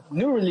music,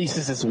 new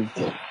releases this week.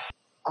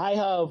 I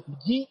have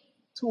Yeet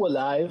 2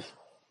 Alive,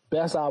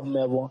 best album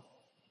ever,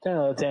 10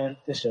 out of 10.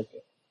 This shit,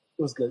 it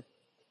was good.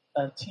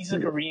 And Tisa the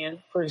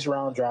Korean, first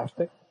round draft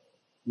pick,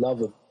 love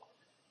him.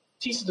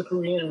 Tisa the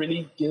Korean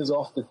really gives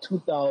off the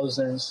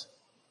 2000s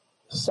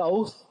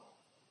South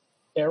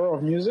era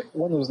of music.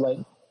 One was like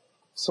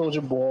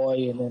Soulja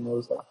Boy, and then there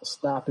was like the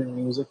snapping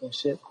music and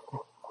shit.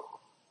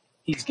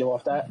 He's give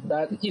off that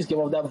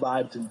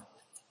vibe to me.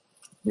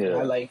 Yeah,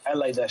 I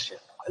like that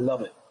shit. I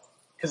love it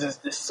because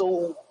it's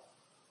so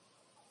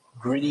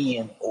gritty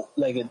and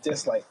like it's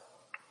just like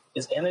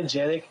it's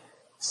energetic,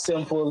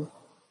 simple,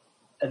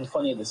 and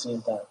funny at the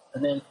same time.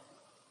 And then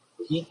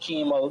he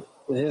came out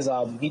with his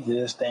album. He did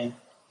his thing.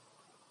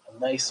 A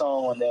nice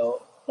song on there.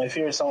 My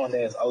favorite song on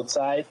there is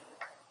 "Outside"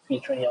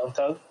 featuring Young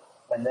Thug.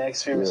 My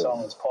next favorite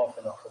song is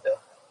 "Popping" off of there.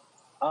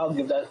 I'll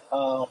give that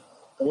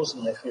most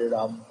of my favorite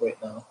albums right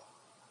now.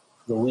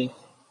 The week.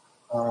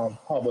 How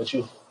about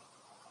you?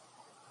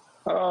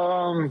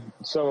 I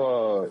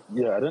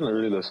didn't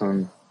really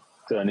listen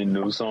to any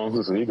new songs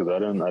this week because I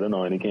didn't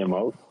know any came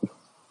out. I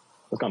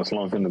was kind of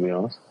slumped in, to be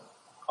honest.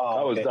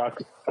 I was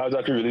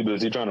actually really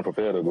busy trying to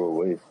prepare to go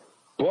away.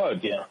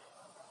 But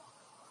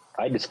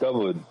I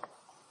discovered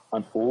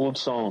an old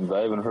song that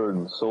I haven't heard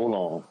in so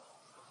long.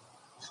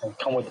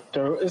 Come with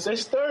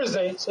it's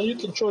Thursday, so you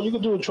can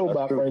do a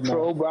throwback right now.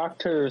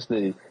 Throwback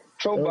Thursday.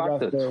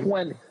 Throwback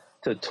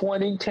to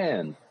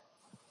 2010.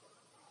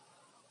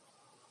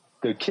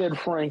 The Kid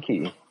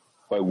Frankie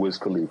by Wiz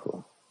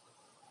Khalifa.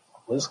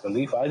 Wiz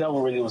Khalifa? I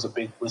never really was a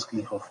big Wiz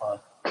Khalifa fan.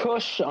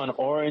 Kush on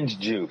Orange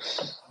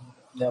Juice.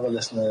 Never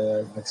listened to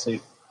that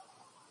mixtape.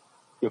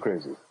 You're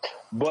crazy.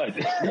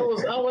 But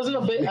I wasn't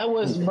a big. I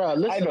was, bro.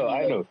 Listen,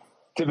 I know.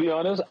 To be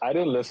honest, I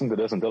didn't listen to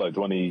this until like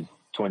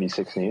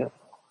 2016.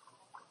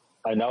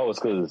 I know it's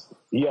because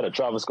he had a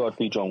Travis Scott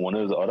feature on one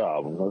of his other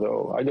albums. I was like,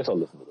 oh, I guess I'll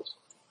listen to this.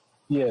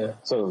 Yeah.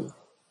 So,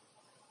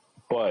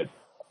 but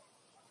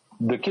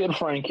the Kid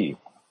Frankie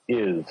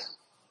is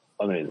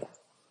amazing.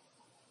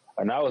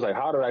 And I was like,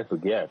 how did I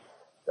forget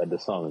that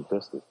this song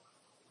existed?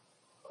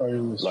 Or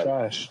it was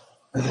trash.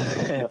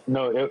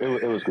 No,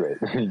 it was great.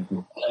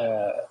 All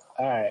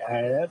right.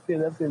 I feel.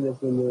 That's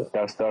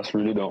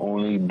really the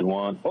only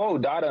one. Oh,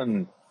 that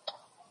and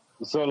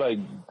so like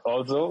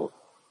also,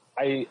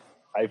 I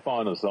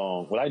found a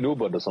song. Well, I knew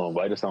about the song,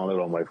 but I just found it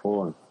on my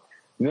phone.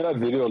 You know that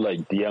video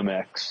like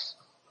DMX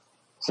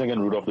singing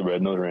Rudolph the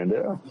Red-Nosed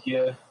Reindeer?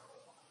 Yeah.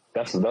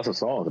 That's a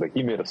song. Like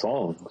he made a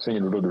song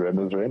singing Rudolph the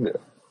Red-Nosed Reindeer.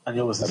 And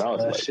it was and I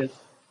was like, shit.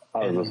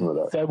 I was listening to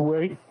that.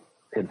 February?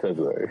 In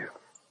February.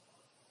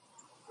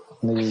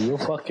 Nigga, you're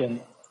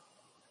fucking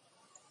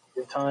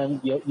your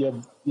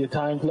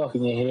time clock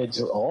in your head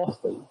just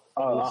off, baby.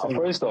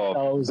 First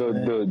off,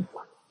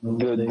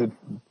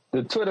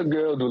 the Twitter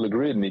girls will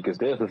agree with me because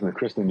they listen to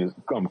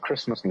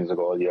Christmas music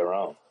all year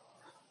round.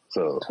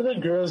 So Twitter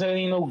girls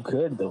ain't no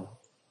good though.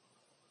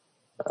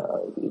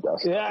 You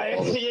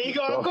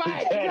going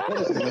quiet.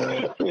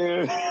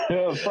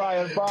 Yeah, Fry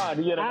and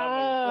Bond. You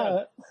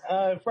know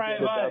Fry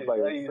and Bond.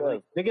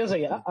 Niggas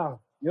say,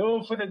 you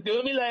don't finna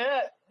do me like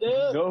that.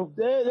 No.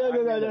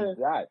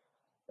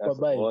 That's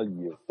all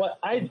you. But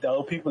I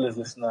doubt people is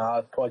listening to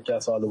our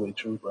podcast all the way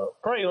through, bro.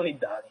 Probably only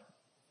Donnie.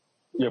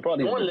 Yeah,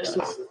 probably. No one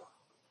listens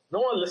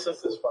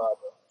this far,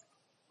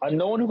 bro.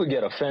 No one who could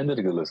get offended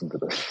could listen to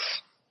this.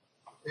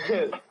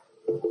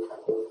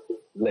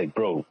 Like,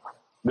 bro,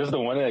 this is the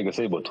one thing I can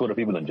say about Twitter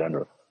people in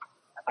general.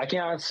 I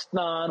can't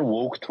stand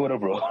woke Twitter,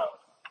 bro.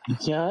 You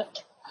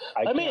can't?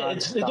 I mean,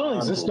 it don't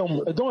exist no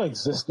more. It don't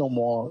exist no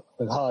more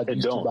like how it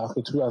used to back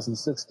in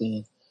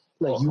 2016.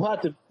 Like you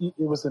had to. It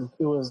was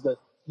that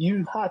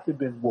you had to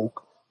been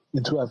woke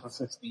in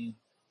 2016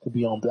 to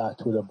be on Black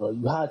Twitter, bro.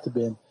 You had to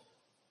been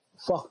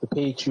fuck the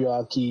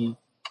patriarchy.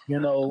 You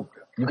know,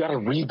 you gotta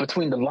read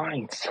between the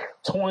lines.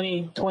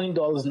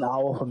 $20 an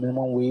hour for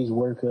minimum wage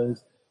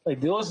workers. Like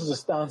those are the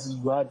stances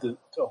you had to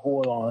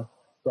hold on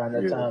around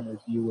that time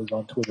if you was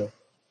on Twitter.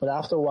 But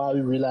after a while,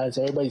 we realized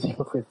everybody's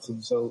hypocrites,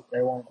 and so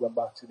everyone went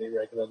back to their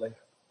regular life.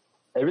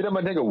 Every time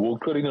I think of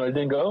woke Twitter, you know, I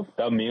think of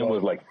that meme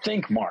was like,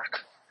 think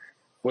Mark.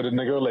 With a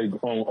nigga like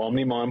on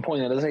Omni-Man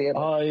pointing at his head.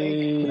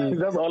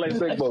 That's all I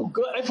think about.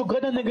 I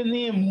forgot that nigga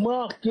name,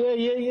 Mark.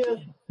 Yeah.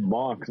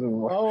 Mark. I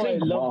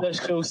love that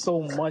show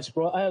so much,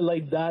 bro. I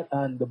like that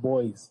and The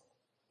Boys.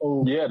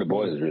 Oh, yeah, The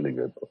Boys is really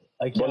good, bro.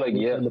 I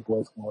can't The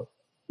Boys more.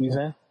 You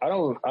saying? I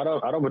don't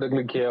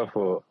particularly care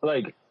for,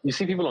 like, you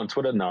see people on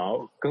Twitter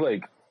now, because,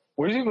 like,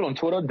 when you see people on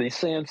Twitter, they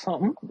saying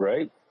something,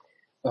 right?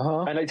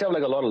 And they tell,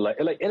 like, a lot of,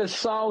 like, it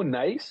sound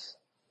nice.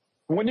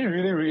 When you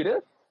really read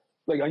it,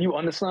 like, and you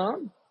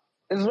understand,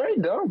 it's very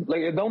dumb. Like,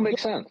 it don't make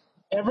sense.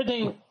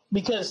 Everything,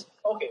 because,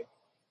 okay,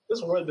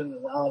 this world has been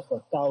around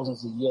for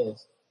thousands of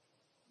years,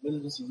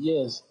 millions of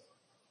years.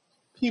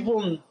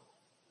 People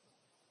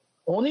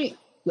only,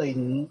 like,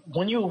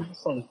 when you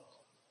from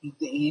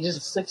the ages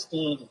of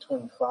 16 to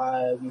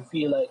 25, you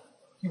feel like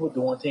people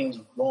doing things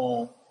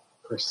wrong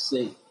per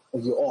se.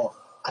 Like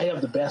I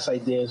have the best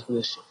ideas for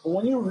this shit. But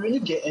when you really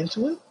get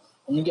into it,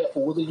 and you get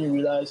older, you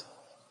realize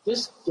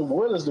the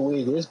world is the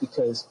way it is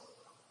because,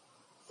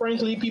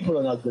 frankly, people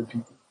are not good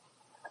people.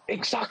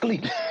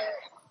 Exactly.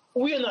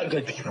 We are not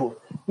good people.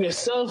 We are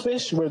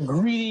selfish. We're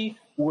greedy.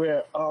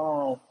 We're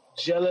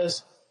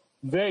jealous.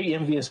 Very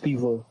envious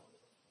people.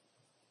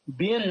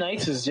 Being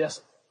nice is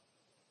just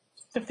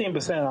 15%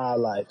 of our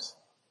lives.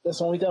 That's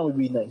the only time we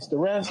be nice. The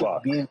rest,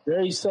 like being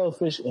very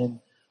selfish and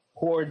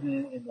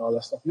hoarding and all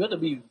that stuff. You have to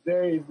be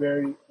very,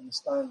 very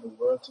understanding the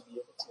world to be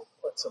able to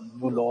put some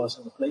new laws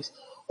into place.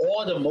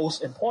 Or the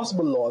most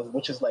impossible laws,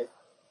 which is like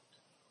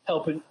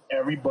helping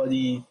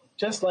everybody,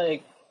 just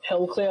like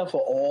healthcare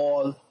for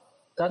all,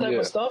 that type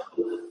of stuff.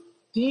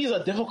 These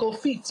are difficult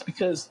feats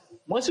because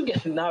once you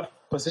get in that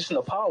position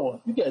of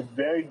power, you get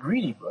very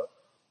greedy, bro.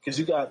 Because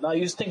now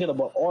you're just thinking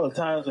about all the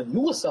times when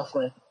you were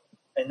suffering,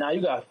 and now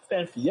you got to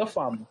fend for your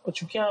family.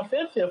 But you can't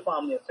fend for your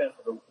family and fend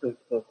for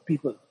the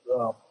people,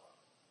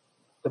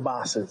 the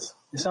masses.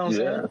 You see what I'm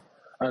saying?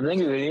 I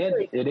think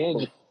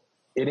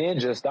it ain't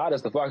just that.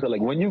 It's the fact that,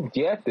 like, when you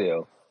get there,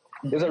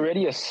 there's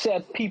already a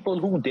set people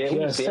who's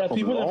there set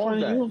people in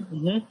front of you.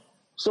 Mm-hmm.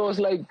 So it's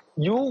like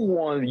you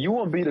want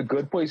to be the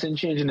good person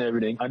changing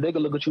everything, and they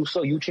can look at you.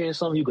 So you change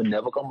something, you can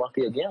never come back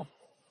here again.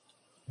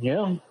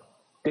 Yeah.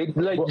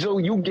 Joe,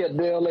 you get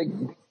there like.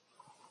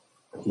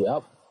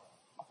 Yep.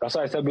 That's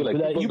why I said,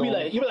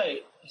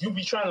 you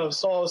be trying to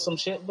solve some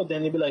shit, but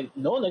then they be like,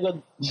 no,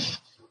 nigga,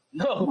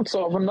 no, I'm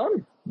solving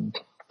none.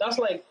 That's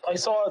like I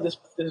saw this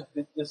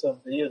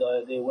video the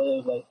other day where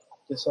it was like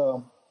this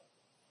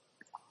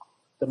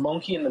the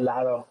monkey and the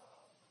ladder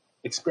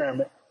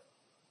experiment,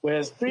 where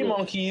there's three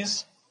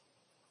monkeys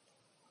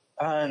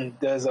and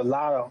there's a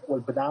ladder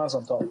with bananas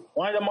on top.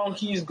 One of the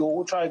monkeys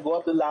try to go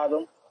up the ladder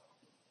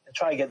and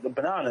try to get the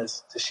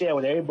bananas to share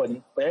with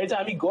everybody, but every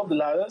time he go up the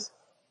ladders,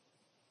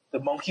 the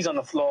monkeys on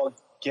the floor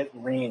get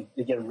rained.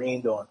 They get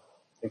rained on.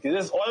 Because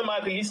this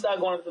automatically, you start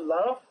going up the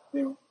ladder,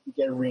 they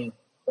get rained,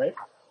 right?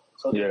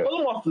 So they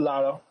pull him off the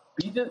ladder,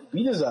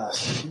 beat his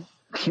ass.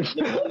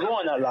 They go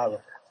on that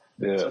ladder.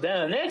 Yeah. So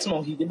then the next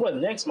monkey, they put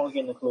the next monkey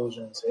in the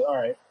closure and say, all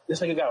right, this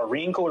nigga got a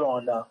raincoat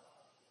on now.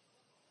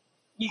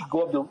 He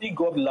go up the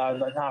ladder,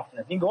 nothing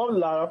happening. He go up the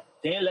ladder,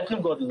 they ain't letting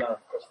him go up the ladder.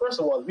 Because first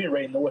of all, we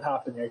already know what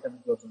happened every time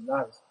he goes up the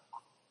ladder.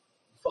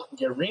 He fucking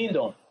get rained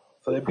on.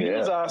 So they beat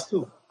his ass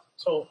too.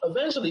 So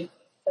eventually,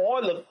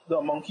 all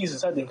the monkeys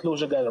inside the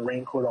enclosure got a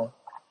raincoat on.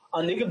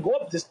 And they could go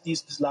up this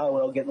ladder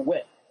without getting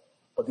wet.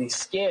 But they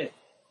scared.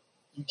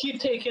 You keep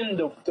taking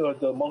the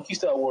monkeys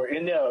that were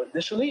in there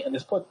initially and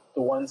just put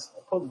new ones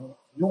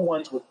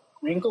with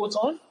raincoats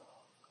on.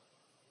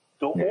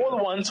 The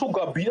old ones who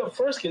got beat up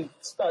first can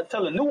start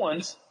telling new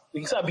ones.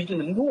 They can start beating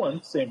the new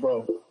ones, saying,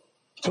 bro,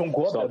 don't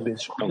go up that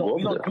bitch.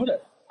 We don't do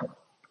that.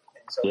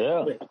 So,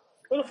 wait,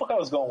 where the fuck I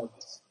was going with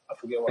this? I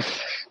forget what I was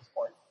at this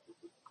point.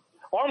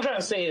 All I'm trying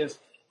to say is,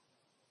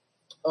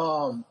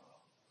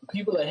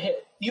 people that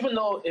hit, even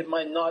though it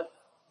might not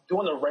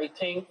doing the right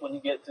thing when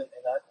you get in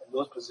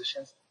those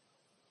positions,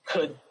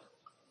 could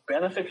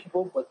benefit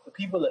people, but the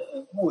people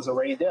who was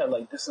already there,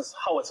 like, this is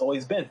how it's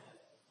always been.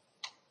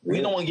 We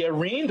don't want to get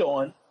rained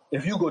on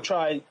if you go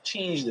try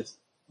change this.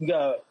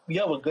 We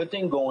have a good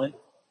thing going.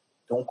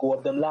 Don't go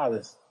up them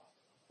ladders.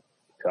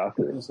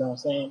 Exactly. You know what I'm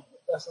saying?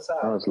 That's just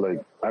how. It's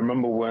like I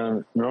remember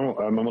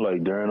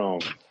like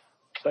during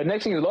like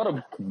next thing is a lot of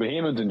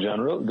Bahamians in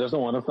general just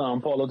don't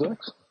understand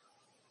politics.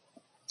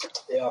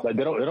 Yeah. Like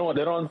they don't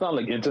understand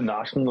like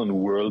international and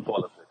world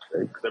politics.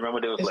 Right? Because I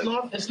remember they was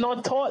it's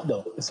not taught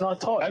though. It's not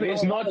taught. I mean,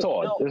 it's not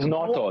taught. It's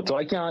not taught. So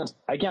I can't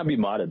be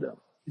mad at them.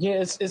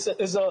 Yeah, it's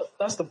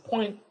that's the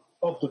point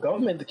of the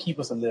government to keep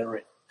us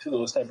illiterate to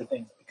those type of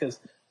things because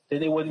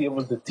then they wouldn't be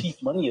able to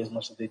teach money as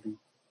much as they do.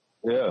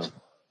 Yeah,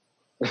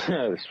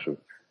 that's true.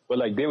 But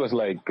like they was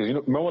like, because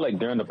remember like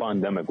during the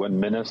pandemic when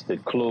ministers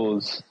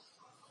close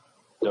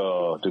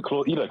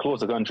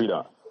the country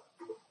down.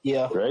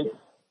 Yeah. Right.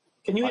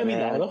 Can you hear me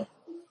louder?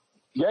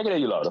 Yeah, I can hear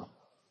you louder.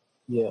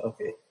 Yeah.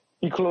 Okay.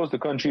 He closed the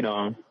country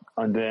down,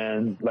 and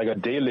then like a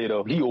day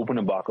later, he opened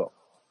it back up,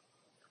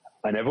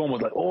 and everyone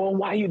was like, "Oh,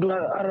 why are you doing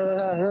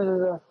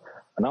that?"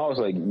 And I was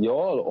like,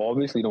 "Y'all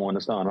obviously don't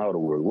understand how the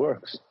world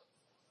works.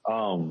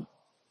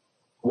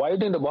 Why do you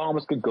think the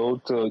Bahamas could go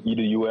to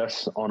either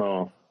U.S.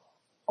 on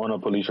a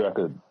police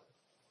record?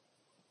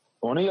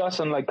 Only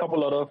us and like a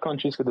couple other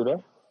countries could do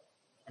that.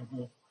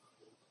 Mm-hmm.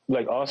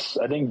 Like us,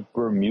 I think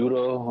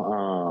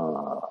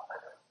Bermuda.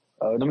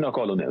 Let me not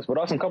call them names, but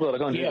us and a couple other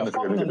countries. Yeah,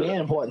 fucking them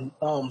important.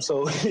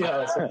 So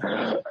yeah.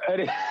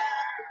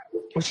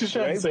 What you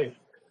trying to say?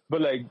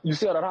 But like you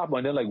see how that happen,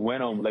 and then like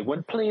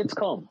when planes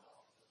come,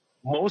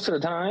 most of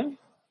the time,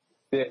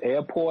 the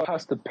airport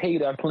has to pay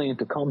that plane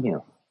to come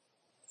here.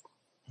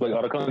 Like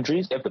other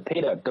countries, they have to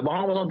pay that. The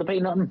Bahamas don't have to pay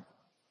nothing.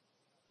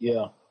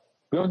 Yeah.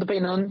 We don't have to pay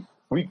nothing.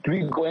 We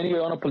can go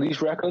anywhere on a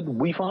police record,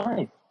 we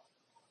fine.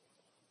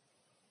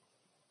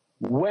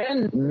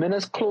 When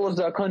ministers close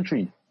that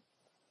country,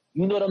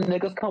 you know them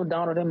niggas come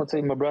down to them and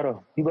say, my brother,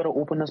 you better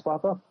open this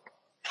back up.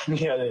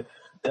 Yeah,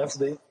 that's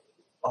the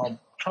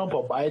Trump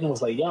or Biden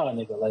was like, yeah,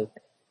 nigga, like,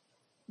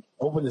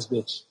 open this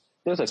bitch.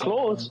 They was like,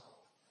 close?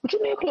 What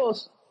you mean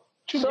close?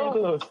 What you mean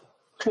close?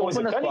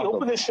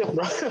 Open this shit,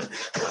 bro.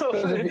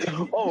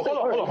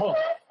 Hold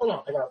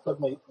on. I gotta plug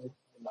my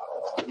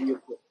real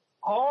quick.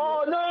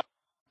 Oh no!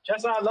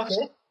 Just how I luck.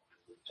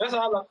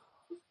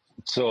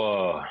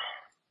 So, I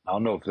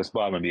don't know if this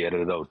part might be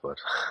edited out, but.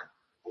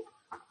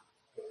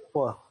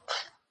 What?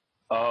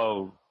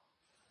 Oh,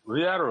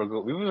 we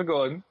were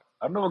going.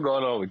 I don't know what's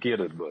going on with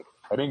Keenan, but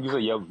I think you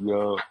said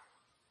your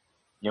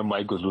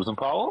mic was losing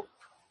power.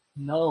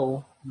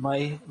 No,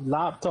 my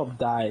laptop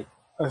died.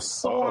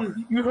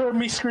 You heard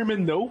me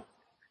screaming no?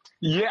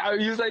 Yeah,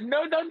 you was like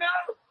no.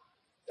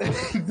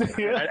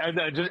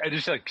 I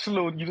just like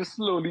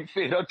slowly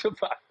fade out your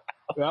power.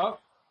 Yeah,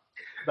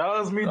 that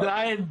was me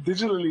dying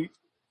digitally.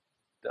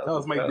 That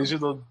was my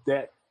digital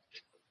debt.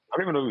 I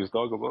don't even know what we was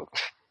talking about.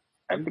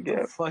 I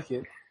forget. Fuck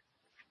it.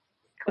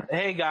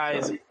 Hey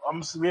guys,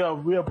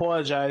 we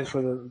apologize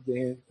for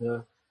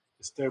the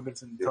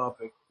disturbance in the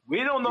topic.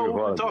 We don't know what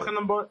we're talking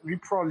about. We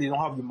probably don't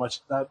have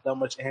that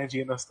much energy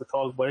in us to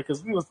talk about it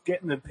because we was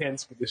getting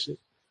intense with this shit.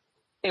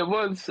 It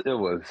was.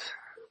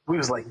 We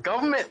was like,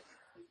 government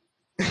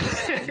down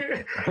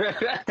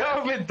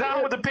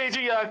with the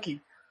patriarchy.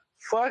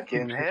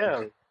 Fucking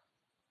hell. It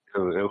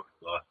was.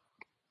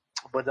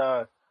 But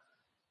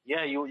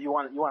yeah, you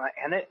want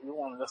to end it? You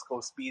want to just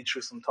go speed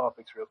through some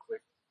topics real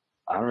quick?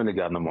 I don't really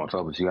got no more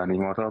topics. You got any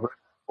more topics?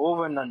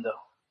 Over and under.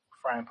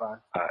 Frying pan.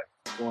 All right.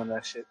 Doing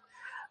that shit.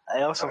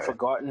 I also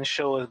forgotten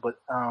shows, but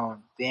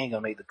they ain't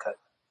gonna make the cut.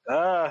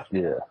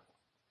 Yeah.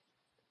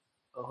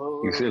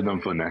 Oh. You save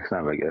them for next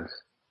time, I guess.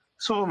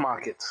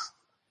 Supermarkets.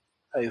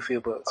 How you feel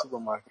about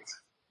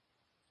supermarkets?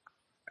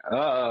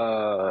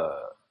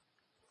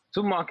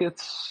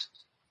 Supermarkets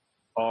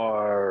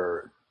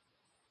are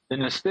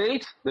in the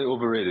States, they're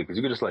overrated because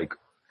you can just like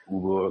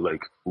Uber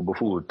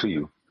food to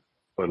you,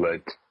 but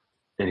like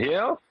And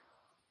here,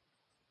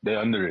 they're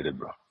underrated,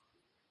 bro.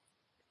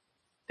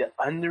 They're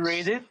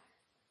underrated?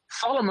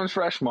 Solomon's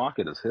Fresh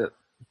Market is hit.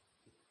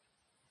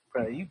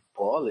 Bro, you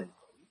balling,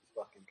 bro. You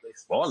fucking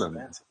place Balling.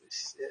 expensive as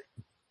shit.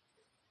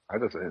 I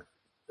just say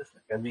This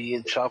nigga be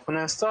in shopping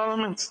at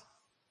Solomon's.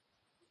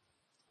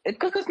 it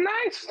because it's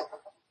nice.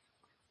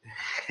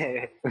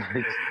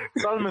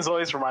 Solomon's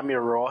always remind me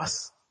of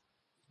Ross.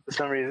 For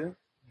some reason.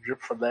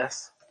 Drip for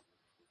less.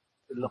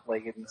 It look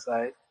like it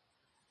inside.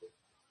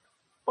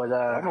 But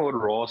I don't know what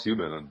Ross you've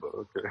been in, but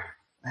okay.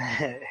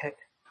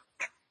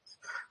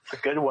 the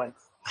good ones.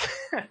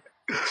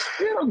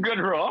 You know, good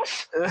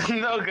Ross.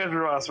 No good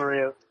Ross for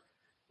real.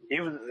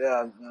 Even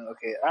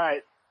okay,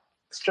 alright.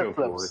 Strip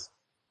Go clubs.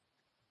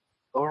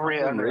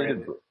 Overrated,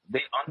 underrated. Bro.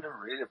 They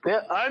underrated. Bro.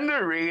 They're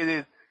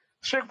underrated.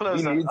 Strip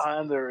clubs are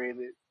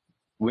underrated.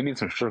 We need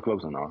some strip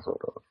clubs in also,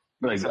 though.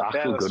 Like Some actual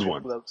better good strip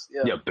ones. clubs,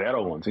 Yeah,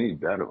 better ones. We need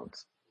better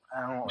ones.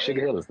 I don't know.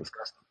 Sugar Hill is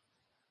disgusting.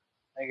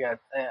 I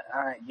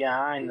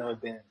ain't never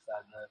been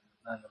inside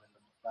none of them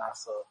in the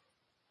past, so.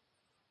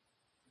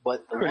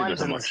 But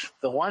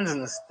the ones in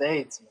the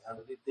States, man,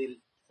 they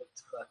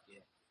fuck yeah.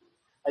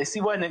 I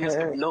see why niggas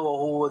can blow a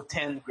whole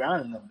 10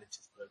 grand in them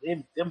bitches, bro.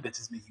 Them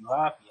bitches make you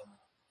happy.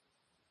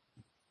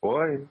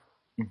 Boy.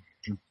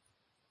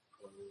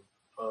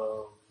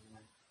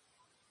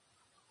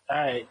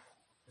 Alright,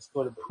 let's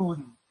go to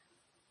Putin.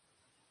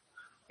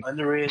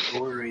 Underrated,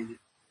 overrated.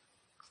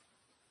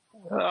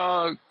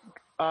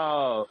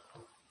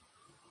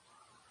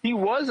 He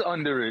was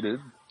underrated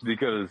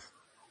because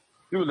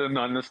people didn't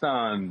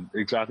understand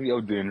exactly how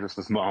dangerous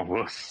this man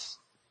was.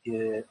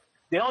 Yeah.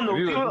 They don't know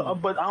people,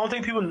 but I don't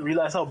think people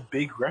realize how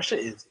big Russia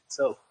is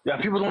itself. Yeah,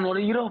 people don't know that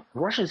either.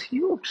 Russia's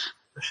huge.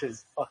 Russia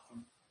is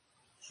fucking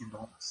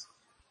humongous.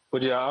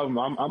 But yeah, I'm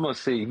gonna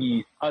say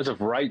he, as of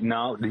right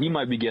now, he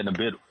might be getting a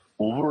bit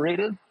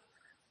overrated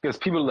because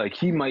people like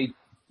he might,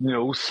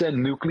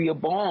 send nuclear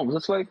bombs.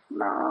 It's like,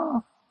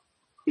 nah,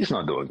 he's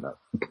not doing that.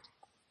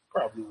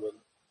 Probably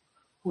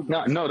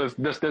wouldn't. No,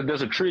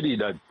 there's a treaty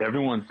that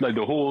everyone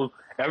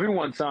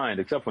signed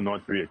except for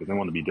North Korea because they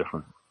want to be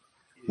different.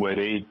 Yeah. Where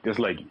they just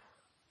like,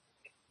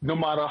 no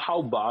matter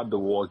how bad the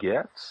war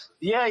gets.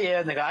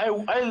 Yeah, nigga.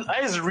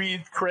 I just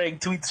read Craig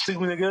tweets too,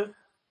 nigga.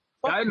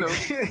 I know.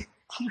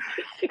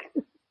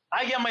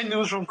 I get my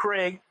news from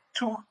Craig.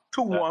 Two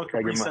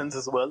wonky reasons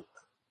as well.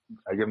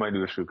 I get my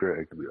news from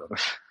Craig, to be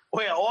honest.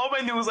 Oh yeah, all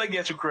my news I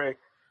get from Craig.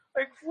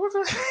 Like, what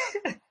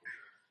the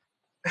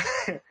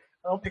I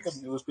don't pick up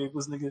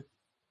newspapers, nigga.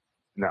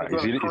 Nah,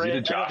 is he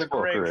the Jasper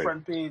or Craig?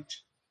 Front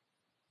page.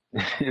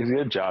 Is he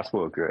a Jasper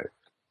or Craig?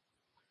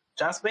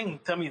 Jasper can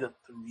tell me the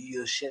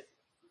real shit.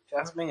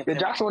 Jasper can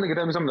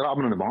tell me something that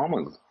happened in the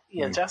Bahamas.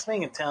 Yeah, Jasper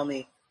can tell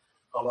me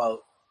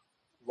about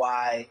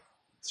why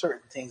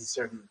certain things are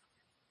certain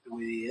the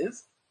way it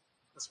is.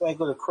 That's why I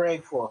go to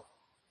Craig for.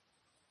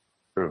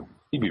 True.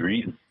 He be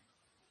reading.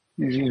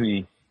 He's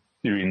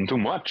reading too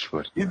much,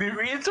 but you be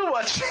reading too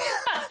much.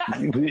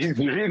 He's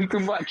reading too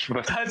much,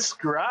 but that's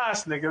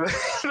grass, nigga.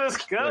 Let's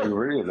go. Yeah,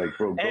 really, like,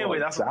 bro. Anyway,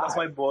 that's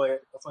my boy.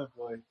 That's my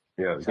boy.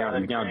 Yeah, you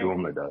can't do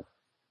him like that.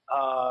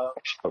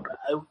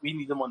 We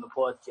need him on the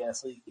podcast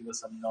so he can give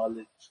us some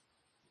knowledge.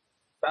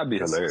 That'd be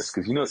hilarious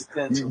because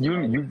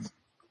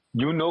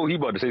you know he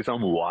about to say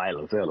something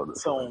wild as hell.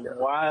 Some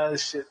wild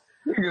shit.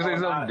 You can say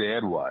something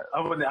dead wild. I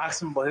would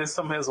ask him about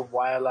some of his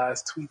wild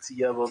ass tweets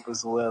he have up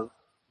as well.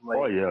 Like,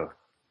 oh yeah.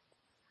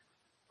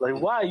 Like,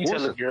 why are you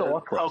telling a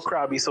girl how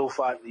Krabby so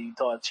fat that you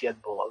thought she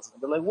had balls?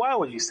 But like, why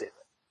would you say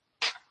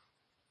that?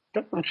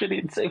 That's some shit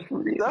he'd say for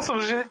real. That's some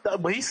shit,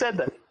 but he said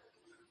that.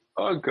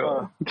 Oh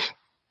god.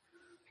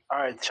 All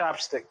right,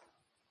 chapstick.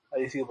 How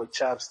do you feel about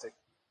chapstick?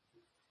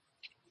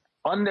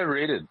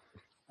 Underrated.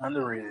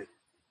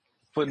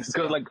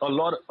 Because like a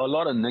lot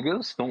of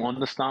niggas don't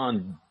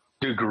understand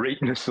the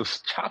greatness of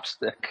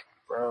chapstick.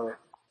 Bro,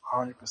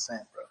 100%,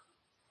 bro.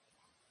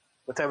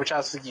 What type of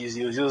chapstick you use?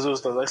 You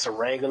use like a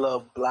regular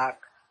black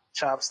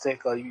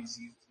chapstick, or you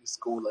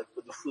go like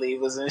with the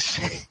flavors and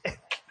shit?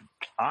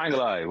 I ain't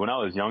gonna lie. When I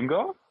was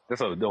younger,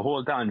 the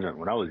whole tangent.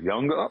 When I was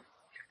younger,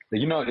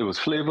 it was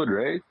flavored,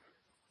 right?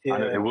 Yeah.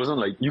 And it wasn't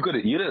like you could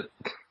eat it.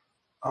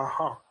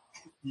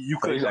 You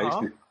could.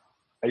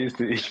 I used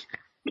to eat.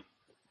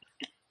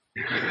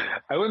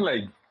 I wouldn't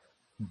like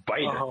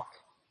bite it.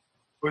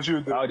 What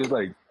you do? I just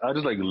like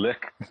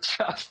lick the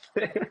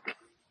chopstick.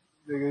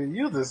 Nigga,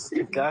 you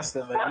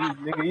disgusting, man.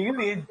 You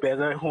need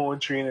better home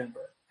training,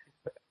 bro.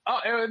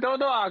 Oh,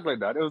 don't act like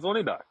that. It was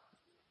only that.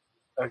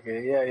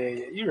 Okay, yeah.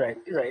 You're right.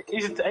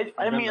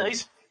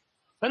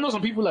 I know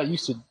some people that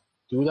used to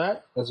do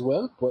that as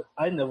well, but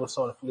I never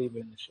saw the flavor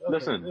in the shit.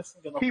 Okay,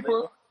 listen,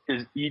 people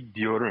eat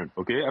deodorant,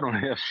 okay? I don't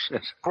have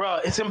shit. Bro,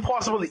 it's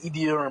impossible to eat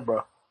deodorant,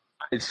 bro.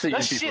 It's saying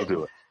people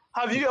do it.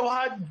 Have you ever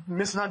had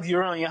missing out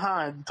deodorant on your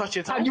hand? Touch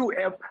your tongue?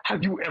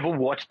 Have you ever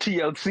watched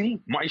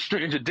TLC, My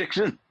Strange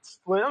Addiction?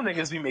 Well, them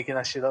niggas be making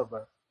that shit up,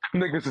 bro.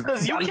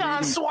 Because you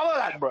can't swallow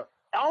that, bro.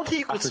 I don't think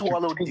you could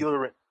swallow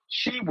deodorant.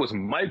 She was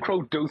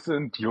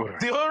microdosing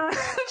deodorant.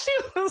 She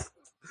was...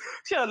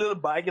 She had a little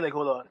baggie, like,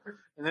 hold on.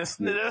 And then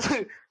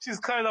she's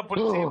climbing up on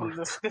the table and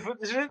just sniffing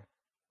the shit.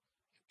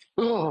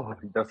 Oh,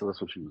 that's what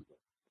she was doing.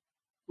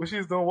 Well,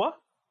 she's doing what?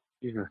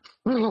 She's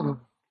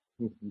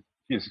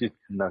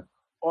not.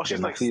 Oh, she's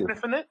like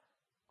sniffing it?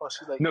 Or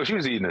she's like. No, she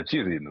was eating it. She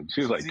was eating it.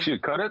 She was like,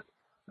 she'd cut it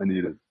and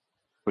eat it.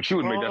 But she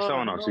would make that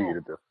sound out, she eat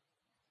it though.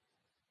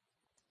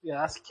 Yeah,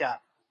 that's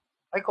cap.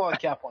 I call it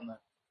cap on that.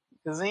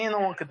 Because ain't no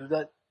one could do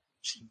that.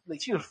 She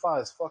was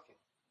fat as fucking.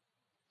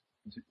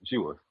 She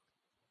was.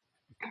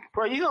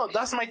 Bro, you know,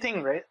 that's my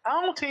thing, right?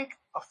 I don't think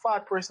a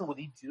fat person would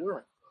eat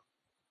deodorant.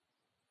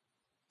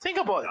 Think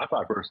about it. That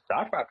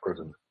fat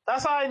person.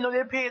 That's how I know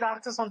they paid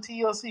actors on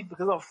TLC,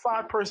 because a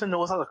fat person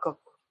knows how to cook.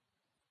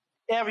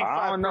 Every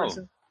fat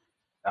person.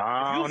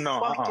 I don't know.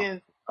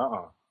 Fucking...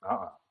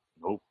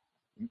 Nope.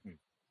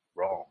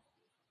 Wrong.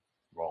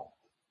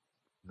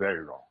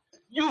 Very wrong.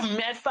 You've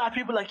met fat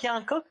people that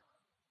can't cook?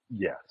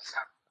 Yes.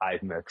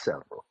 I've met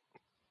several.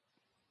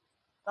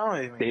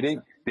 They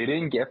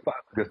didn't get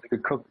fat because they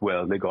could cook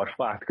well. They got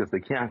fat because they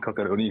can't cook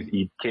and only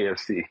eat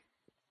KFC.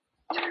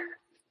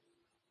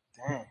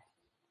 Damn.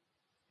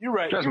 You're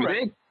right. Trust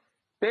me,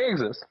 they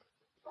exist.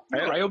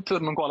 I hope to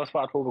them and call us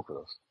fat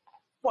phobicals.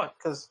 What?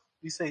 Because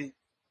you say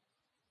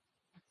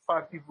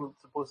fat people are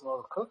supposed to know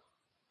how to cook?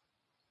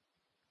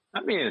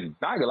 I mean,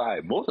 not gonna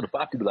lie, most of the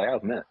fat people I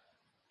have met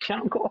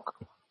can't cook.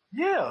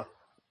 Yeah.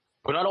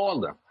 But not all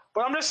of them.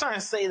 But I'm just trying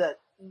to say that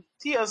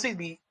TLC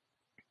be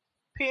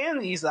paying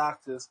these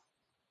actors,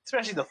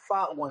 especially the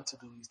fat ones, to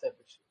do these type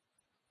of shit.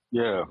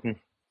 Yeah.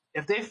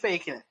 If they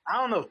faking it, I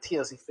don't know if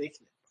TLC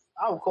faking it.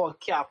 I would call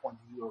cap on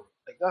deodorant.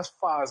 Like, that's as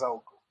far as I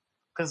would go.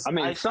 Because I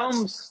mean,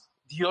 some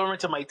deodorant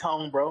to my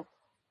tongue, bro,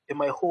 and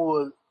my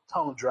whole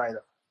tongue dried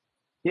up.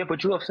 Yeah,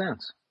 but you have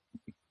sense.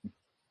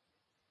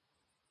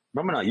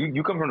 Remember now,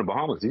 you come from the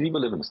Bahamas. These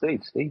people live in the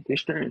States. They're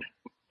strange.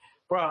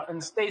 Bro, in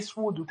the States,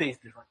 food do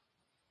taste different.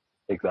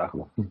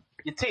 Exactly.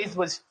 Your taste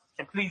buds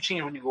completely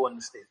change when you go in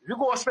the States. If you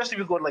go, especially if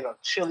you go to like a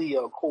chilly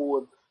or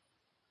cold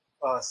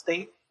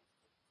state,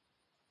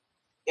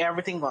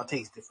 everything gonna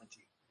taste different to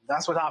you.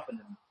 That's what happened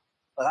to me.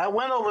 But I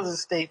went over to the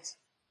States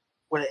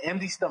with an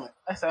empty stomach.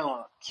 I said I'm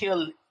gonna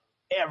kill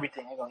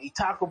everything. I'm gonna eat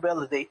Taco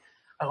Bell today.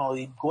 I'm gonna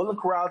eat Golden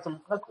Corral,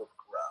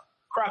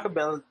 Cracker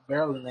Barrel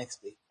the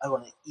next day. I'm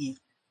gonna eat a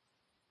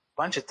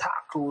bunch of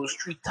tacos,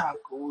 street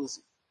tacos,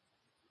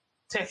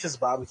 Texas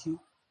barbecue.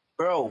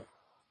 Bro,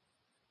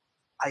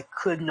 I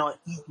could not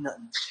eat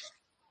nothing.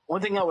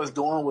 One thing I was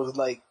doing was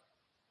like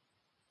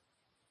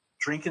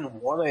drinking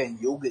water and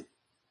yogurt.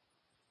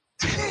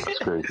 That's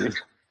crazy.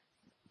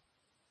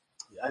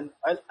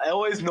 I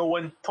always know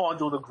when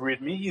Tondo to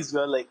greet me, he's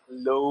got like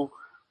low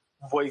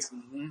voice,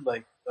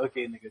 like,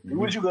 okay, nigga, do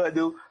what you gotta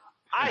do.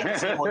 I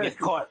just ain't gonna get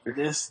caught with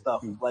this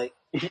stuff. Like,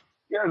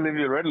 yeah, leave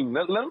you ready.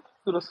 Let him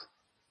do this.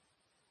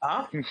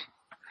 Huh?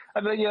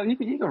 I mean, yeah, you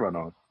can run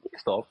on. You can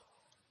stop.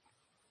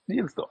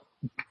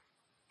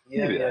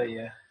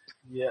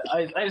 Yeah.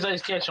 I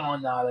just catch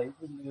on now. Like,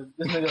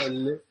 this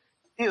nigga,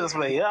 he just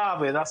like, yeah,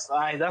 man,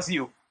 that's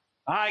you.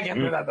 I can't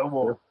do that no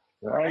more.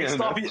 I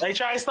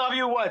try to stop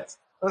you. What?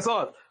 That's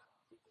all.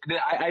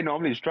 I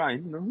normally just try.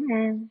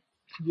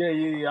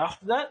 Yeah.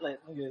 After that, like,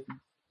 okay,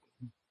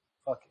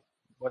 fuck it.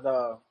 But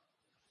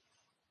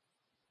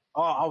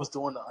I was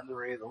doing the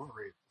underrated,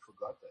 overrated. I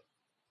forgot that.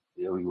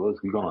 Yeah, we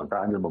was. We going on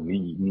time about me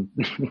eating.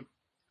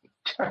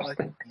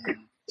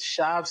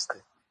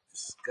 Chopstick.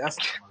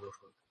 Disgusting,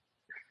 motherfucker.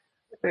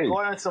 Hey.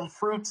 Going on some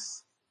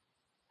fruits.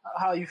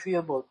 How you feel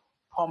about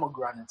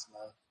pomegranates,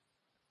 man?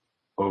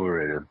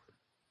 Overrated.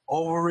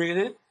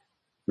 Overrated?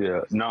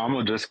 Yeah. No, I'm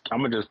gonna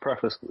just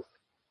preface this.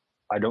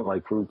 I don't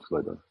like fruits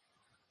like that.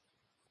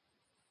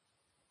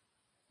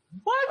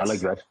 What? I like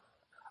that.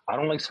 I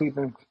don't like sweet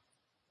things.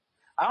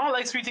 I don't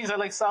like sweet things. I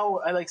like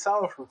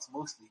sour fruits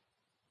mostly.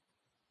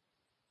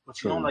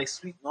 But you don't like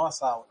sweet nor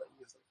sour. Like,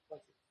 it's like,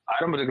 fuck it. I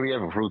don't particularly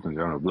have fruits in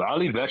general. But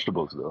I'll eat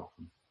vegetables though.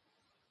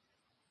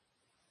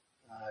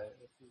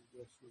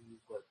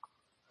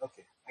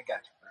 Okay, I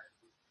got you. Right.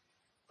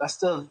 That's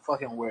still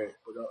fucking weird,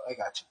 but I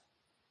got you.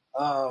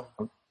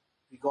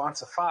 We go on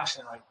to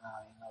fashion right now,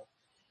 you know.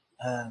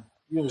 And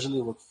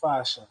usually with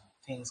fashion,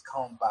 things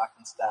come back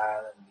in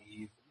style and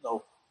leave, you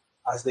know,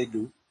 as they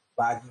do.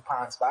 Baggy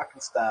pants back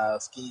in style,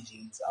 skinny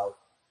jeans out.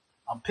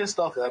 I'm pissed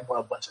off because I bought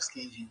a bunch of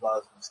skinny jeans while I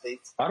was in the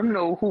States. I don't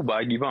know who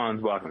baggy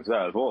pants back in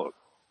style for.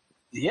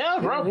 Yeah,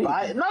 bro.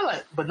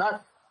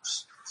 Not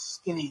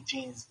skinny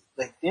jeans.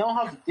 Like, they're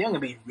gonna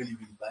be really,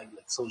 really baggy,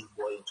 like Soulja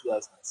Boy in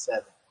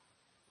 2007.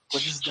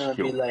 But it's gonna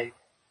be like,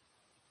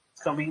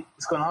 it's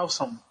gonna have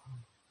some.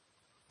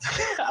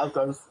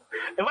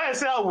 If I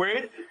say how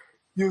weird,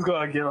 you're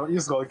gonna get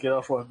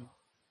off on me.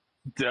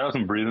 Yeah, have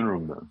some breathing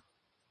room then.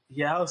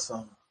 Yeah, I have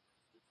some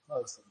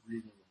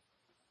breathing room.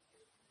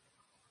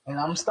 And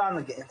I'm starting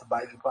to get into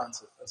baggy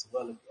pants as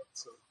well again.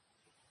 So,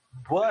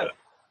 but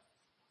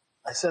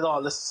I said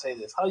all this to say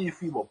this: how do you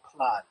feel about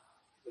plaid?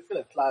 I feel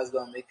like plaid is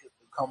gonna make it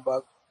a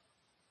comeback.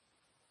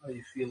 How are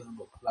you feeling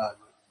about plaid?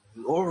 Is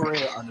it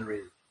overrated or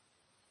underrated?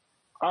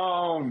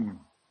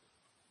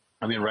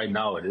 I mean, right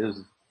now it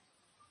is.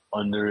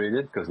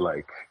 underrated because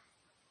like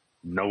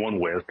no one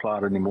wears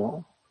plaid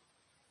anymore.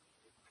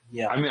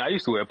 Yeah. I mean, I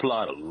used to wear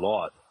plaid a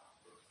lot.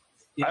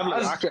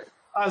 Yeah,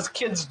 as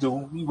kids do,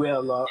 we wear a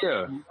lot.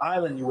 Yeah.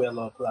 Island, you wear a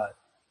lot of plaid.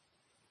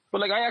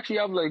 But like I actually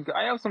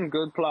have some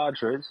good plaid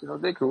shirts. You know,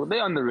 they're cool. They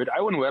underrated.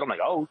 I wouldn't wear them like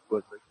out,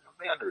 but like, you know,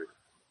 they underrated.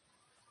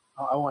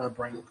 I want to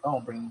bring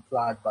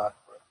plaid back,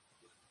 bro.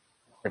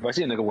 If I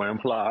see a nigga wearing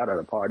plaid at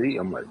a party,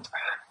 I'm like,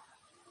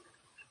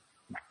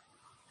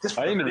 This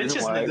I think the bitches,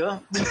 reason why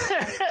nigga.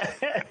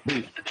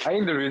 I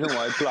think the reason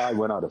why plaid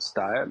went out of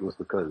style was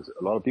because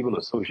a lot of people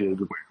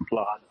associated with wearing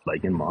plaid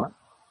like in Mont.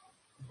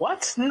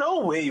 What? No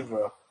way,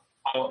 bro.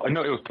 Oh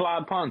no, it was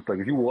plaid pants. Like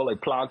if you wore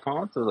like plaid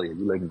pants, it was like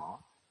you like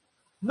Mont.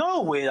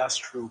 No way, that's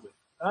true. Bro.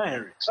 I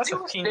ain't. That's a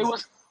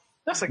King's.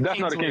 That's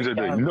not a King's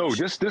thing. No,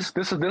 this is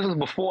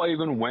before I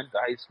even went to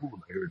high school.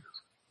 I heard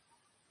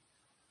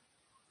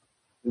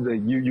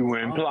this. You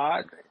wearing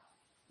plaid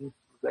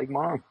like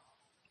Mont.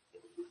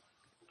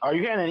 Are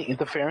you hearing any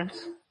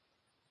interference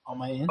on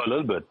my end? A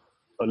little bit.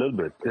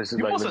 It's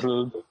like this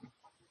little.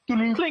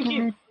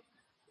 Clinky.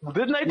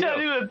 Didn't I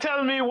tell you to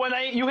tell me when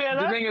you hear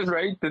that?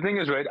 The thing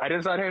is right. I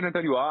didn't start hearing it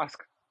until you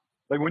asked.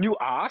 Like when you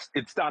asked,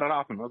 it started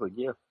off, and I was like,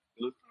 yeah.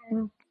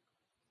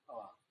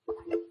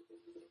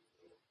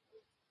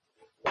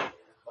 Fucking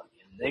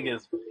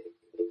niggas.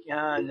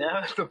 Yeah,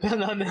 never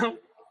depend on them.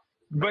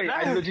 But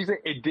I let you say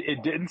it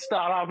didn't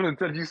start off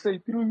until you say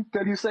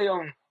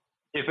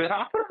if it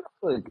happened.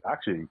 Like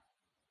actually,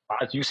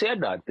 as you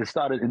said that, it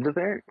started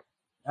interfering.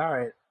 All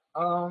right.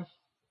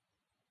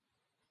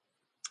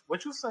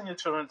 What you send your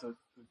children to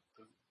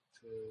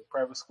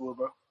private school,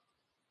 bro?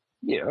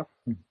 Yeah.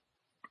 Yeah.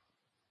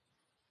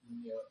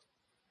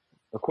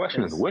 The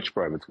question is which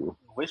private school?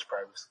 Which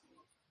private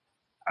school?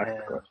 That's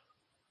the question.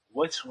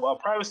 Which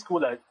private school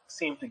that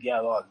seemed to get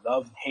a lot of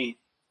love and hate,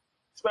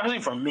 especially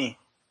from me,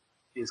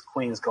 is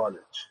Queens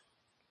College.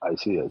 I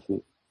see.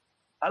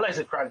 I like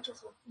to credit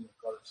just for Queens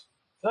College.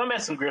 So I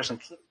met some girls from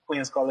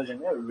Queens College,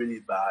 and they're really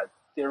bad.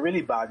 They're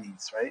really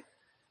baddies, right?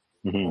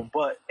 Mm-hmm.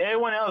 But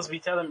everyone else be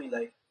telling me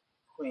like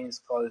Queens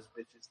College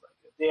bitches, like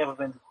if they ever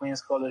been to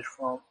Queens College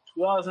from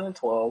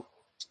 2012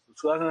 to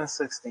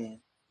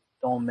 2016,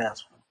 don't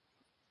mess with them.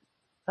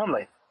 I'm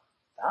like,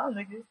 damn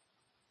nigga,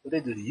 what they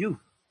do to you?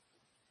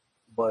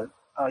 But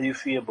how you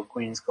feel about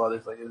Queens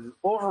College? Like, is it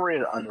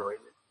overrated or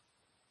underrated?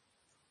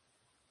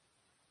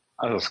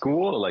 As a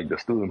school, or like the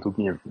students who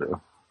came there?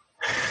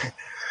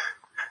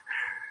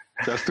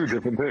 That's two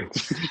different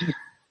things.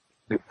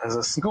 As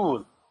a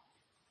school.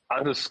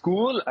 As a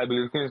school, I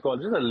believe Queens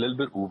College is a little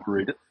bit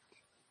overrated.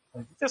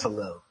 Just a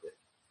little bit.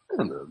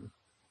 A little bit.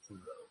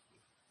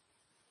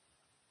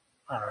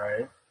 All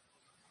right.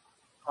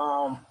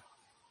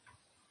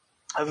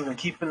 Have you been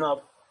keeping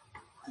up?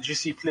 Did you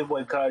see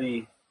Playboy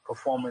Cardi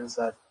performance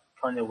at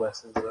Kanye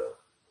West's?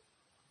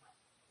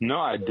 No,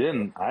 I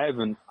didn't. I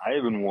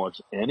haven't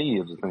watched any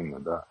of the thing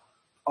like that.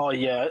 Oh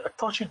yeah, I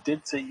thought you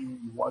did say you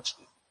watched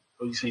it.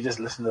 Or you just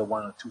listened to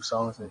one or two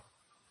songs.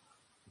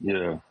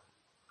 Yeah.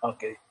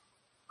 Okay.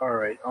 All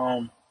right.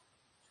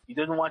 You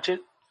didn't watch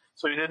it,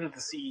 so you didn't get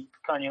to see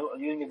Kanye. You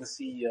didn't get to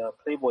see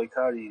Playboy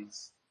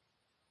Cardi's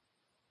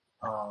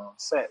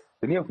set.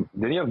 Didn't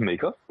he have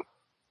makeup?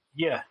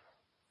 Yeah.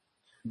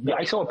 Yeah,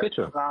 I saw a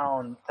picture.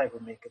 Brown type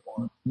of makeup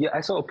on. Yeah,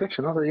 I saw a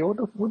picture. And I was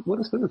like, what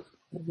is this?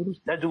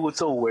 That dude was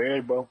so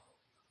weird, bro.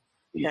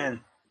 Yeah. And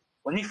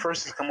when he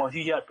first came out,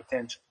 he had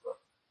potential, bro.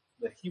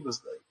 Like he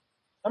was like,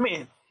 I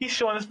mean, he's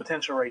showing his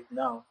potential right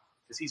now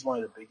because he's one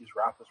of the biggest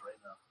rappers right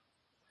now.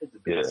 He has the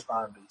biggest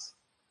fan base.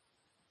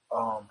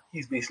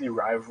 He's basically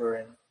rival,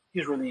 and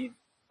he's really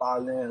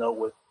battling it out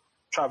with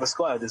Travis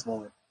Scott at this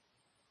moment.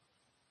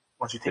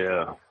 Once you take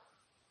it.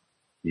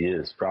 He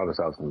is. Travis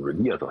has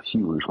he has a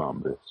huge fan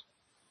base.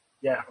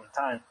 Yeah, from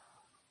time.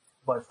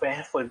 But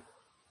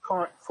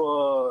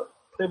for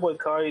Playboy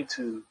Cardi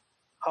to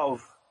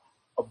have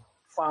a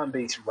fan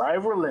base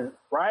rivaling,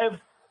 why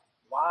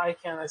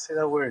can't I say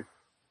that word?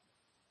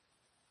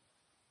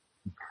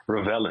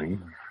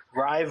 Rivaling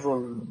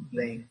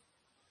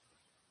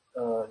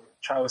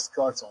Travis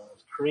Scott's on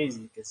was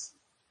crazy because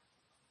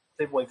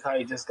Playboy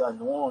Cardi just got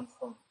known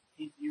from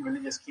he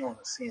really just came on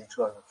the scene in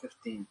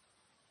 2015.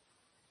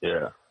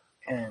 Yeah.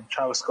 And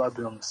Travis Scott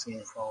been on the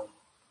scene from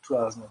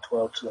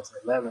 2012,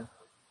 2011.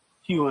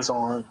 He was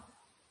on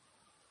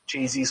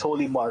Jay-Z's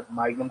Holy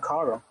Magnum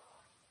Carta.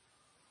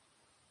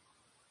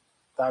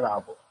 That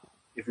album,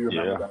 if you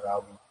remember that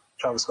album.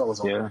 Travis Scott was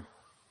on it.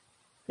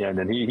 Yeah, and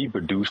then he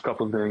produced a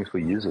couple of things for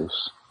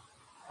Jesus.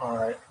 All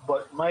right.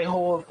 But my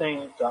whole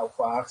thing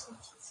for asking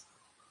is,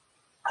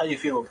 how do you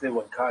feel about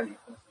Playboy Cardi?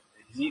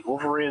 Is he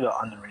overrated or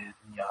underrated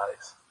in your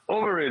eyes?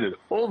 Overrated.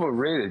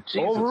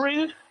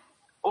 Jesus.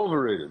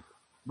 Overrated.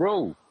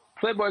 Bro,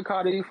 Playboy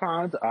Cardi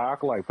fans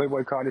act like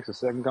Playboy Cardi's the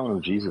second coming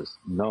of Jesus.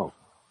 No.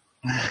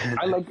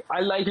 I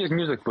like his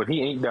music, but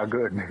he ain't that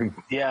good.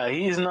 Yeah,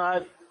 he's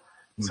not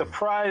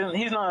surprising.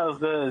 He's not as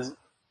good as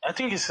I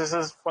think it's just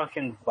his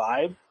fucking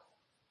vibe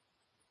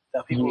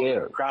that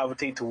people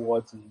gravitate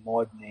towards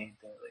more than anything.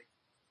 Like,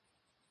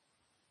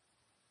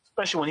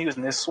 especially when he was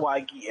in this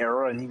swaggy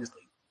era and he was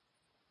like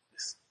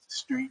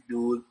street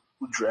dude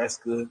who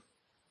dressed good,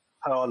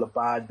 had all the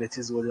bad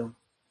bitches with him.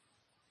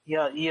 He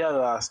had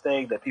a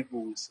stag that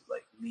people would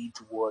like lead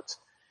towards.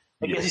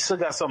 I guess he still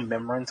got some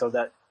remembrance of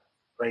that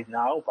right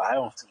now, but I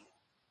don't see it.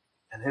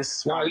 And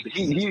his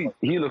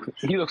he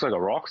looks like a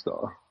rock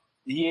star.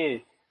 Yeah.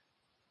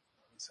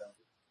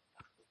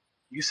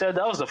 You said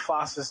that was the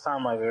fastest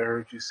time I've ever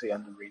heard you say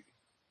underrated.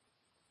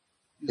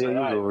 Yeah, he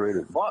was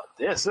overrated. Fuck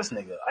this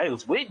nigga. I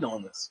was waiting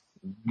on this.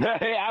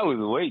 Hey, I was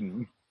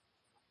waiting.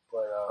 But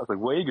I was like,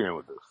 where you going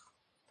with this?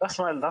 That's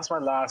my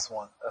last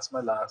one. That's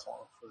my last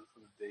one for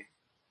the day.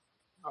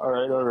 All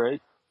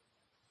right.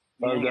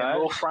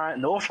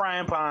 No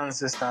frying pans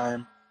this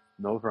time.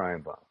 No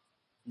frying pan.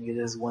 Nigga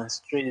just went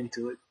straight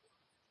into it.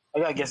 I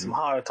gotta get some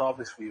harder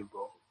topics for you,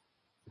 bro.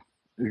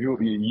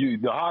 You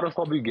the hardest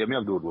topic you get me,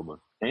 I'll do it, woman.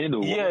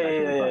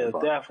 Yeah,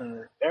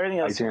 definitely. Everything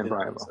else. I can't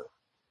frying pan.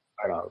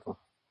 I don't know.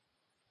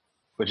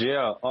 But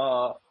yeah,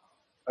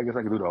 I guess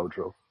I can do the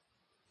outro.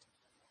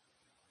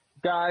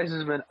 Guys,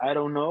 it's been I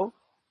don't know.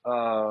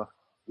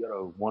 You had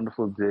a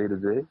wonderful day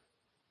today.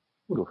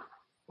 Who the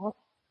fuck?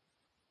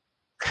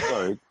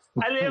 Sorry.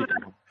 I leave it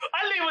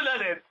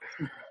at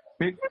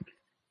it.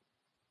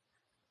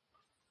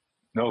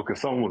 No,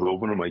 because someone was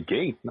opening my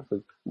gate. And I was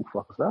like, who the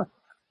fuck is that?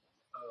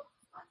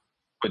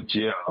 But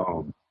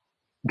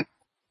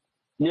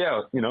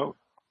yeah, you know,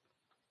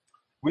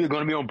 we're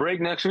going to be on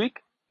break next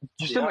week.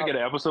 You still might get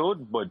an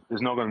episode, but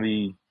it's not going to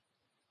be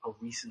a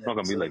recent. It's not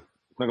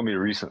going to be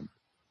recent.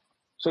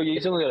 So yeah, you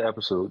still get an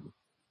episode.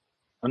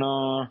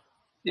 And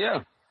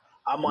yeah.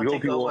 I'm gonna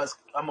take over as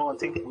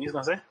what you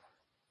gonna say?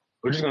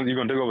 You're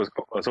gonna take over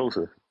as host.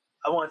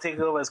 I want to take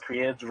over as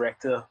creative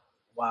director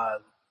while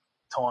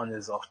Antawn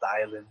is off the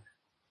island.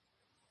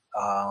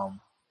 I'm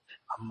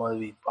gonna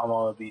be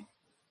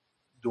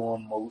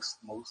doing a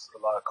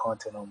lot of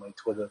content on my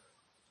Twitter,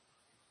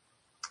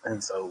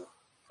 and so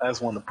I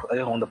just want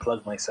to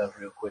plug myself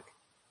real quick.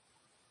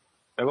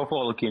 I go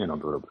follow Keenan on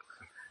Twitter.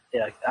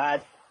 Yeah,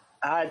 I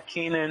had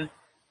Keenan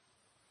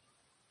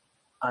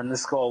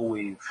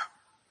 _wave.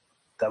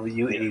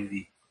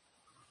 WAV.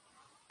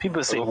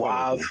 People say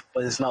WAV,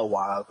 but it's not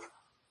WAV.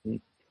 Who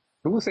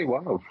would say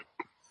WAV?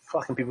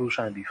 Fucking people who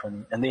trying to be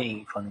funny, and they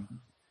ain't funny.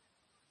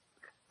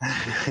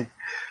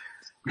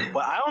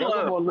 But I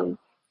don't know.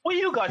 What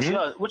you got your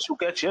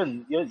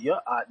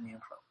art name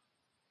from?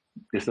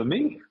 It's a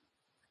me.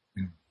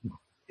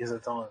 It's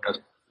Antawn.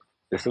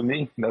 It's a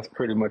me. That's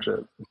pretty much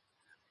it.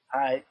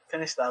 Alright,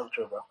 finish the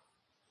outro, bro.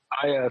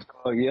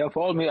 Yeah,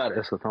 follow me at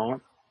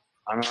Antawn.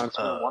 I'm on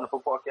some wonderful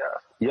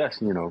podcast.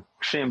 Yes, you know,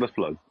 shameless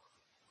plug.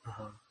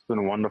 It's been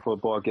a wonderful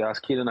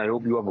podcast. Keenan, I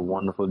hope you have a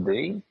wonderful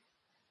day.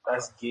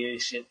 That's gay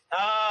shit.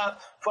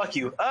 Fuck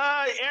you.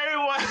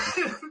 Everyone.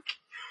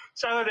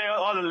 Shout out to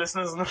all the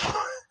listeners.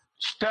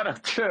 Shut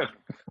up, too.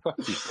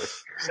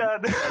 Shout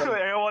out to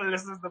everyone who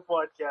listens to the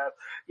podcast.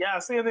 Yeah,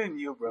 same thing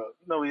you, bro.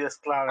 You know, we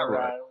just clown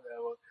around.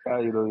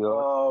 Whatever. You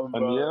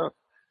know,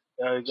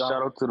 and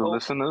shout out to the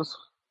listeners.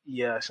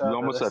 Yeah, shout out to the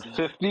almost at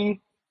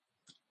 50.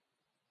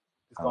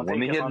 When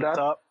we hit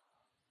that,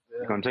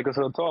 it's going to take us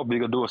to the top. We're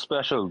going to do a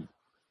special.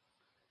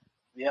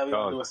 Yeah, we're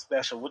going to do a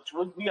special.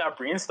 We got to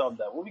brainstorm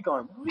that.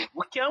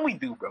 What can we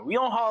do, bro? We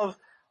don't have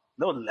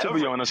no leverage. To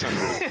be honest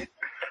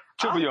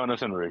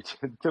and rich.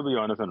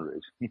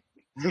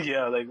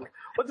 Yeah, like,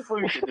 what the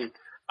fuck we should do?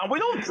 And we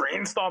don't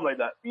brainstorm like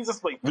that. We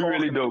just like... We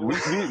really don't. We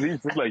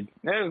just like,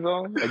 there we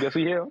go. I guess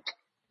we here.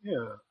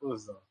 Yeah, it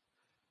was...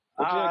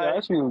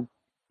 guys, we'll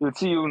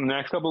see you in the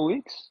next couple of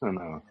weeks.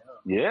 And,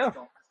 yeah. It's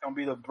going to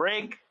be the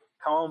break.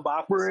 Come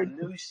back with some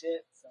new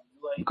shit.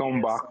 We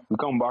come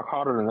back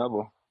harder than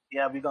ever.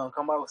 Yeah, we're gonna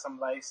come back with some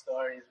life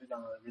stories. We're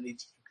gonna really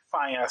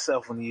find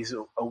ourselves in these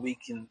a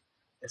week and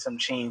some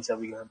change that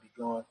we're gonna be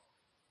going.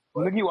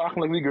 Look, you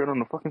acting like we good on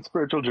a fucking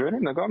spiritual journey.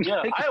 Like,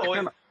 I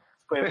always.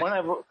 But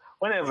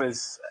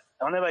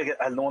whenever I get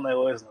alone, I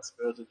always on a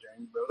spiritual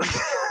journey, bro.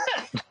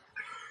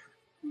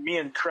 Me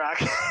and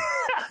crack.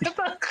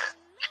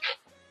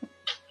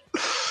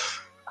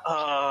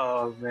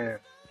 Oh man.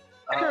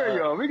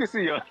 Carry on. We can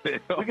see y'all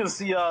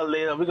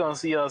later. We're gonna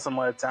see y'all some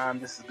other time.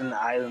 This has been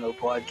the Island of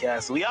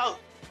Podcast. We out.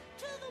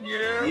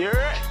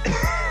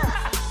 Yeah.